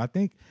 Mhm. So I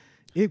think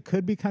it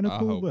could be kind of I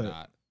cool. hope But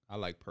not. I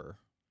like Purr.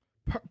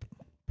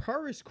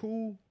 Purr is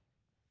cool.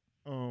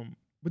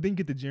 But then you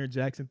get the Jaren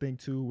Jackson thing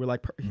too, where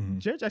like Mhm.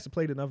 Jaren Jackson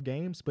played enough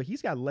games, but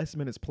he's got less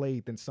minutes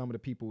played than some of the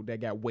people that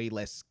got way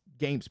less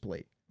games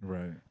played.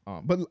 right,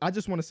 But I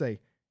just want to say,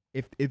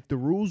 if the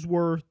rules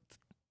were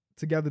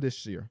together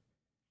this year,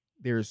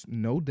 there's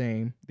no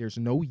Dame, there's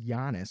no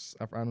Giannis.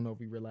 I don't know if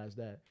we realized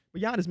that,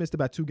 but Giannis missed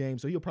about 2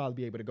 games, so he'll probably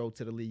be able to go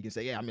to the league and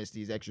say, "Yeah, I missed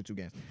these extra 2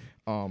 games."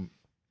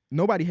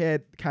 Nobody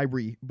had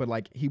Kyrie, but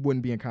like he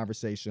wouldn't be in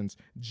conversations.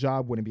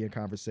 Ja wouldn't be in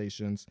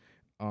conversations.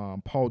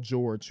 Paul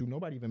George, who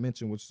nobody even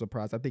mentioned, was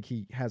surprised. I think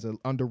he has an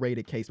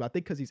underrated case, but I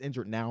think because he's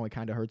injured now, it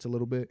kind of hurts a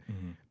little bit.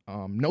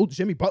 No,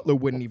 Jimmy Butler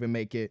wouldn't even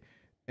make it,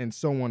 and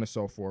so on and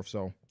so forth.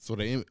 So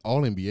the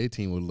All NBA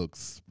team would look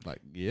like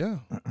Yep.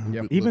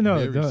 would Even look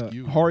though very the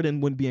skewed.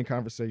 Harden wouldn't be in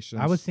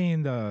conversations. I was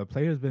seeing the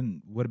players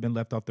would have been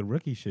left off the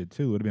rookie shit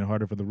too. Would have been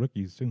harder for the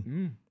rookies too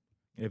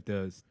if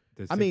the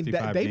I mean,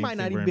 65 they games might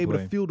not were even in be able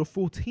play. to field a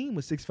full team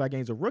with 65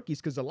 games of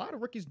rookies because a lot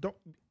of rookies don't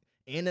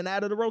in and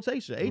out of the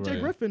rotation. AJ Right.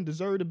 Griffin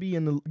deserved to be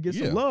get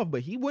Yeah. some love,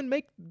 but he wouldn't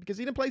make because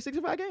he didn't play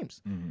 65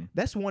 games. Mhm.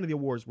 That's one of the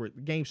awards where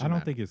games should I don't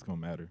matter. think it's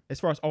gonna matter. As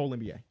far as all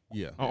NBA,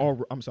 Yeah. all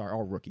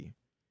rookie.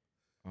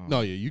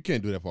 No, yeah, you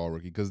can't do that for all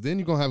rookie because then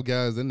you're gonna have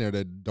guys in there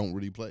that don't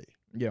really play.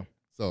 Yeah,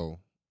 So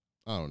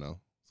I don't know.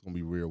 It's gonna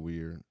be real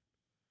weird.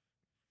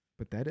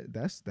 but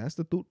that's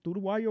the through the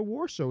wire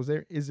award show. Is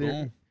there?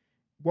 Boom.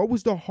 What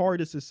was the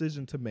hardest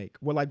decision to make?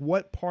 Well, like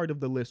what part of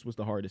the list was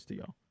the hardest to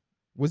y'all?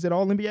 Was it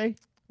all NBA?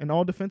 and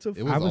all defensive?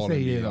 It was I would all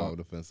say, NBA, yeah. all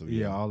defensive.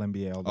 Yeah, all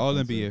NBA, All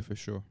defensive. NBA for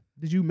sure.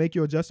 Did you make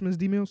your adjustments,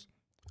 D Mills?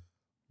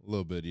 A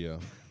little bit, yeah.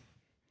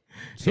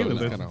 He So would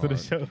it's listen kinda to the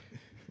hard.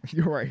 show.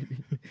 You're right.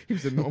 He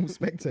was a normal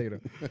spectator.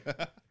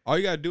 all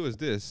you gotta do is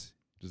this.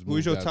 Just Who's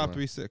move your guys top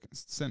around. 3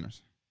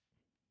 centers?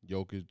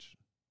 Jokic,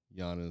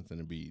 Giannis,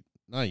 and Embiid.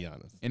 Not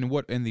Giannis. In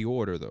what in the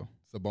order though?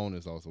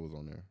 Sabonis also was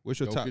on there. What's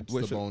your top? Jokic,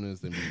 What's your, Sabonis,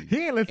 Embiid.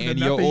 He ain't listening in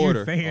to your nothing order?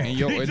 you saying. In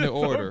He the just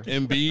order.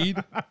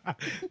 Embiid,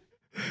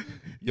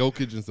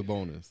 Jokic, and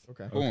Sabonis.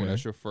 Okay. Boom. Okay.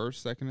 That's your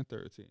first, second, and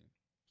third team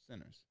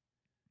centers.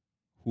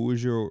 Who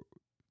is your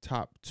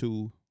top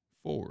 2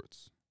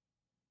 forwards?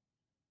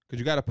 Because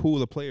you got a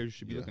pool of players you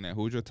should be Yeah. looking at.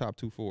 Who's your top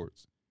 2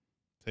 forwards?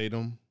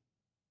 Tatum,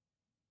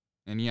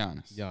 And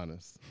Giannis.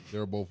 Giannis. They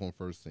were both on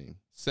first team.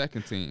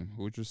 Second team.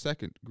 Who's your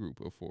second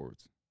group of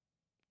forwards?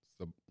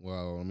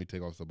 Well, let me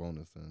take off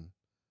Sabonis and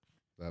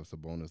I have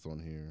Sabonis on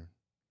here.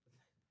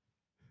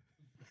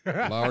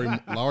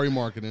 Lowry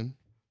marketing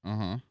Uh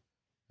huh.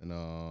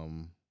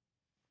 and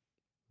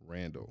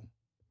Randall.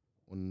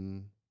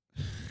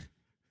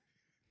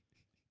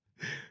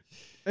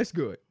 That's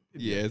good.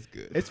 Yeah, it's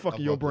good. It's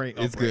fucking your brain.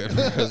 It's up good.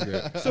 right It's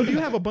good. now. So do you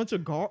have a bunch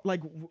of guard?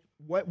 Like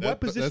what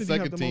position That do you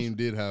have second the team most?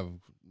 did have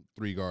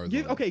 3 guards.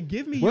 Give, on it. okay,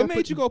 give me What your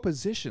made you go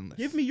positionless?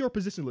 Give me your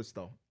position list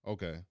though.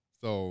 Okay.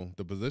 So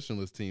the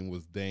positionless team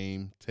was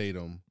Dame,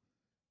 Tatum,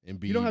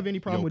 and You don't have any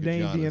problem with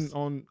Dame being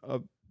on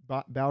a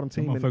bottom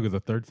Some team. And, motherfucker's a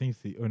 13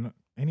 seed. Or not,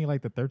 ain't he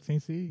like the 13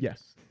 seed?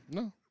 yes.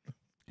 No.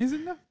 Is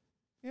it no?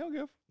 He don't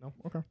give. No.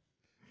 Okay.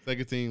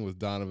 Second team was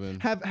Donovan.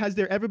 Has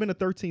there ever been a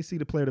 13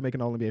 seeded player to make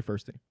an All NBA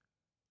first team?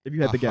 If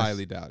you had I to guess,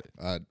 highly doubt it.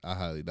 I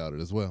highly doubt it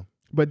as well.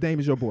 but Dame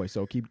is your boy,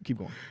 so keep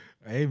going.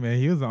 Hey, man,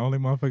 he was the only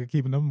motherfucker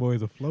keeping them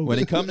boys afloat. When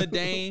it come to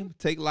Dame,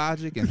 take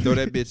logic and throw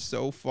that bitch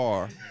so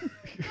far.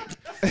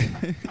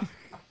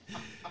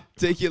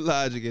 Take your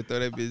logic and throw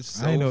that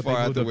bitch I ain't know so if they far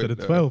out moved the up to window.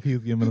 the 12. He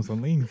was giving us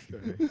some leans.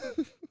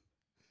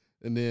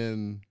 And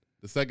then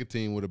the second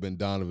team would have been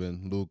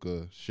Donovan,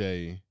 Luka,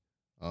 Shea,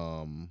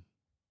 Sabonis,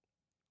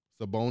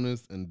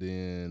 and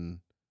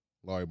then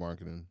Larry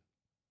Marketing.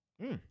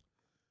 Mm.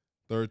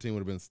 Third team would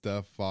have been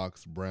Steph,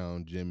 Fox,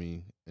 Brown,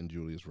 Jimmy, and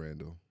Julius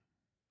Randle.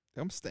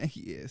 Them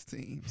stanky ass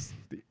teams.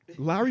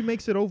 Lowry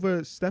makes it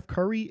over Steph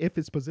Curry if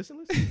it's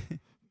positionless.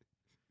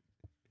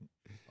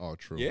 All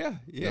true. Yeah,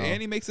 No.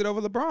 and he makes it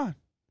over LeBron.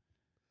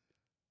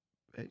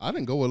 I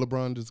didn't go with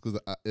LeBron just because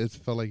it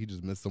felt like he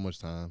just missed so much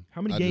time.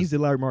 How many I games just-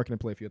 did Larry Marketing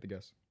play? If you had to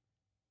guess,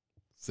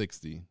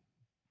 60.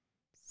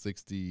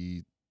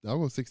 I'll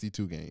go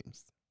 62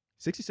 games.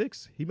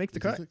 66. He makes the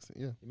cut. 66,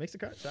 yeah. He makes the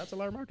cut. Shout out to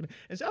Larry Marketing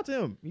and shout out to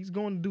him. He's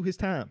going to do his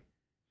time.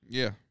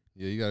 Yeah.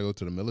 Yeah, you got to go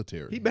to the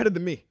military. He better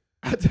than me.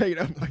 I tell you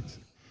that much.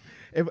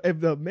 If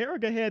the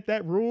America had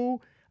that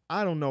rule,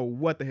 I don't know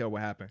what the hell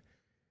would happen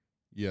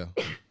Yeah.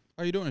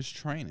 All you're doing is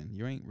training.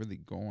 You ain't really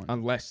going.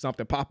 unless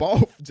something pop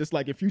off, just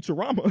like in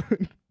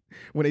Futurama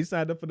when they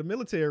signed up for the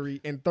military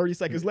and 30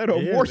 seconds later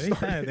a war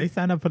started. They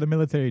signed up for the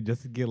military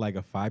just to get like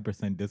a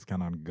 5%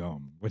 discount on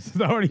gum, which is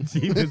already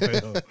cheap as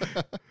hell.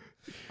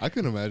 I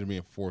couldn't imagine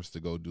being forced to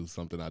go do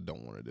something I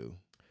don't want to do.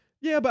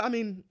 Yeah, but I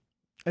mean,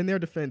 in their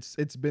defense,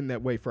 it's been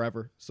that way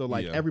forever. So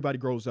like Yeah. everybody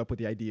grows up with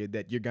the idea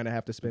that you're gonna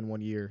have to spend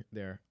 1 year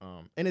there,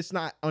 and it's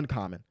not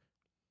uncommon.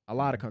 A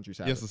lot of countries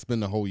have. He has it. to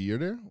spend the whole year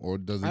there, or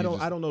does he? I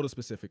don't know the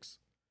specifics,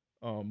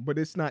 but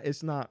it's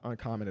not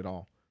uncommon at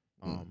all.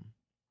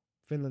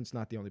 Finland's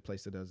not the only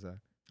place that does that.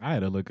 I had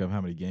to look up how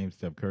many games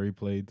Steph Curry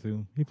played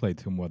too. He played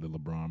 2 more than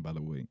LeBron, by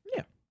the way.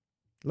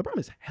 LeBron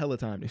is hella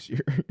time this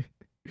year.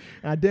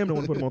 I damn don't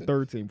want to put him on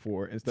third team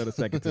for it instead of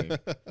second team.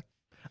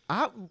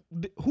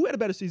 Who had a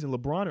better season,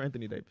 LeBron or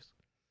Anthony Davis?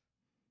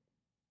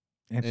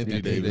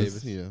 Anthony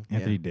Davis. Yeah.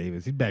 Anthony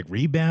Davis. He's back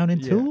rebounding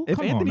too. If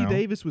Come on Anthony now.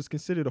 Davis was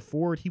considered a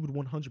forward, he would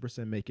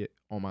 100% make it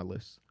on my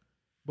list.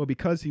 But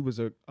because he was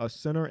a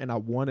center and I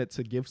wanted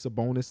to give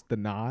Sabonis the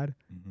nod,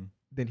 Mhm.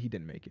 then he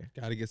didn't make it.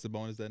 Gotta get the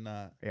bonus that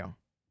nod. Yeah.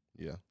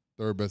 Yeah.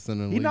 Third best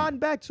center in the He league. nodding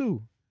back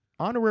too.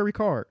 Honorary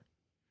card.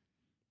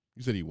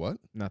 You said he what?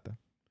 Nothing.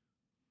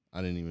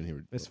 I didn't even hear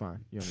it. It's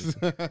fine. You don't need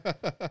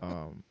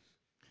to.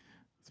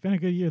 It's been a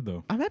good year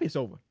though. I'm happy it's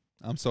over.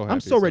 I'm so happy. I'm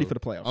so ready for the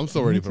playoffs. I'm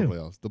so Me ready for the too.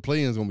 playoffs. The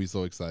play-in's gonna be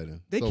so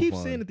exciting. They so keep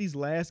fun. saying that these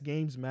last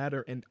games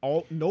matter, and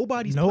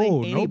nobody's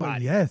playing anybody.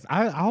 nobody. Yes,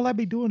 all I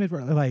be doing is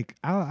like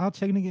I'll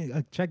check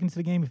into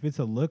the game if it's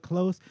a look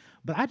close,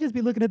 but I just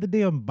be looking at the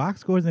damn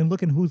box scores and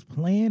looking who's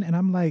playing, and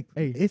I'm like,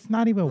 Hey, it's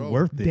not even bro,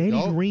 worth it. Danny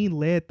Y'all- Green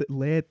led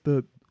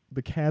the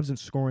Cavs in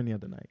scoring the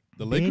other night.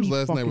 The Lakers Danny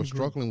last night fucking were Green.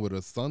 struggling with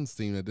a Suns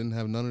team that didn't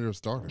have none of their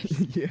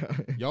starters. Yeah.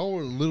 Y'all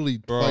were literally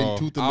Bro, fighting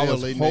tooth and I nail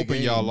was late in that hoping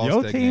game. y'all lost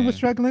Your that team was game.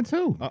 struggling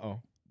too.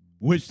 Uh-oh.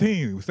 Which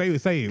team? Say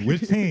it.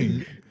 Which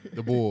team?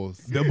 The Bulls.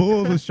 The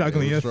Bulls was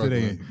struggling They was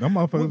yesterday. Them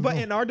motherfuckers. But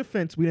in our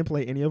defense, we didn't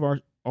play any of our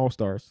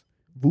all-stars.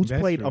 Vooch That's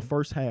played true. a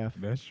first half.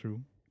 That's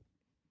true.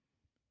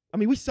 I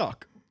mean, we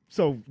suck.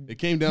 So It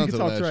came you down can to the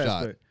talk last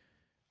trash,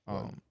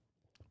 shot.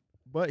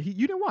 But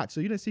you didn't watch, so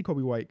you didn't see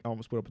Kobe White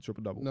almost put up a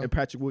triple-double No. and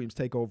Patrick Williams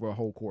take over a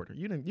whole quarter.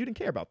 You didn't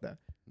care about that.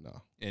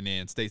 No. And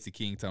then Stacey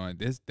King telling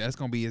that's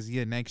gonna be his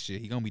year next year.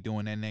 He gonna be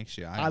doing that next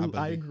year. I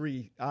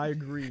believe.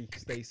 agree,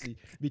 Stacey,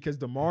 because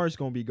DeMar's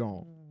gonna be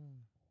gone,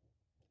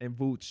 and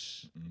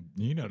Vooch.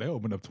 You know, they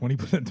opened up 20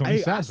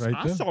 shots right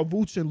I there. saw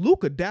Vooch and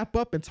Luka dap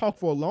up and talk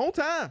for a long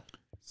time.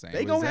 Same They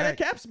with gonna have Zach.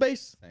 that cap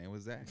space. Same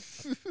with Zach.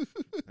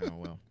 Oh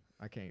well,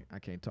 I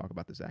can't talk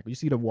about the Zach. You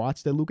see the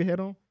watch that Luka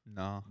had on?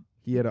 No.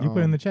 He had a You put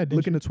it in the chat, didn't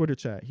look you? in the Twitter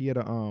chat. He had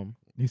a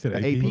You said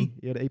an AP. AP.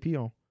 He had an AP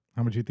on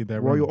How much you think that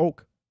Royal run?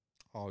 Oak.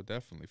 Oh,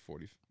 definitely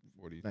 40.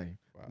 Hey,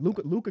 Wow.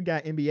 Luka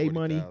got NBA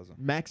money, 40,000.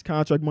 max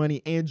contract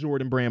money, and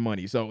Jordan brand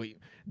money. So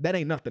that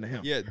ain't nothing to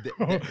him. Yeah,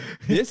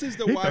 this is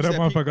the He watch throw that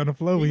that motherfucker on the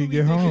floor when he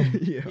get home.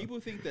 Yeah. People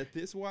think that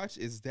this watch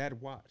is that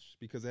watch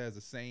because it has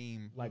the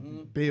same. Like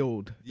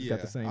build. It's Yeah,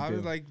 got the same I build.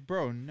 was like,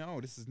 bro,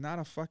 no, this is not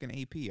a fucking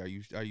AP. Are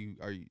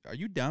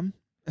you dumb?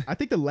 I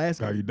think the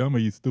last Are you dumb or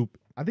you stupid?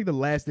 I think the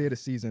last day of the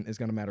season is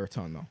going to matter a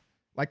ton, though.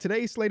 Like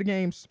today's slate of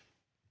games,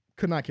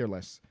 could not care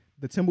less.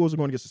 The Timberwolves are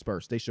going against the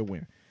Spurs. They should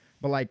win.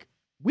 But, like,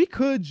 we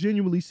could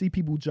genuinely see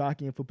people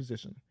jockeying for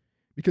position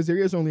because there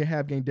is only a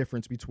half-game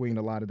difference between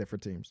a lot of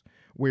different teams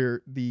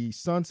where the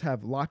Suns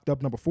have locked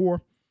up number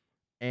 4,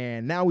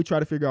 and now we try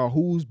to figure out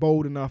who's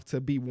bold enough to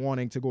be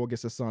wanting to go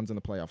against the Suns in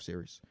the playoff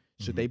series.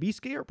 Should they be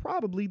scared?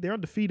 Probably. They're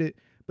undefeated.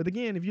 But,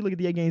 again, if you look at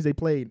the 8 games they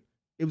played,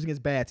 it was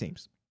against bad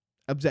teams,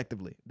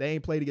 objectively. They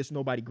ain't played against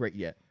nobody great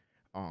yet.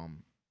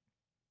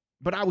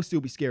 But I would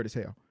still be scared as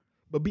hell.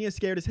 But being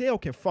scared as hell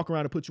can fuck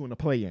around and put you in a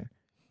play-in.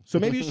 So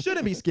maybe you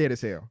shouldn't be scared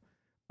as hell.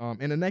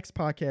 In the next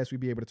podcast, we'll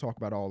be able to talk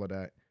about all of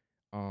that.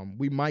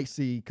 We might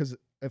see, because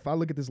if I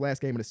look at this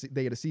last game of the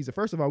day of the season,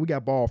 first of all, we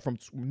got ball from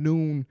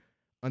noon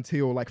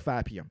until like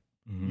 5 p.m.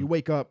 You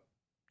wake up,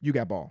 you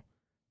got ball.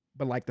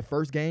 But like the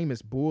first game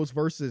is Bulls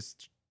versus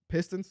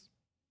Pistons.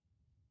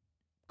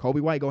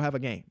 Kobe White go have a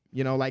game.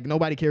 You know, like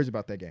nobody cares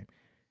about that game.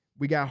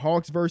 We got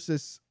Hawks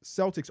versus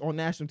Celtics on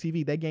national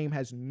TV. That game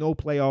has no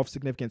playoff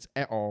significance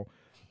at all,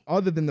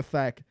 other than the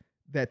fact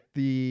that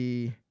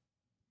the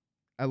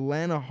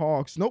Atlanta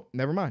Hawks, nope,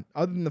 never mind.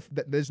 Other than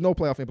there's no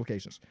playoff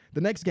implications.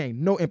 The next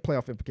game, no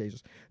playoff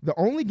implications. The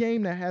only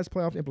game that has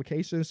playoff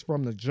implications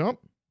from the jump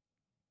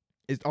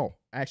is,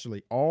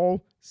 actually,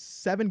 all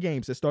 7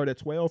 games that start at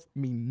 12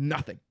 mean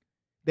nothing.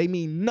 They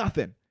mean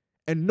nothing,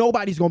 and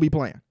nobody's going to be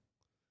playing.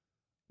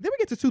 Then we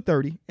get to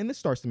 2:30, and this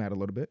starts to matter a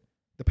little bit.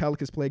 The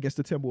Pelicans play against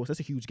the Timberwolves. That's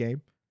a huge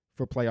game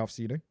for playoff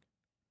seeding.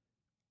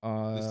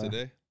 This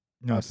today?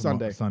 No,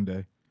 Sunday.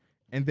 Sunday.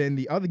 And then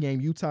the other game,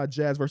 Utah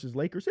Jazz versus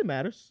Lakers, it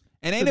matters.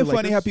 And ain't To it the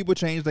funny how Lakers. people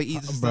change like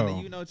Easter Bro.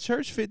 Sunday? You know,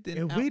 church fit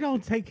didn't. If we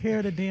don't take care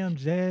of the damn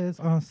Jazz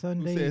on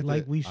Sunday said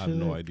like that? we I should, have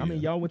no idea. I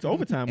mean, y'all went to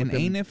overtime And with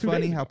them ain't it 2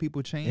 funny days how ago.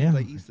 people change yeah,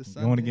 like Easter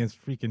Sunday? going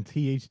against freaking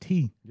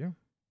THT.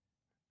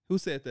 Who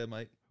said that,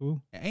 Mike?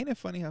 Who? Ain't it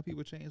funny how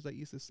people change like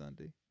Easter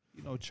Sunday?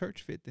 You know,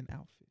 church fit than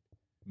outfit.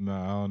 No,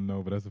 I don't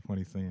know, but that's a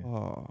funny saying.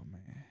 Oh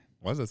man,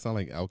 Why does that sound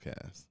like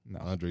Outkast? No.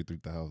 Andre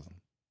 3000.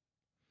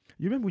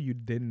 You remember you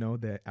didn't know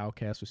that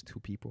Outkast was 2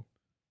 people?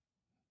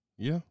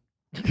 Yeah.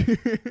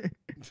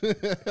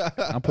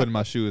 I'm putting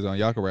my shoes on.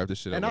 Y'all can wrap this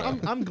shit up.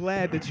 And I'm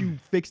glad that you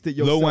fixed it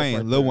yourself. Lil Wayne,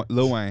 right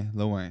Lil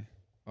there.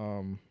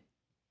 Wayne.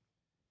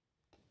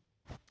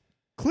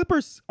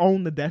 Clippers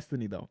own the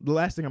destiny, though. The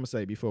last thing I'm going to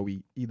say before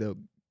we either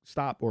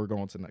stop or go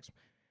on to the next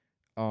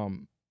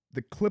one.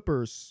 The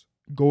Clippers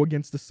go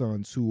against the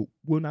Suns, who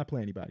will not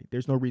play anybody.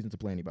 There's no reason to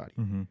play anybody.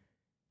 Mm-hmm.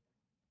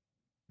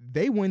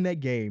 They win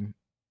that game,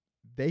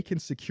 they can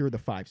secure the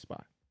 5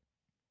 spot.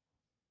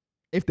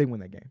 If they win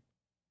that game.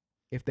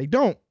 If they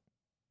don't,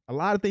 a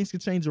lot of things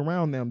could change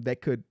around them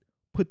that could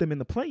put them in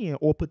the play-in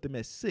or put them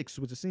at 6,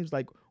 which it seems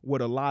like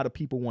what a lot of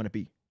people want to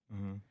be.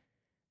 Mm-hmm.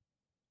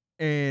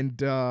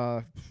 And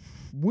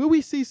will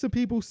we see some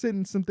people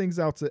sitting some things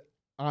out to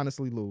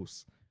honestly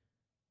lose?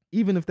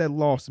 Even if that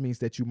loss means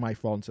that you might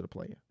fall into the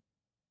play-in.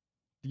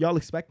 Do y'all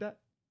expect that?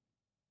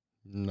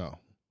 No.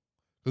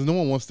 Because no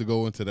one wants to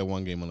go into that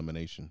one game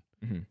elimination.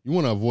 Mm-hmm. You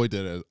want to avoid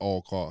that at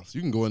all costs.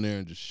 You can go in there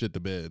and just shit the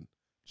bed.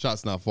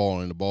 Shots not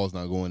falling, the ball's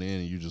not going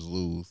in, and you just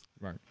lose.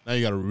 Right. Now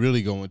you got to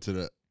really go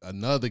into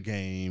another Because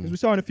game. we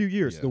saw in a few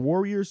years, Yeah. the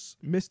Warriors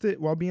missed it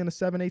while being a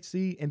 7-8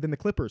 seed, and then the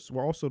Clippers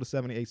were also the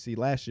 7-8 seed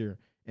last year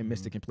and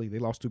missed it completely.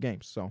 They lost 2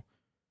 games. So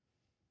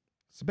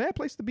it's a bad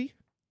place to be.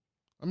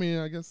 I mean,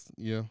 I guess,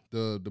 yeah.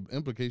 The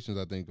implications,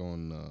 I think,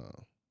 on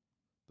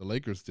the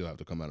Lakers still have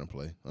to come out and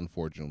play,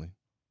 unfortunately.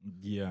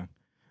 Yeah.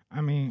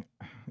 I mean,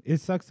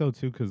 it sucks, though,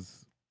 too,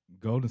 because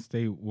Golden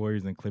State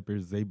Warriors and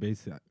Clippers, they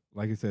basically,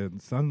 like I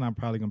said, Suns not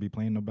probably going to be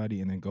playing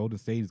nobody, and then Golden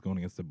State is going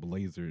against the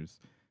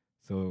Blazers.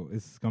 So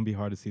it's going to be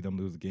hard to see them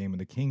lose a game. And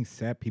the Kings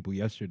sat people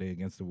yesterday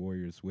against the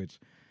Warriors, which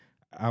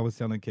I was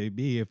telling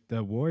KB, if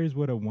the Warriors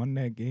would have won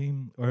that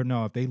game, or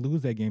no, if they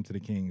lose that game to the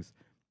Kings,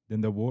 then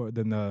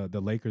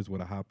the Lakers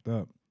would have hopped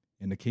up,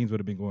 and the Kings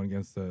would have been going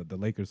against the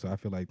Lakers. So I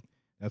feel like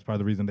that's part of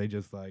the reason they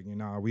just like,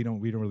 we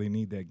don't really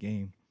need that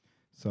game.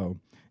 So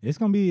it's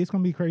gonna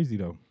be crazy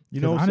though.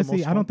 You know,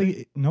 honestly, I don't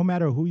think no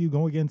matter who you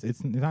go against,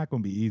 it's not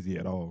gonna be easy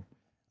at all,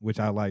 which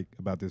I like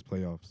about this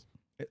playoffs.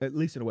 At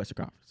least in the Western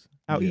Conference.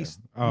 Out Yeah. East,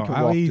 Oh, you can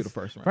out walk East, through the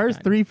first round.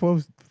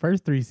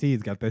 First three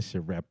seeds got that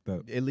shit wrapped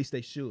up. At least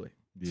they should.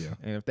 Yeah.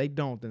 And if they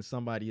don't, then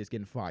somebody is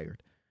getting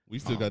fired. We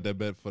still got that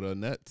bet for the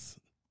Nets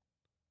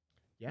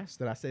Yes,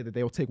 that I say that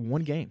they will take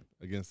one game.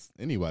 against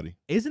anybody.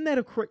 Isn't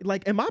that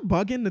like, am I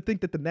bugging to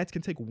think that the Nets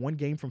can take one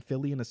game from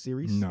Philly in a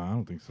series? No, I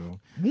don't think so.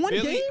 One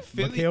game?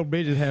 Mikal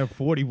Bridges had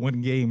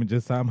 41 game and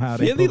just somehow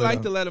they Philly pulled it like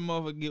off. to let a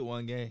motherfucker get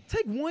one game.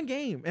 Take one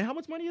game. And how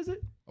much money is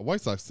it? A White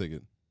Sox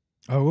ticket.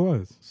 Oh, it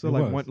was. So It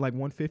like was.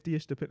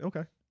 150-ish depend.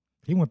 Okay.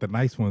 He want the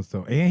nice ones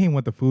though, and he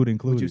want the food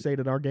included. Would you say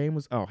that our game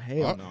was? Oh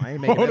hell no, I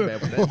ain't Oh, making the,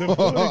 that bet. the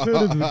For that. food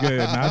included was good.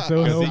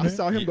 Nacho I helmet.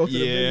 saw him go to the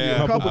menu Yeah,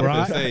 a couple couple I was of gonna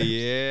brats. times. say,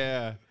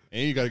 yeah.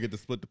 And you got to get to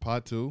split the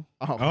pot too.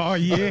 Oh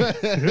yeah.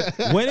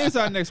 When is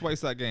our next White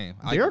Sox game?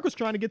 Derrick was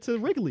trying to get to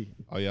Wrigley.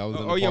 Oh yeah, I was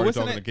in the Oh, yeah, party what's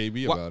the talking to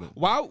KB why, about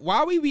it.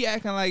 why we be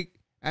acting like?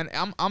 And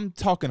I'm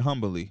talking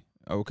humbly,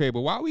 okay?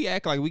 But why we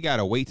act like we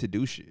gotta wait to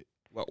do shit?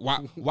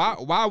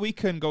 Why we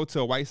couldn't go to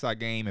a White Sox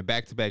game in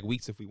back-to-back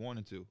weeks if we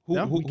wanted to?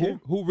 No, we can.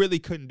 Who really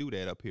couldn't do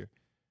that up here?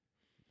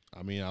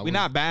 I mean, We're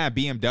not buying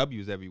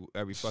BMWs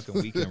every fucking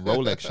week and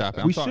Rolex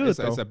shopping. We talking, should, it's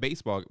a though.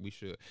 baseball. We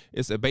should.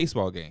 It's a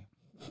baseball game.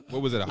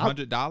 What was it?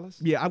 $100?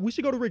 Yeah, we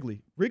should go to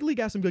Wrigley. Wrigley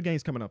got some good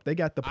games coming up. They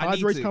got the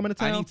Padres coming to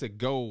town. I need to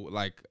go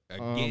like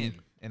again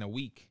in a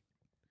week.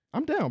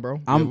 I'm down, bro.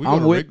 Yeah, we go I'm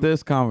to with Wrigley.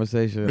 this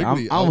conversation.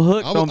 Wrigley, I'm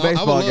hooked on I would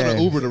baseball love to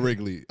games. Uber to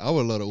Wrigley. I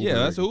would love to Uber. Yeah, to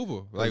that's Wrigley.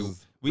 Uber. Like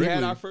Because we had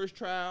Wrigley- our first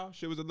trial.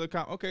 Shit was a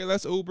little okay.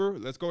 Let's Uber.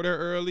 Let's go there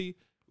early.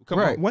 Come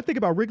Right. on. One thing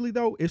about Wrigley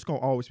though, it's gonna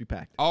always be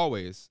packed.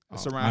 Always. Oh,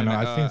 Surrounding.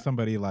 I know. I seen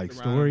somebody like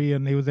surrounding- Story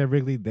and they was at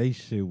Wrigley. They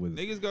shit was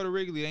Niggas go to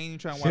Wrigley. They ain't even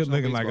trying to watch shit no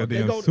looking like a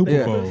baseball damn game.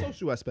 Super for the Bowl.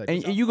 social aspect.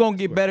 And you gonna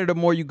get better the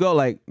more you go.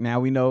 Like now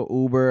we know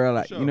Uber,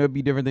 like Sure. you know, it'd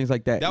be different things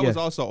like that. That yeah. was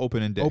also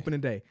opening day. Opening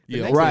day. The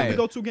Yeah, next right. time we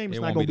go to a game, it's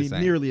It not won't gonna be be the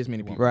same. nearly as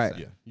many It won't people. be the Right.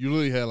 same. Yeah, you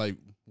literally had like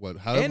what?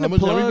 How And the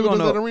much plug does on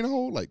that the- arena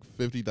hold? Like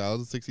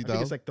 50,000, I think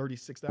 60,000. it's like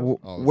 36,000.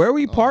 Where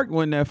we oh. parked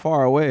wasn't that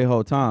far away the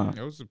whole time.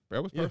 That was Yeah.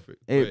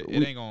 perfect. It- But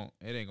it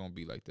ain't gonna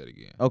be like that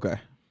again. Okay,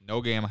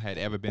 No game I had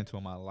ever been to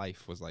in my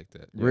life was like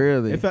that.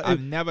 really? I've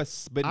never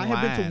been. I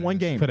have been to one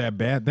game. for that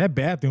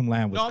bathroom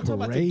line was No, I'm talking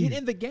about to crazy. get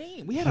in the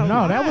game. We had a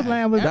No, that was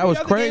line. line was- That Every was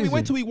other game we crazy.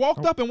 went to, we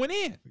walked up and went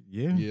in.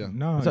 Yeah, Yeah.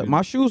 No, So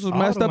my shoes was all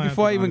messed the up lines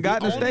before I was even on.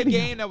 got in the Only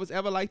stadium. game that was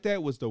ever like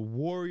that was the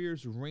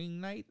Warriors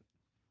ring night.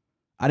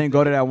 I didn't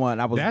go to that one.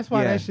 I was. That's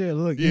why yeah. that shit.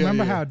 Look, Yeah, you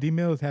remember yeah. how D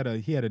Mills had to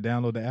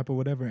download the app or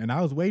whatever, and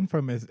I was waiting for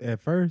him at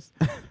first,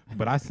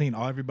 but I seen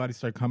everybody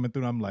start coming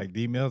through. I'm like,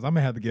 D Mills, I'm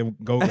gonna have to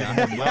go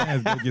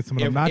get some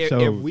of them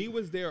nachos. If we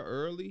was there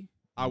early,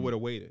 I would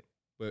have waited.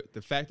 But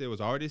the fact that it was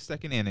already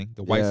second inning,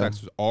 the White Yeah.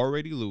 Sox was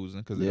already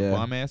losing because of the Yeah.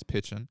 bum ass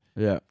pitching.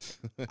 Yeah.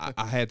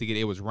 I had to get.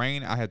 It was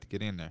rain. I had to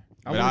get in there.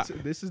 I But wanted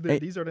to, this is the, Hey.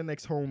 these are the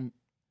next home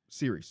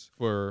series.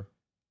 for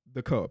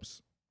The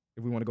Cubs,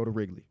 if we want to go to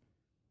Wrigley.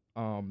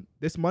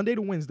 This Monday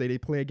to Wednesday, they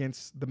play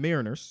against the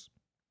Mariners.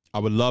 I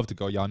would love to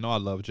go. Y'all know I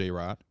love J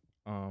Rod.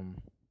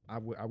 I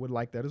would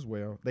like that as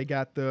well. They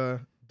got the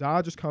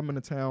Dodgers coming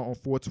to town on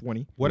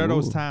 420. What are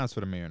those Ooh. times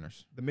for the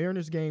Mariners? The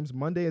Mariners games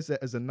Monday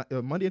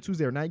Monday and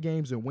Tuesday are night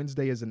games, and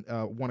Wednesday is a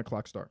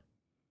 1:00 start.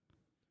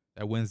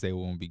 That Wednesday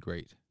won't be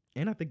great.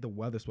 And I think the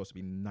weather's supposed to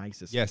be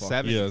nice as Yeah, fuck.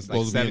 70s. Yeah, it's like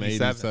supposed to be in the 80s,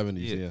 77.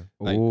 70s. Yeah.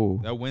 Like, Ooh.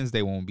 that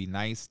Wednesday won't be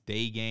nice.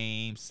 Day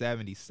game,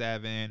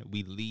 77.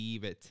 We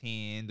leave at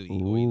 10 or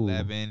Ooh.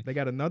 11. They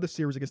got another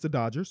series against the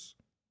Dodgers.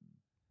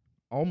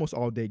 Almost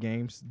all day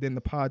games. Then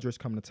the Padres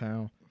come to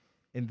town,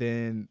 and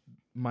then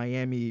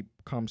Miami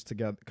comes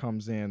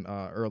in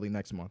early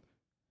next month.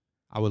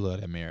 I would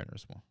love that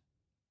Mariners one.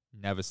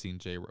 Never seen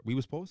J Rod. We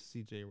were supposed to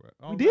see J Rod.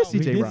 Oh, We did see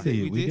we J did Rod.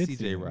 see- We we did did see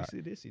see J him. Rod.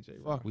 We did see J.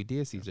 Fuck, we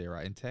did see J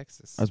Rod in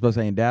Texas. I was supposed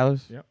to say in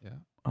Dallas. Yep. Yeah.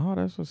 Oh,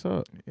 that's what's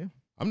up.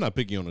 I'm not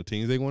picky on the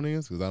teams they going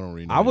against because I don't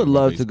really know. I would anything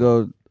about love to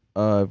baseball.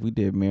 go. If we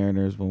did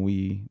Mariners when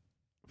we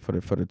for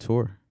the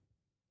tour.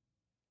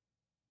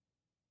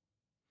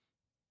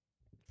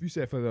 You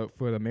said for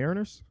the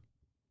Mariners?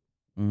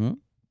 Mm-hmm.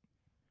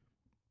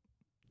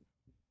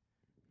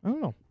 I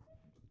don't know.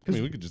 I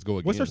mean, we could just go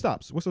again. What's their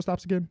stops? What's their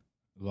stops again?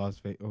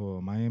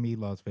 Miami,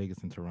 Las Vegas,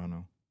 and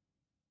Toronto,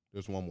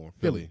 There's one more.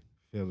 Philly.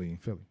 Philly.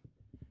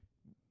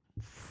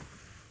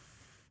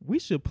 We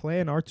should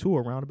plan our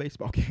tour around a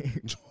baseball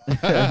game. Make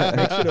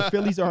sure the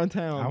Phillies are in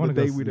town I want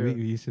the to day go. we there.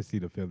 You should see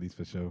the Phillies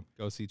for sure.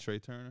 Go see Trey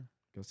Turner.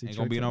 Go see Ain't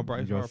gonna be no Trey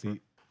Bryce You go Harper.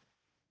 see-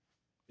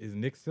 Is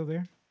Nick still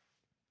there?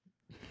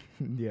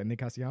 Turner. Yeah, Nick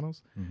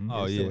Castellanos. Mhm.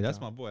 Oh He's yeah, still that's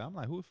in my town. boy. I'm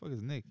like, who the fuck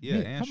is Nick? Yeah,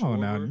 Nick, and come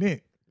on now, Schwarber.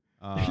 Nick.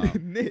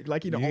 Nick,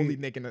 like he the you- only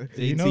Nick in the.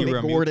 JT know, Nick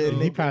Realmuto.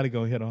 Gordon. He probably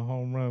gonna hit a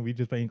home run. We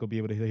just ain't gonna be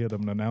able to hear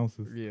them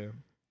announcers. Yeah.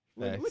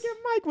 Look Facts. at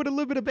Mike with a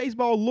little bit of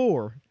baseball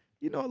lore.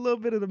 You know, a little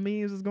bit of the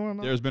memes is going on.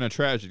 There's been a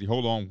tragedy.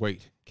 Hold on,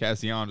 wait.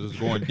 Castellanos is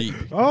going deep.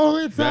 Oh,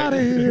 it's That- out of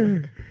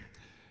here.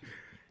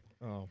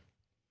 Oh,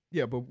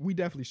 yeah, but we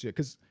definitely should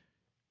because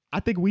I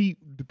think the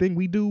thing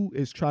we do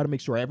is try to make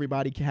sure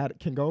everybody can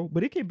go,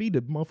 but it can be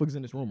the motherfuckers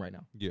in this room right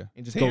now. Yeah,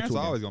 And just go Terrence to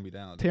a always gonna be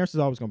down. Terrence is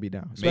always gonna be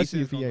down, especially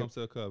Mason's if he gonna come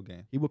to a Cub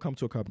game. he will come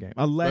to a Cub game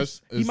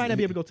unless That's- he might not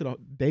be able to go to the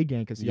day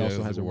game because he Yeah, also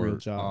it's has the a real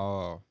worst. job.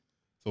 Oh,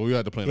 So we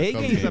had to play in a Day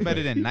couple games are games.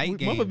 better than night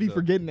games. Mother be though.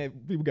 forgetting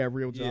that people got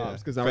real Yeah,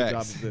 jobs because our job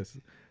facts. is this.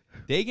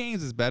 Day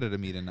games is better to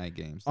me than night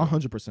games. though.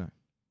 100%.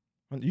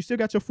 You still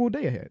got your full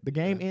day ahead. The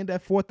game end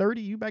at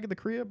 4:30. You back at the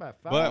crib by 5.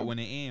 But when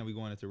it end, we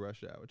going into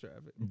rush hour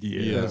traffic.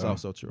 Yeah. That's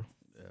also true.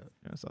 Yeah.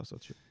 That's also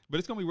true. But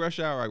it's gonna be rush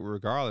hour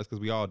regardless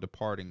because we all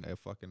departing a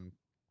fucking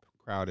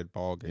crowded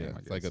ball game. Yeah, I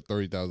it's guess. like a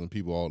 30,000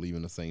 people all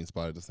leaving the same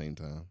spot at the same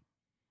time.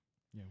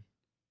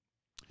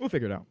 We'll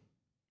figure it out.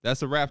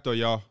 That's a wrap though,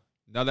 y'all.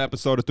 Another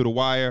episode of Through the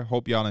Wire.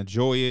 Hope y'all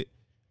enjoy it.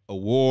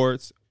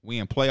 Awards. We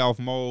in playoff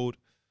mode.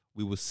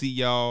 We will see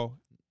y'all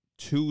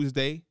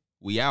Tuesday.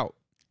 We out.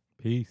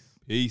 Peace.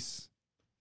 Peace.